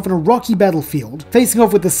finds himself in a rocky battlefield, facing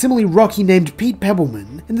off with the similarly rocky named Pete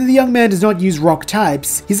Pebbleman, and though the young man does not use rock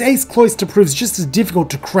types, his Ace Cloyster proves just as difficult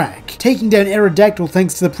to crack, taking down Aerodactyl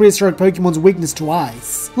thanks to the prehistoric Pokemon's weakness to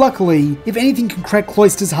ice. Luckily, if anything can crack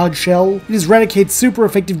Cloyster's hard shell, it is Raticate's super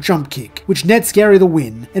effective jump kick, which nets Gary the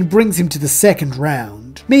win and brings him to the second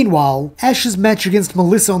round. Meanwhile, Ash's match against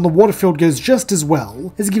Melissa on the waterfield goes just as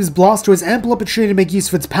well, as it gives Blastoise ample opportunity to make use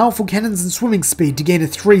of its powerful cannons and swimming speed to gain a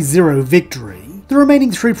 3-0 victory. The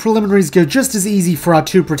remaining 3 preliminaries go just as easy for our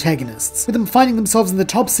 2 protagonists, with them finding themselves in the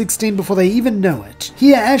top 16 before they even know it.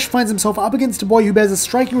 Here, Ash finds himself up against a boy who bears a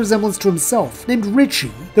striking resemblance to himself, named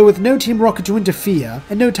Richie, though with no Team Rocket to interfere,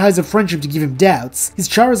 and no ties of friendship to give him doubts, his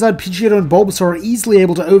Charizard, Pidgeotto, and Bulbasaur are easily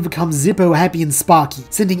able to overcome Zippo, Happy, and Sparky,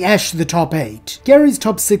 sending Ash to the top 8. Gary's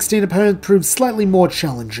top 16 opponent proves slightly more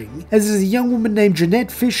challenging, as it is a young woman named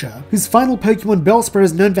Jeanette Fisher, whose final Pokemon Bellsprout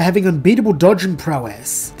is known for having unbeatable dodging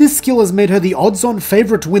prowess. This skill has made her the odds-on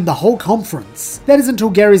favourite to win the whole conference. That is until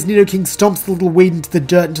Gary's Nidoking stomps the little weed into the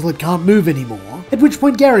dirt until it can't move anymore, at which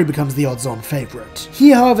point Gary becomes the odds-on favourite.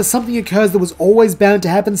 Here, however, something occurs that was always bound to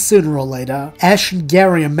happen sooner or later. Ash and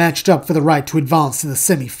Gary are matched up for the right to advance to the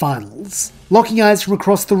semi-finals. Locking eyes from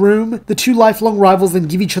across the room, the 2 lifelong rivals then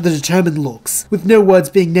give each other determined looks, with no words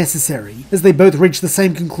being necessary, as they both reach the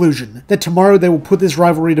same conclusion, that tomorrow they will put this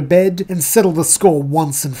rivalry to bed and settle the score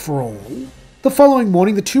once and for all. The following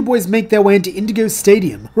morning, the 2 boys make their way into Indigo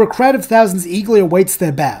Stadium, where a crowd of thousands eagerly awaits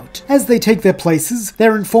their bout. As they take their places, they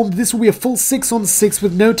are informed this will be a full 6-on-6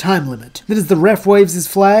 with no time limit. Then as the ref waves his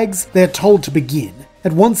flags, they are told to begin.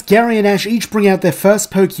 At once, Gary and Ash each bring out their first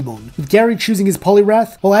Pokemon, with Gary choosing his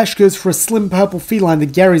Poliwrath, while Ash goes for a slim purple feline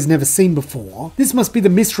that Gary's never seen before. This must be the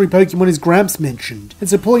mystery Pokemon his Gramps mentioned, and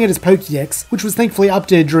so pulling out his Pokédex, which was thankfully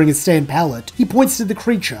updated during his stay in Pallet, he points to the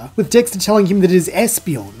creature, with Dexter telling him that it is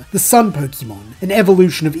Espeon, the Sun Pokemon, an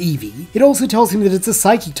evolution of Eevee. It also tells him that it's a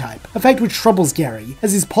Psychic type, a fact which troubles Gary,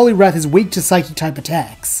 as his Poliwrath is weak to Psychic type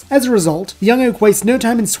attacks. As a result, the young oak wastes no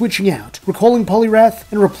time in switching out, recalling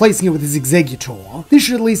Poliwrath and replacing it with his Exeggutor. This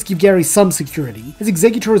should at least give Gary some security, as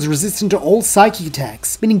Exeggutor is resistant to all psychic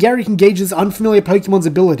attacks, meaning Gary can gauge this unfamiliar Pokemon's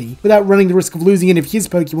ability without running the risk of losing any of his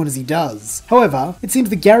Pokemon as he does. However, it seems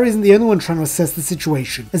that Gary isn't the only one trying to assess the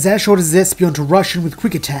situation, as Ash orders Espeon to rush in with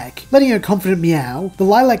Quick Attack. Letting a confident meow, the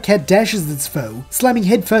Lilac Cat dashes at its foe, slamming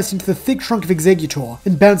headfirst into the thick trunk of Exeggutor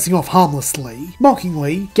and bouncing off harmlessly.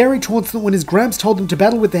 Mockingly, Gary taunts that when his Gramps told them to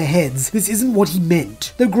battle with their heads, this isn't what he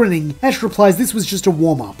meant. Though grinning, Ash replies this was just a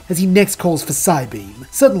warm-up, as he next calls for Psybeam.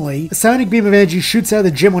 Suddenly, a psionic beam of energy shoots out of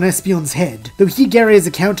the gem on Espeon's head, though here Gary has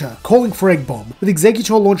a counter, calling for Egg Bomb, with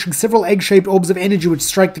Exeggutor launching several egg-shaped orbs of energy which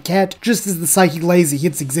strike the cat just as the psychic laser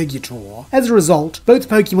hits Exeggutor. As a result, both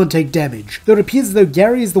Pokemon take damage, though it appears as though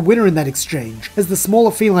Gary is the winner in that exchange, as the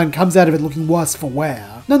smaller feline comes out of it looking worse for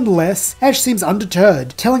wear. Nonetheless, Ash seems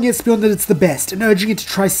undeterred, telling Espeon that it's the best and urging it to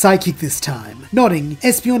try Psychic this time. Nodding,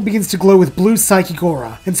 Espeon begins to glow with blue Psychic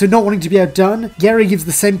aura, and so not wanting to be outdone, Gary gives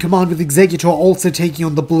the same command with Exeggutor also taking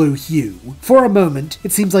on the blue hue. For a moment,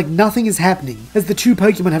 it seems like nothing is happening, as the 2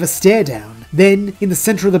 Pokemon have a stare down. Then, in the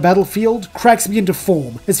center of the battlefield, cracks begin to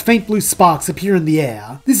form as faint blue sparks appear in the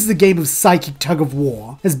air. This is a game of psychic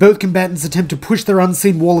tug-of-war, as both combatants attempt to push their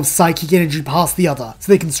unseen wall of psychic energy past the other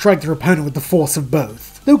so they can strike their opponent with the force of both.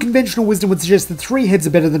 Though conventional wisdom would suggest that 3 heads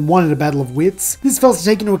are better than 1 in a battle of wits, this fails to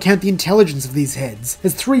take into account the intelligence of these heads,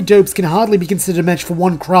 as 3 dopes can hardly be considered a match for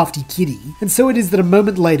 1 crafty kitty, and so it is that a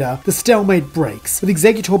moment later, the stalemate breaks, with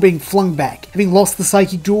Exeggutor being flung back, having lost the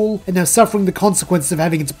psychic duel, and now suffering the consequences of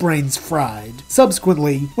having its brains fried.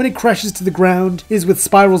 Subsequently, when it crashes to the ground, it is with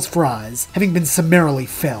spirals for eyes, having been summarily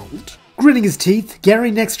felled. Gritting his teeth,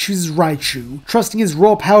 Gary next chooses Raichu, trusting his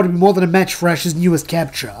raw power to be more than a match for Ash's newest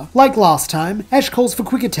capture. Like last time, Ash calls for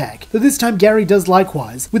Quick Attack, though this time Gary does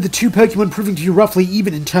likewise, with the 2 Pokemon proving to be roughly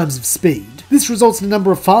even in terms of speed. This results in a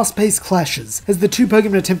number of fast-paced clashes, as the 2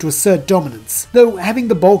 Pokemon attempt to assert dominance, though having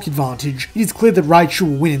the bulk advantage, it is clear that Raichu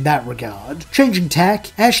will win in that regard. Changing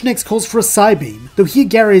tack, Ash next calls for a Psybeam, though here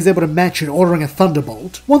Gary is able to match it, ordering a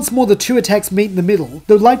Thunderbolt. Once more the 2 attacks meet in the middle,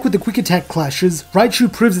 though like with the Quick Attack clashes,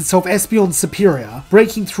 Raichu proves itself Espeon's superior,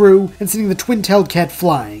 breaking through and sending the twin-tailed cat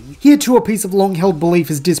flying. Here too a piece of long-held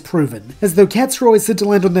belief is disproven, as though cats are always said to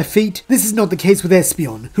land on their feet, this is not the case with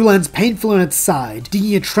Espeon, who lands painfully on its side,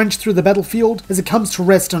 digging a trench through the battlefield as it comes to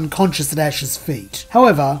rest unconscious at Ash's feet.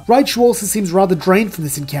 However, Raichu also seems rather drained from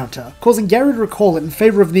this encounter, causing Gary to recall it in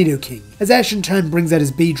favour of Nidoking, as Ash in turn brings out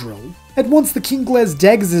his Beedrill. At once the king glares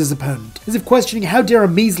daggers at his opponent, as if questioning how dare a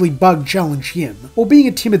measly bug challenge him. While being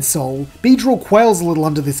a timid soul, Beedrill quails a little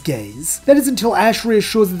under this gaze. That is until Ash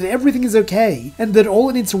reassures it that everything is okay, and that all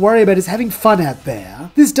it needs to worry about is having fun out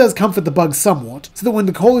there. This does comfort the bug somewhat, so that when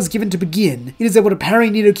the call is given to begin, it is able to parry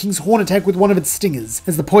Nidoking's horn attack with one of its stingers,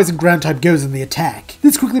 as the poison ground type goes in the attack.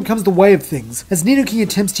 This quickly becomes the way of things, as Nidoking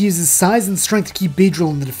attempts to use his size and strength to keep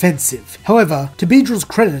Beedrill in the defensive. However, to Beedrill's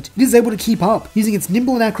credit, it is able to keep up, using its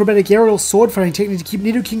nimble and acrobatic aerial aerial sword fighting technique to keep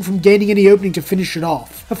Nidoking from gaining any opening to finish it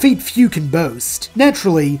off, a feat few can boast.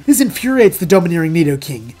 Naturally, this infuriates the domineering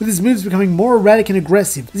Nidoking, with his moves becoming more erratic and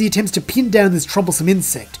aggressive as he attempts to pin down this troublesome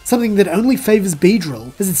insect, something that only favours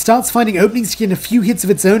Beedrill, as it starts finding openings to get in a few hits of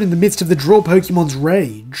its own in the midst of the Drill Pokemon's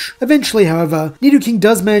rage. Eventually, however, Nidoking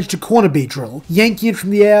does manage to corner Beedrill, yanking it from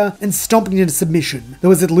the air and stomping it into submission,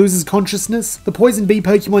 though as it loses consciousness, the Poison Bee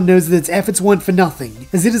Pokemon knows that its efforts weren't for nothing,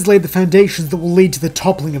 as it has laid the foundations that will lead to the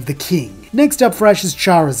toppling of the king. Next up for Ash is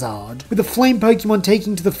Charizard, with the Flame Pokemon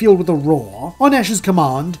taking to the field with a roar. On Ash's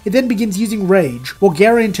command, it then begins using Rage, while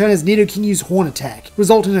Gary in turn has Nidoking use Horn Attack,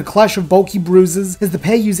 resulting in a clash of bulky bruises as the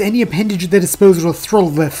pair use any appendage at their disposal to throttle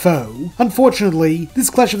their foe. Unfortunately, this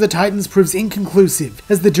clash of the titans proves inconclusive,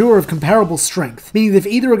 as the duo are of comparable strength, meaning that if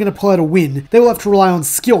either are going to pull out a win, they will have to rely on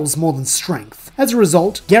skills more than strength. As a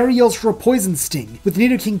result, Gary yells for a Poison Sting, with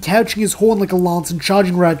Nidoking couching his horn like a lance and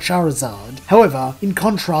charging right at Charizard. However, in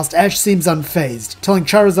contrast, Ash seems unfazed, telling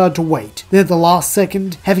Charizard to wait, then at the last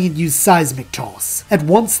second, having it use Seismic Toss. At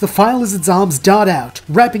once, the Fire Lizard's arms dart out,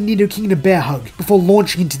 wrapping Nidoking in a bear hug, before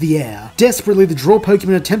launching into the air. Desperately, the Draw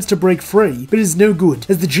Pokemon attempts to break free, but it is no good,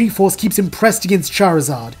 as the G-Force keeps him pressed against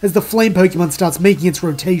Charizard, as the Flame Pokemon starts making its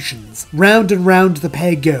rotations. Round and round the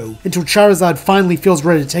pair go, until Charizard finally feels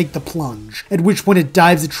ready to take the plunge, at which point it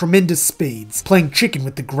dives at tremendous speeds, playing chicken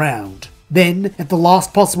with the ground. Then, at the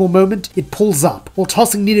last possible moment, it pulls up, while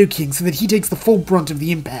tossing Nidoking so that he takes the full brunt of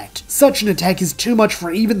the impact. Such an attack is too much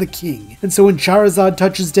for even the king, and so when Charizard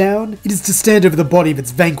touches down, it is to stand over the body of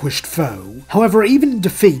its vanquished foe. However, even in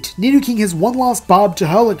defeat, Nidoking has one last barb to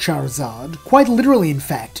hurl at Charizard, quite literally in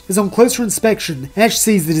fact, as on closer inspection, Ash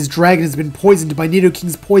sees that his dragon has been poisoned by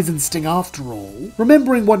Nidoking's poison sting after all.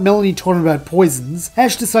 Remembering what Melanie taught him about poisons,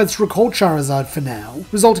 Ash decides to recall Charizard for now,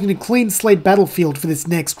 resulting in a clean slate battlefield for this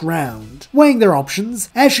next round. Weighing their options,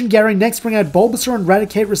 Ash and Gary next bring out Bulbasaur and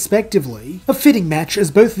Raticate respectively, a fitting match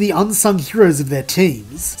as both are the unsung heroes of their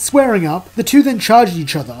teams. Squaring up, the two then charge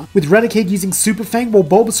each other, with Raticate using Super Fang while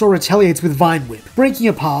Bulbasaur retaliates with Vine Whip. Breaking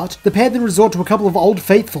apart, the pair then resort to a couple of old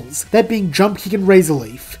faithfuls, that being Jump Kick and Razor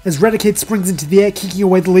Leaf, as Raticate springs into the air kicking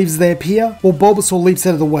away the leaves as they appear, while Bulbasaur leaps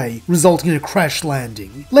out of the way, resulting in a crash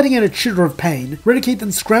landing. Letting out a chitter of pain, Raticate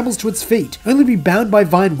then scrambles to its feet, only to be bound by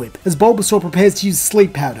Vine Whip, as Bulbasaur prepares to use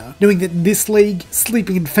Sleep Powder, knowing that in this league,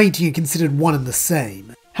 sleeping and fainting are considered one and the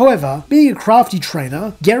same. However, being a crafty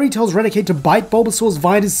trainer, Gary tells Raticate to bite Bulbasaur's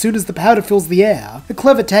vine as soon as the powder fills the air, a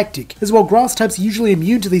clever tactic, as while grass types are usually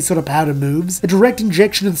immune to these sort of powder moves, a direct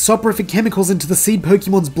injection of soporific chemicals into the seed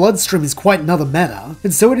Pokemon's bloodstream is quite another matter,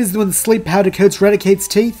 and so it is that when the sleep powder coats Raticate's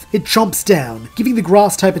teeth, it chomps down, giving the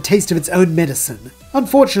grass type a taste of its own medicine.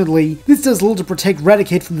 Unfortunately, this does little to protect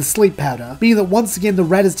Raticate from the sleep powder, meaning that once again the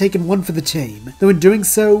rat has taken one for the team, though in doing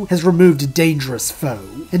so, has removed a dangerous foe.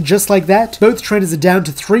 And just like that, both trainers are down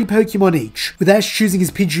to 3 Pokemon each, with Ash choosing his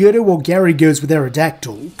Pidgeotto while Gary goes with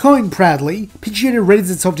Aerodactyl. Cawing proudly, Pidgeotto readies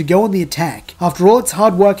itself to go on the attack. After all its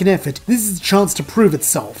hard work and effort, this is its chance to prove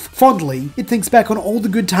itself. Fondly, it thinks back on all the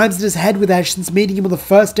good times it has had with Ash since meeting him on the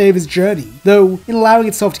first day of his journey, though, in allowing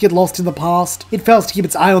itself to get lost in the past, it fails to keep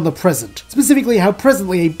its eye on the present, specifically how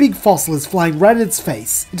presently a big fossil is flying right at its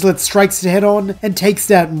face, until it strikes it head on and takes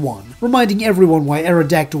it out in one, reminding everyone why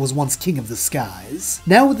Aerodactyl was once king of the skies.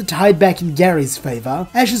 Now with the tide back in Gary's favour,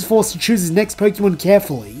 Ash is forced to choose his next Pokemon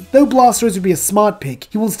carefully. Though Blastoise would be a smart pick,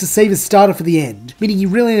 he wants to save his starter for the end, meaning he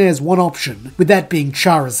really only has one option, with that being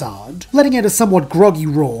Charizard. Letting out a somewhat groggy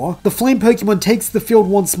roar, the Flame Pokemon takes the field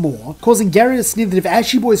once more, causing Gary to sneer that if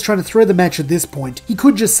Ashy Boy is trying to throw the match at this point, he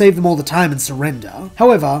could just save them all the time and surrender.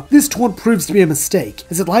 However, this taunt proves to be a mistake,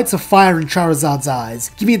 as it lights a fire in Charizard's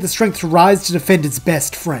eyes, giving it the strength to rise to defend its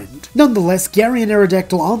best friend. Nonetheless, Gary and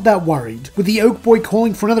Aerodactyl aren't that worried, with the Oak Boy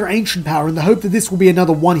calling for another Ancient Power in the hope that this will be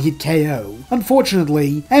another one-hit KO.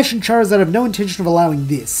 Unfortunately, Ash and Charizard have no intention of allowing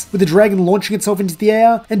this, with the dragon launching itself into the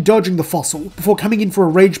air and dodging the fossil, before coming in for a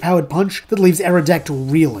rage-powered punch that leaves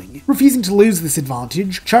Aerodactyl reeling. Refusing to lose this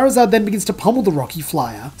advantage, Charizard then begins to pummel the Rocky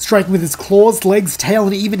Flyer, striking with its claws, legs, tail,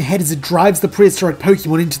 and even head as it drives the prehistoric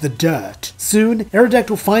Pokemon into the dirt. Soon,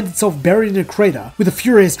 Aerodactyl finds itself buried in a crater, with a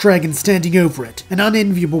furious dragon standing over it, an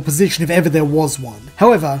unenviable position if ever there was one.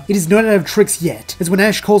 However, it is not out of tricks yet, as when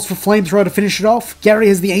Ash calls for Flamethrower to finish it off, Gary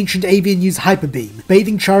has the ancient avian use Hyper Beam,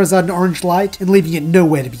 bathing Charizard in orange light and leaving it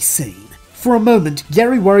nowhere to be seen. For a moment,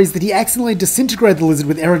 Gary worries that he accidentally disintegrated the lizard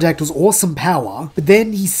with Aerodactyl's awesome power, but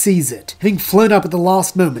then he sees it, having flown up at the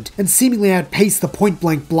last moment and seemingly outpaced the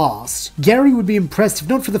point-blank blast. Gary would be impressed if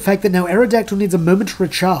not for the fact that now Aerodactyl needs a moment to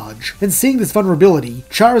recharge, and seeing this vulnerability,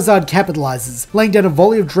 Charizard capitalizes, laying down a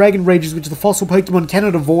volley of Dragon Rages which the fossil Pokemon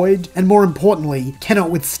cannot avoid, and more importantly, cannot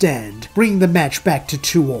withstand, bringing the match back to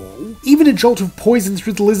 2-all. Even a jolt of poison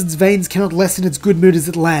through the lizard's veins cannot lessen its good mood as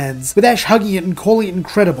it lands, with Ash hugging it and calling it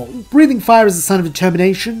incredible. Breathing fire is a sign of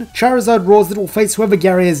determination, Charizard roars that it will face whoever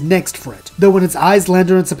Gary has next for it, though when its eyes land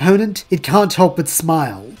on its opponent, it can't help but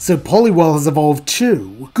smile. So Poliwhirl has evolved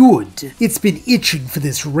too. Good. It's been itching for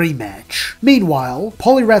this rematch. Meanwhile,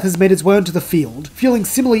 Poliwrath has made its way onto the field, feeling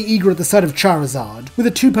similarly eager at the sight of Charizard, with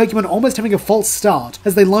the two Pokemon almost having a false start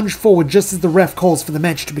as they lunge forward just as the ref calls for the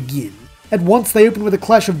match to begin. At once, they open with a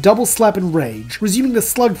clash of Double Slap and Rage, resuming the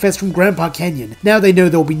slugfest from Grandpa Canyon. Now they know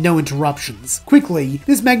there will be no interruptions. Quickly,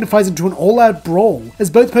 this magnifies into an all-out brawl, as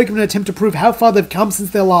both Pokemon attempt to prove how far they've come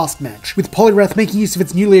since their last match, with Poliwrath making use of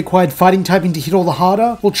its newly acquired fighting typing to hit all the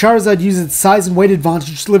harder, while Charizard uses its size and weight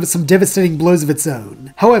advantage to deliver some devastating blows of its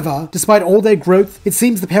own. However, despite all their growth, it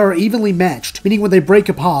seems the pair are evenly matched, meaning when they break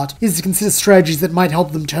apart, is to consider strategies that might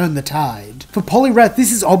help them turn the tide. For Poliwrath,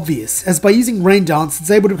 this is obvious, as by using Rain Dance,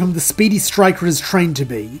 it's able to become the speedy striker it is trained to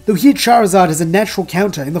be, though here Charizard has a natural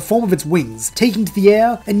counter in the form of its wings, taking to the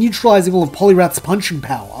air and neutralizing all of Poliwrath's punching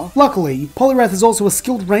power. Luckily, Poliwrath is also a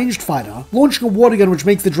skilled ranged fighter, launching a water gun which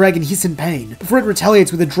makes the dragon hiss in pain, before it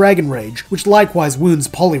retaliates with a Dragon Rage, which likewise wounds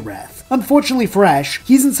Poliwrath. Unfortunately for Ash,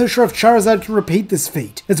 he isn't so sure if Charizard can repeat this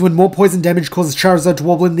feat, as when more poison damage causes Charizard to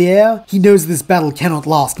wobble in the air, he knows this battle cannot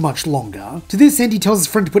last much longer. To this end, he tells his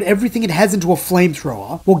friend to put everything it has into a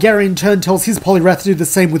flamethrower, while Gary in turn tells his Poliwrath to do the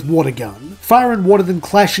same with Water Gun. Fire and water then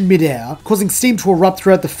clash in mid-air, causing steam to erupt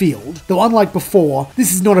throughout the field, though unlike before,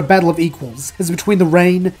 this is not a battle of equals, as between the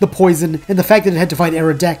rain, the poison, and the fact that it had to fight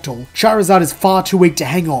Aerodactyl, Charizard is far too weak to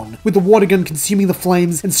hang on, with the Water Gun consuming the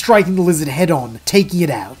flames and striking the lizard head-on, taking it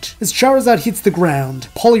out. As Charizard hits the ground,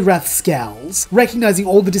 Poliwrath scowls, recognizing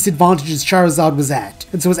all the disadvantages Charizard was at,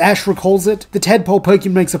 and so as Ash recalls it, the tadpole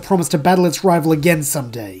Pokemon makes a promise to battle its rival again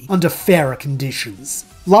someday, under fairer conditions.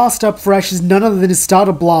 Last up for Ash is none other than his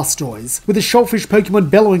starter Blastoise, with the shellfish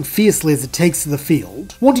Pokemon bellowing fiercely as it takes to the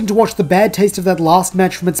field. Wanting to watch the bad taste of that last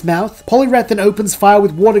match from its mouth, Poliwrath then opens fire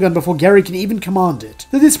with Water Gun before Gary can even command it,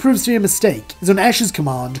 though this proves to be a mistake, as on Ash's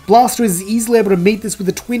command, Blastoise is easily able to meet this with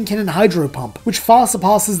a Twin Cannon Hydro Pump, which far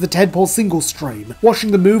surpasses the tadpole single stream,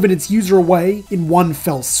 washing the move and its user away in one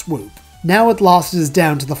fell swoop. Now at last it is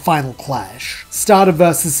down to the final clash. Starter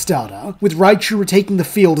versus starter, with Raichu retaking the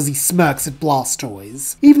field as he smirks at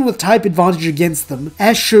Blastoise. Even with type advantage against them,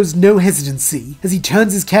 Ash shows no hesitancy as he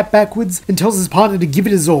turns his cap backwards and tells his partner to give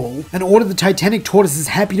it his all, an order the Titanic Tortoise is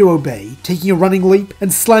happy to obey, taking a running leap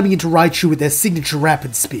and slamming into Raichu with their signature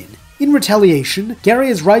rapid spin. In retaliation, Gary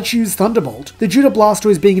has Raichu's Thunderbolt, though due to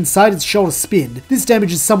Blastoise being inside its shell to spin, this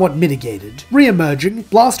damage is somewhat mitigated. Re-emerging,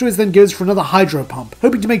 Blastoise then goes for another Hydro Pump,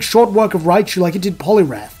 hoping to make short work of Raichu like it did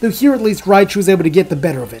Poliwrath, though here at least Raichu is able to get the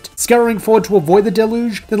better of it, scurrying forward to avoid the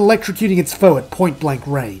deluge, then electrocuting its foe at point-blank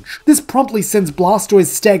range. This promptly sends Blastoise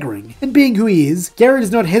staggering, and being who he is, Gary does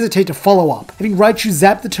not hesitate to follow up, having Raichu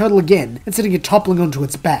zap the turtle again and sending it toppling onto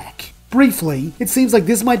its back. Briefly, it seems like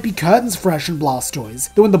this might be curtains for Ash and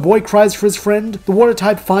Blastoise, though when the boy cries for his friend, the water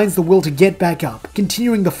type finds the will to get back up,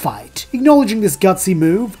 continuing the fight. Acknowledging this gutsy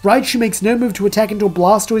move, Raichu makes no move to attack until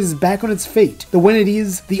Blastoise is back on its feet, though when it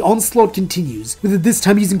is, the onslaught continues, with it this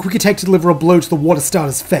time using Quick Attack to deliver a blow to the water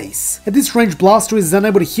starter's face. At this range, Blastoise is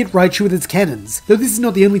unable to hit Raichu with its cannons, though this is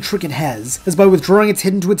not the only trick it has, as by withdrawing its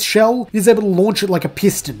head into its shell, it is able to launch it like a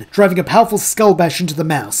piston, driving a powerful Skull Bash into the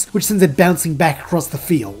mouse, which sends it bouncing back across the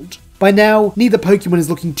field. By now, neither Pokemon is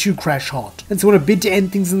looking too crash hot, and so in a bid to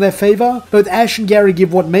end things in their favour, both Ash and Gary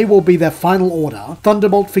give what may well be their final order,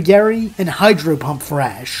 Thunderbolt for Gary and Hydro Pump for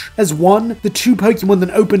Ash. As one, the two Pokemon then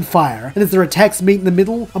open fire, and as their attacks meet in the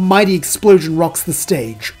middle, a mighty explosion rocks the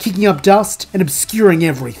stage, kicking up dust and obscuring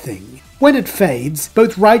everything. When it fades,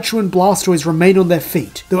 both Raichu and Blastoise remain on their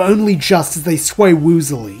feet, though only just as they sway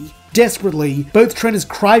woozily. Desperately, both trainers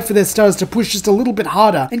cry for their stars to push just a little bit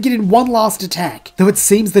harder and get in one last attack, though it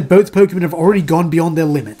seems that both Pokemon have already gone beyond their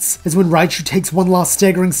limits, as when Raichu takes one last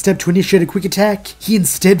staggering step to initiate a quick attack, he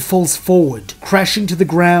instead falls forward, crashing to the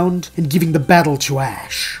ground and giving the battle to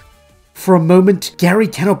Ash. For a moment, Gary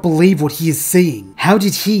cannot believe what he is seeing. How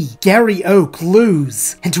did he, Gary Oak,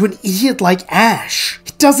 lose? And to an idiot like Ash?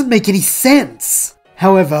 It doesn't make any sense!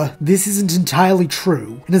 However, this isn't entirely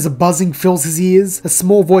true, and as a buzzing fills his ears, a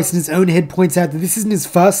small voice in his own head points out that this isn't his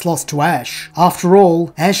first loss to Ash. After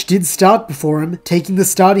all, Ash did start before him, taking the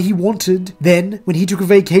starter he wanted. Then, when he took a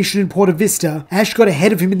vacation in Porta Vista, Ash got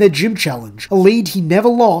ahead of him in their gym challenge, a lead he never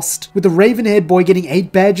lost, with the raven-haired boy getting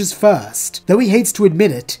 8 badges first. Though he hates to admit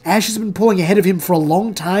it, Ash has been pulling ahead of him for a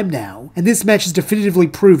long time now, and this match has definitively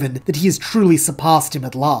proven that he has truly surpassed him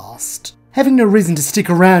at last. Having no reason to stick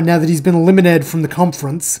around now that he's been eliminated from the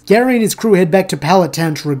conference, Gary and his crew head back to Pallet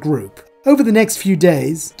Town to regroup. Over the next few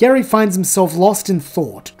days, Gary finds himself lost in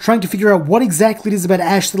thought, trying to figure out what exactly it is about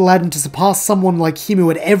Ash that allowed him to surpass someone like him who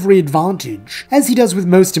had every advantage. As he does with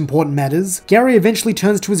most important matters, Gary eventually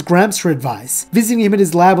turns to his Gramps for advice, visiting him at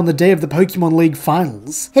his lab on the day of the Pokemon League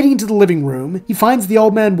finals. Heading into the living room, he finds the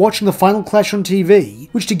old man watching the final clash on TV,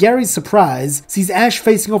 which to Gary's surprise, sees Ash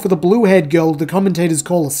facing off with a blue-haired girl the commentators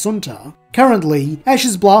call Assunta. Currently,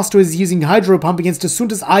 Ash's Blasto is using Hydro Pump against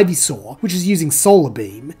Assunta's Ivysaur, which is using Solar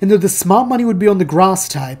Beam, and though the smart money would be on the Grass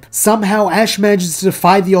type, somehow Ash manages to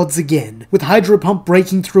defy the odds again, with Hydro Pump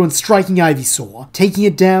breaking through and striking Ivysaur, taking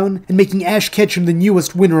it down, and making Ash Ketchum the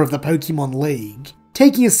newest winner of the Pokemon League.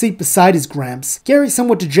 Taking a seat beside his Gramps, Gary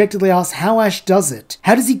somewhat dejectedly asks how Ash does it.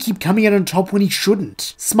 How does he keep coming out on top when he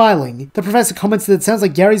shouldn't? Smiling, the professor comments that it sounds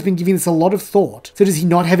like Gary's been giving this a lot of thought, so does he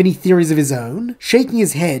not have any theories of his own? Shaking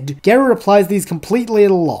his head, Gary replies that he's completely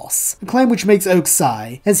at a loss, a claim which makes Oak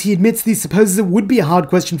sigh, as he admits that he supposes it would be a hard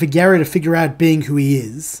question for Gary to figure out being who he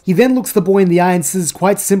is. He then looks the boy in the eye and says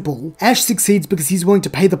quite simple, Ash succeeds because he's willing to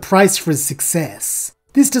pay the price for his success.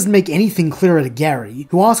 This doesn't make anything clearer to Gary,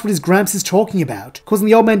 who asks what his Gramps is talking about, causing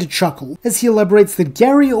the old man to chuckle, as he elaborates that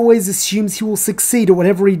Gary always assumes he will succeed at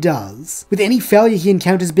whatever he does, with any failure he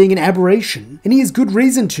encounters being an aberration, and he has good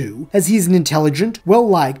reason to, as he is an intelligent,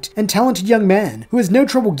 well-liked, and talented young man who has no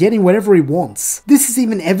trouble getting whatever he wants. This is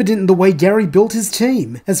even evident in the way Gary built his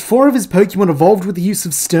team, as 4 of his Pokemon evolved with the use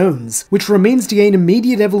of stones, which were a means to gain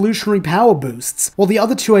immediate evolutionary power boosts, while the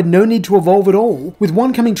other 2 had no need to evolve at all, with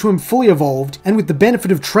one coming to him fully evolved, and with the benefit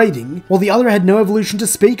of trading, while the other had no evolution to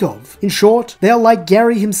speak of. In short, they are like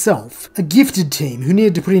Gary himself, a gifted team who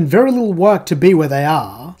needed to put in very little work to be where they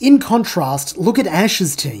are. In contrast, look at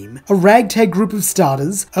Ash's team, a ragtag group of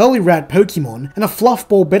starters, early rat Pokemon, and a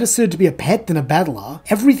fluffball better suited to be a pet than a battler.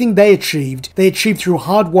 Everything they achieved through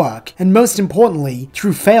hard work, and most importantly,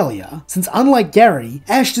 through failure, since unlike Gary,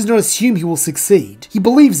 Ash does not assume he will succeed. He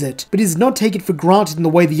believes it, but does not take it for granted in the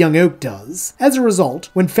way the young Oak does. As a result,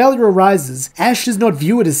 when failure arises, Ash does not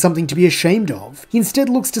view it as something to be ashamed of. He instead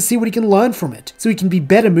looks to see what he can learn from it, so he can be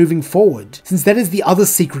better moving forward, since that is the other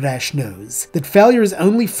secret Ash knows, that failure is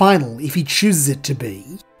only final if he chooses it to be.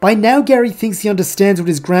 By now, Gary thinks he understands what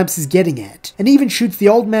his Gramps is getting at, and even shoots the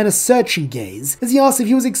old man a searching gaze as he asks if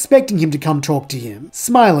he was expecting him to come talk to him.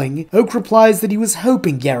 Smiling, Oak replies that he was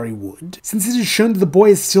hoping Gary would, since it has shown that the boy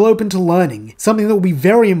is still open to learning, something that will be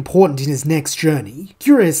very important in his next journey.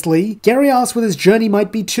 Curiously, Gary asks what his journey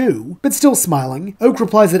might be too, but still smiling, Oak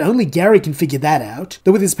replies that only Gary can figure that out,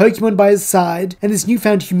 though with his Pokemon by his side, and this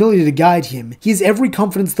newfound humility to guide him, he has every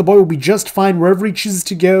confidence the boy will be just fine wherever he chooses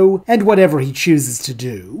to go, and whatever he chooses to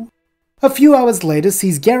do. A few hours later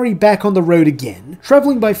sees Gary back on the road again,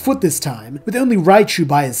 traveling by foot this time, with only Raichu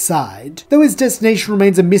by his side. Though his destination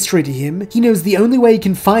remains a mystery to him, he knows the only way he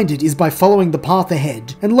can find it is by following the path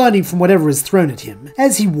ahead, and learning from whatever is thrown at him.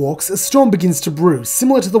 As he walks, a storm begins to brew,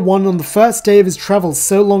 similar to the one on the first day of his travels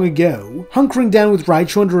so long ago. Hunkering down with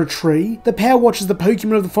Raichu under a tree, the pair watches the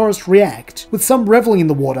Pokemon of the forest react, with some reveling in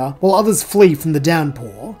the water, while others flee from the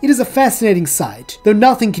downpour. It is a fascinating sight, though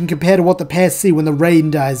nothing can compare to what the pair see when the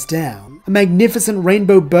rain dies down. A magnificent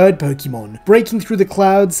rainbow bird Pokemon, breaking through the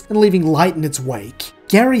clouds and leaving light in its wake.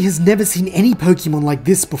 Gary has never seen any Pokemon like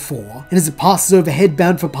this before, and as it passes overhead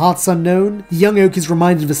bound for parts unknown, the young Oak is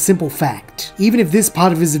reminded of a simple fact. Even if this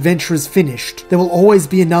part of his adventure is finished, there will always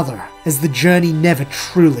be another, as the journey never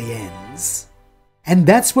truly ends. And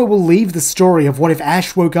that's where we'll leave the story of What If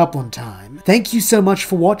Ash Woke Up on Time. Thank you so much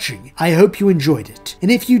for watching. I hope you enjoyed it.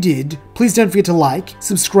 And if you did, please don't forget to like,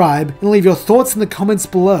 subscribe, and leave your thoughts in the comments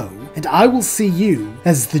below. And I will see you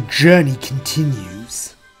as the journey continues.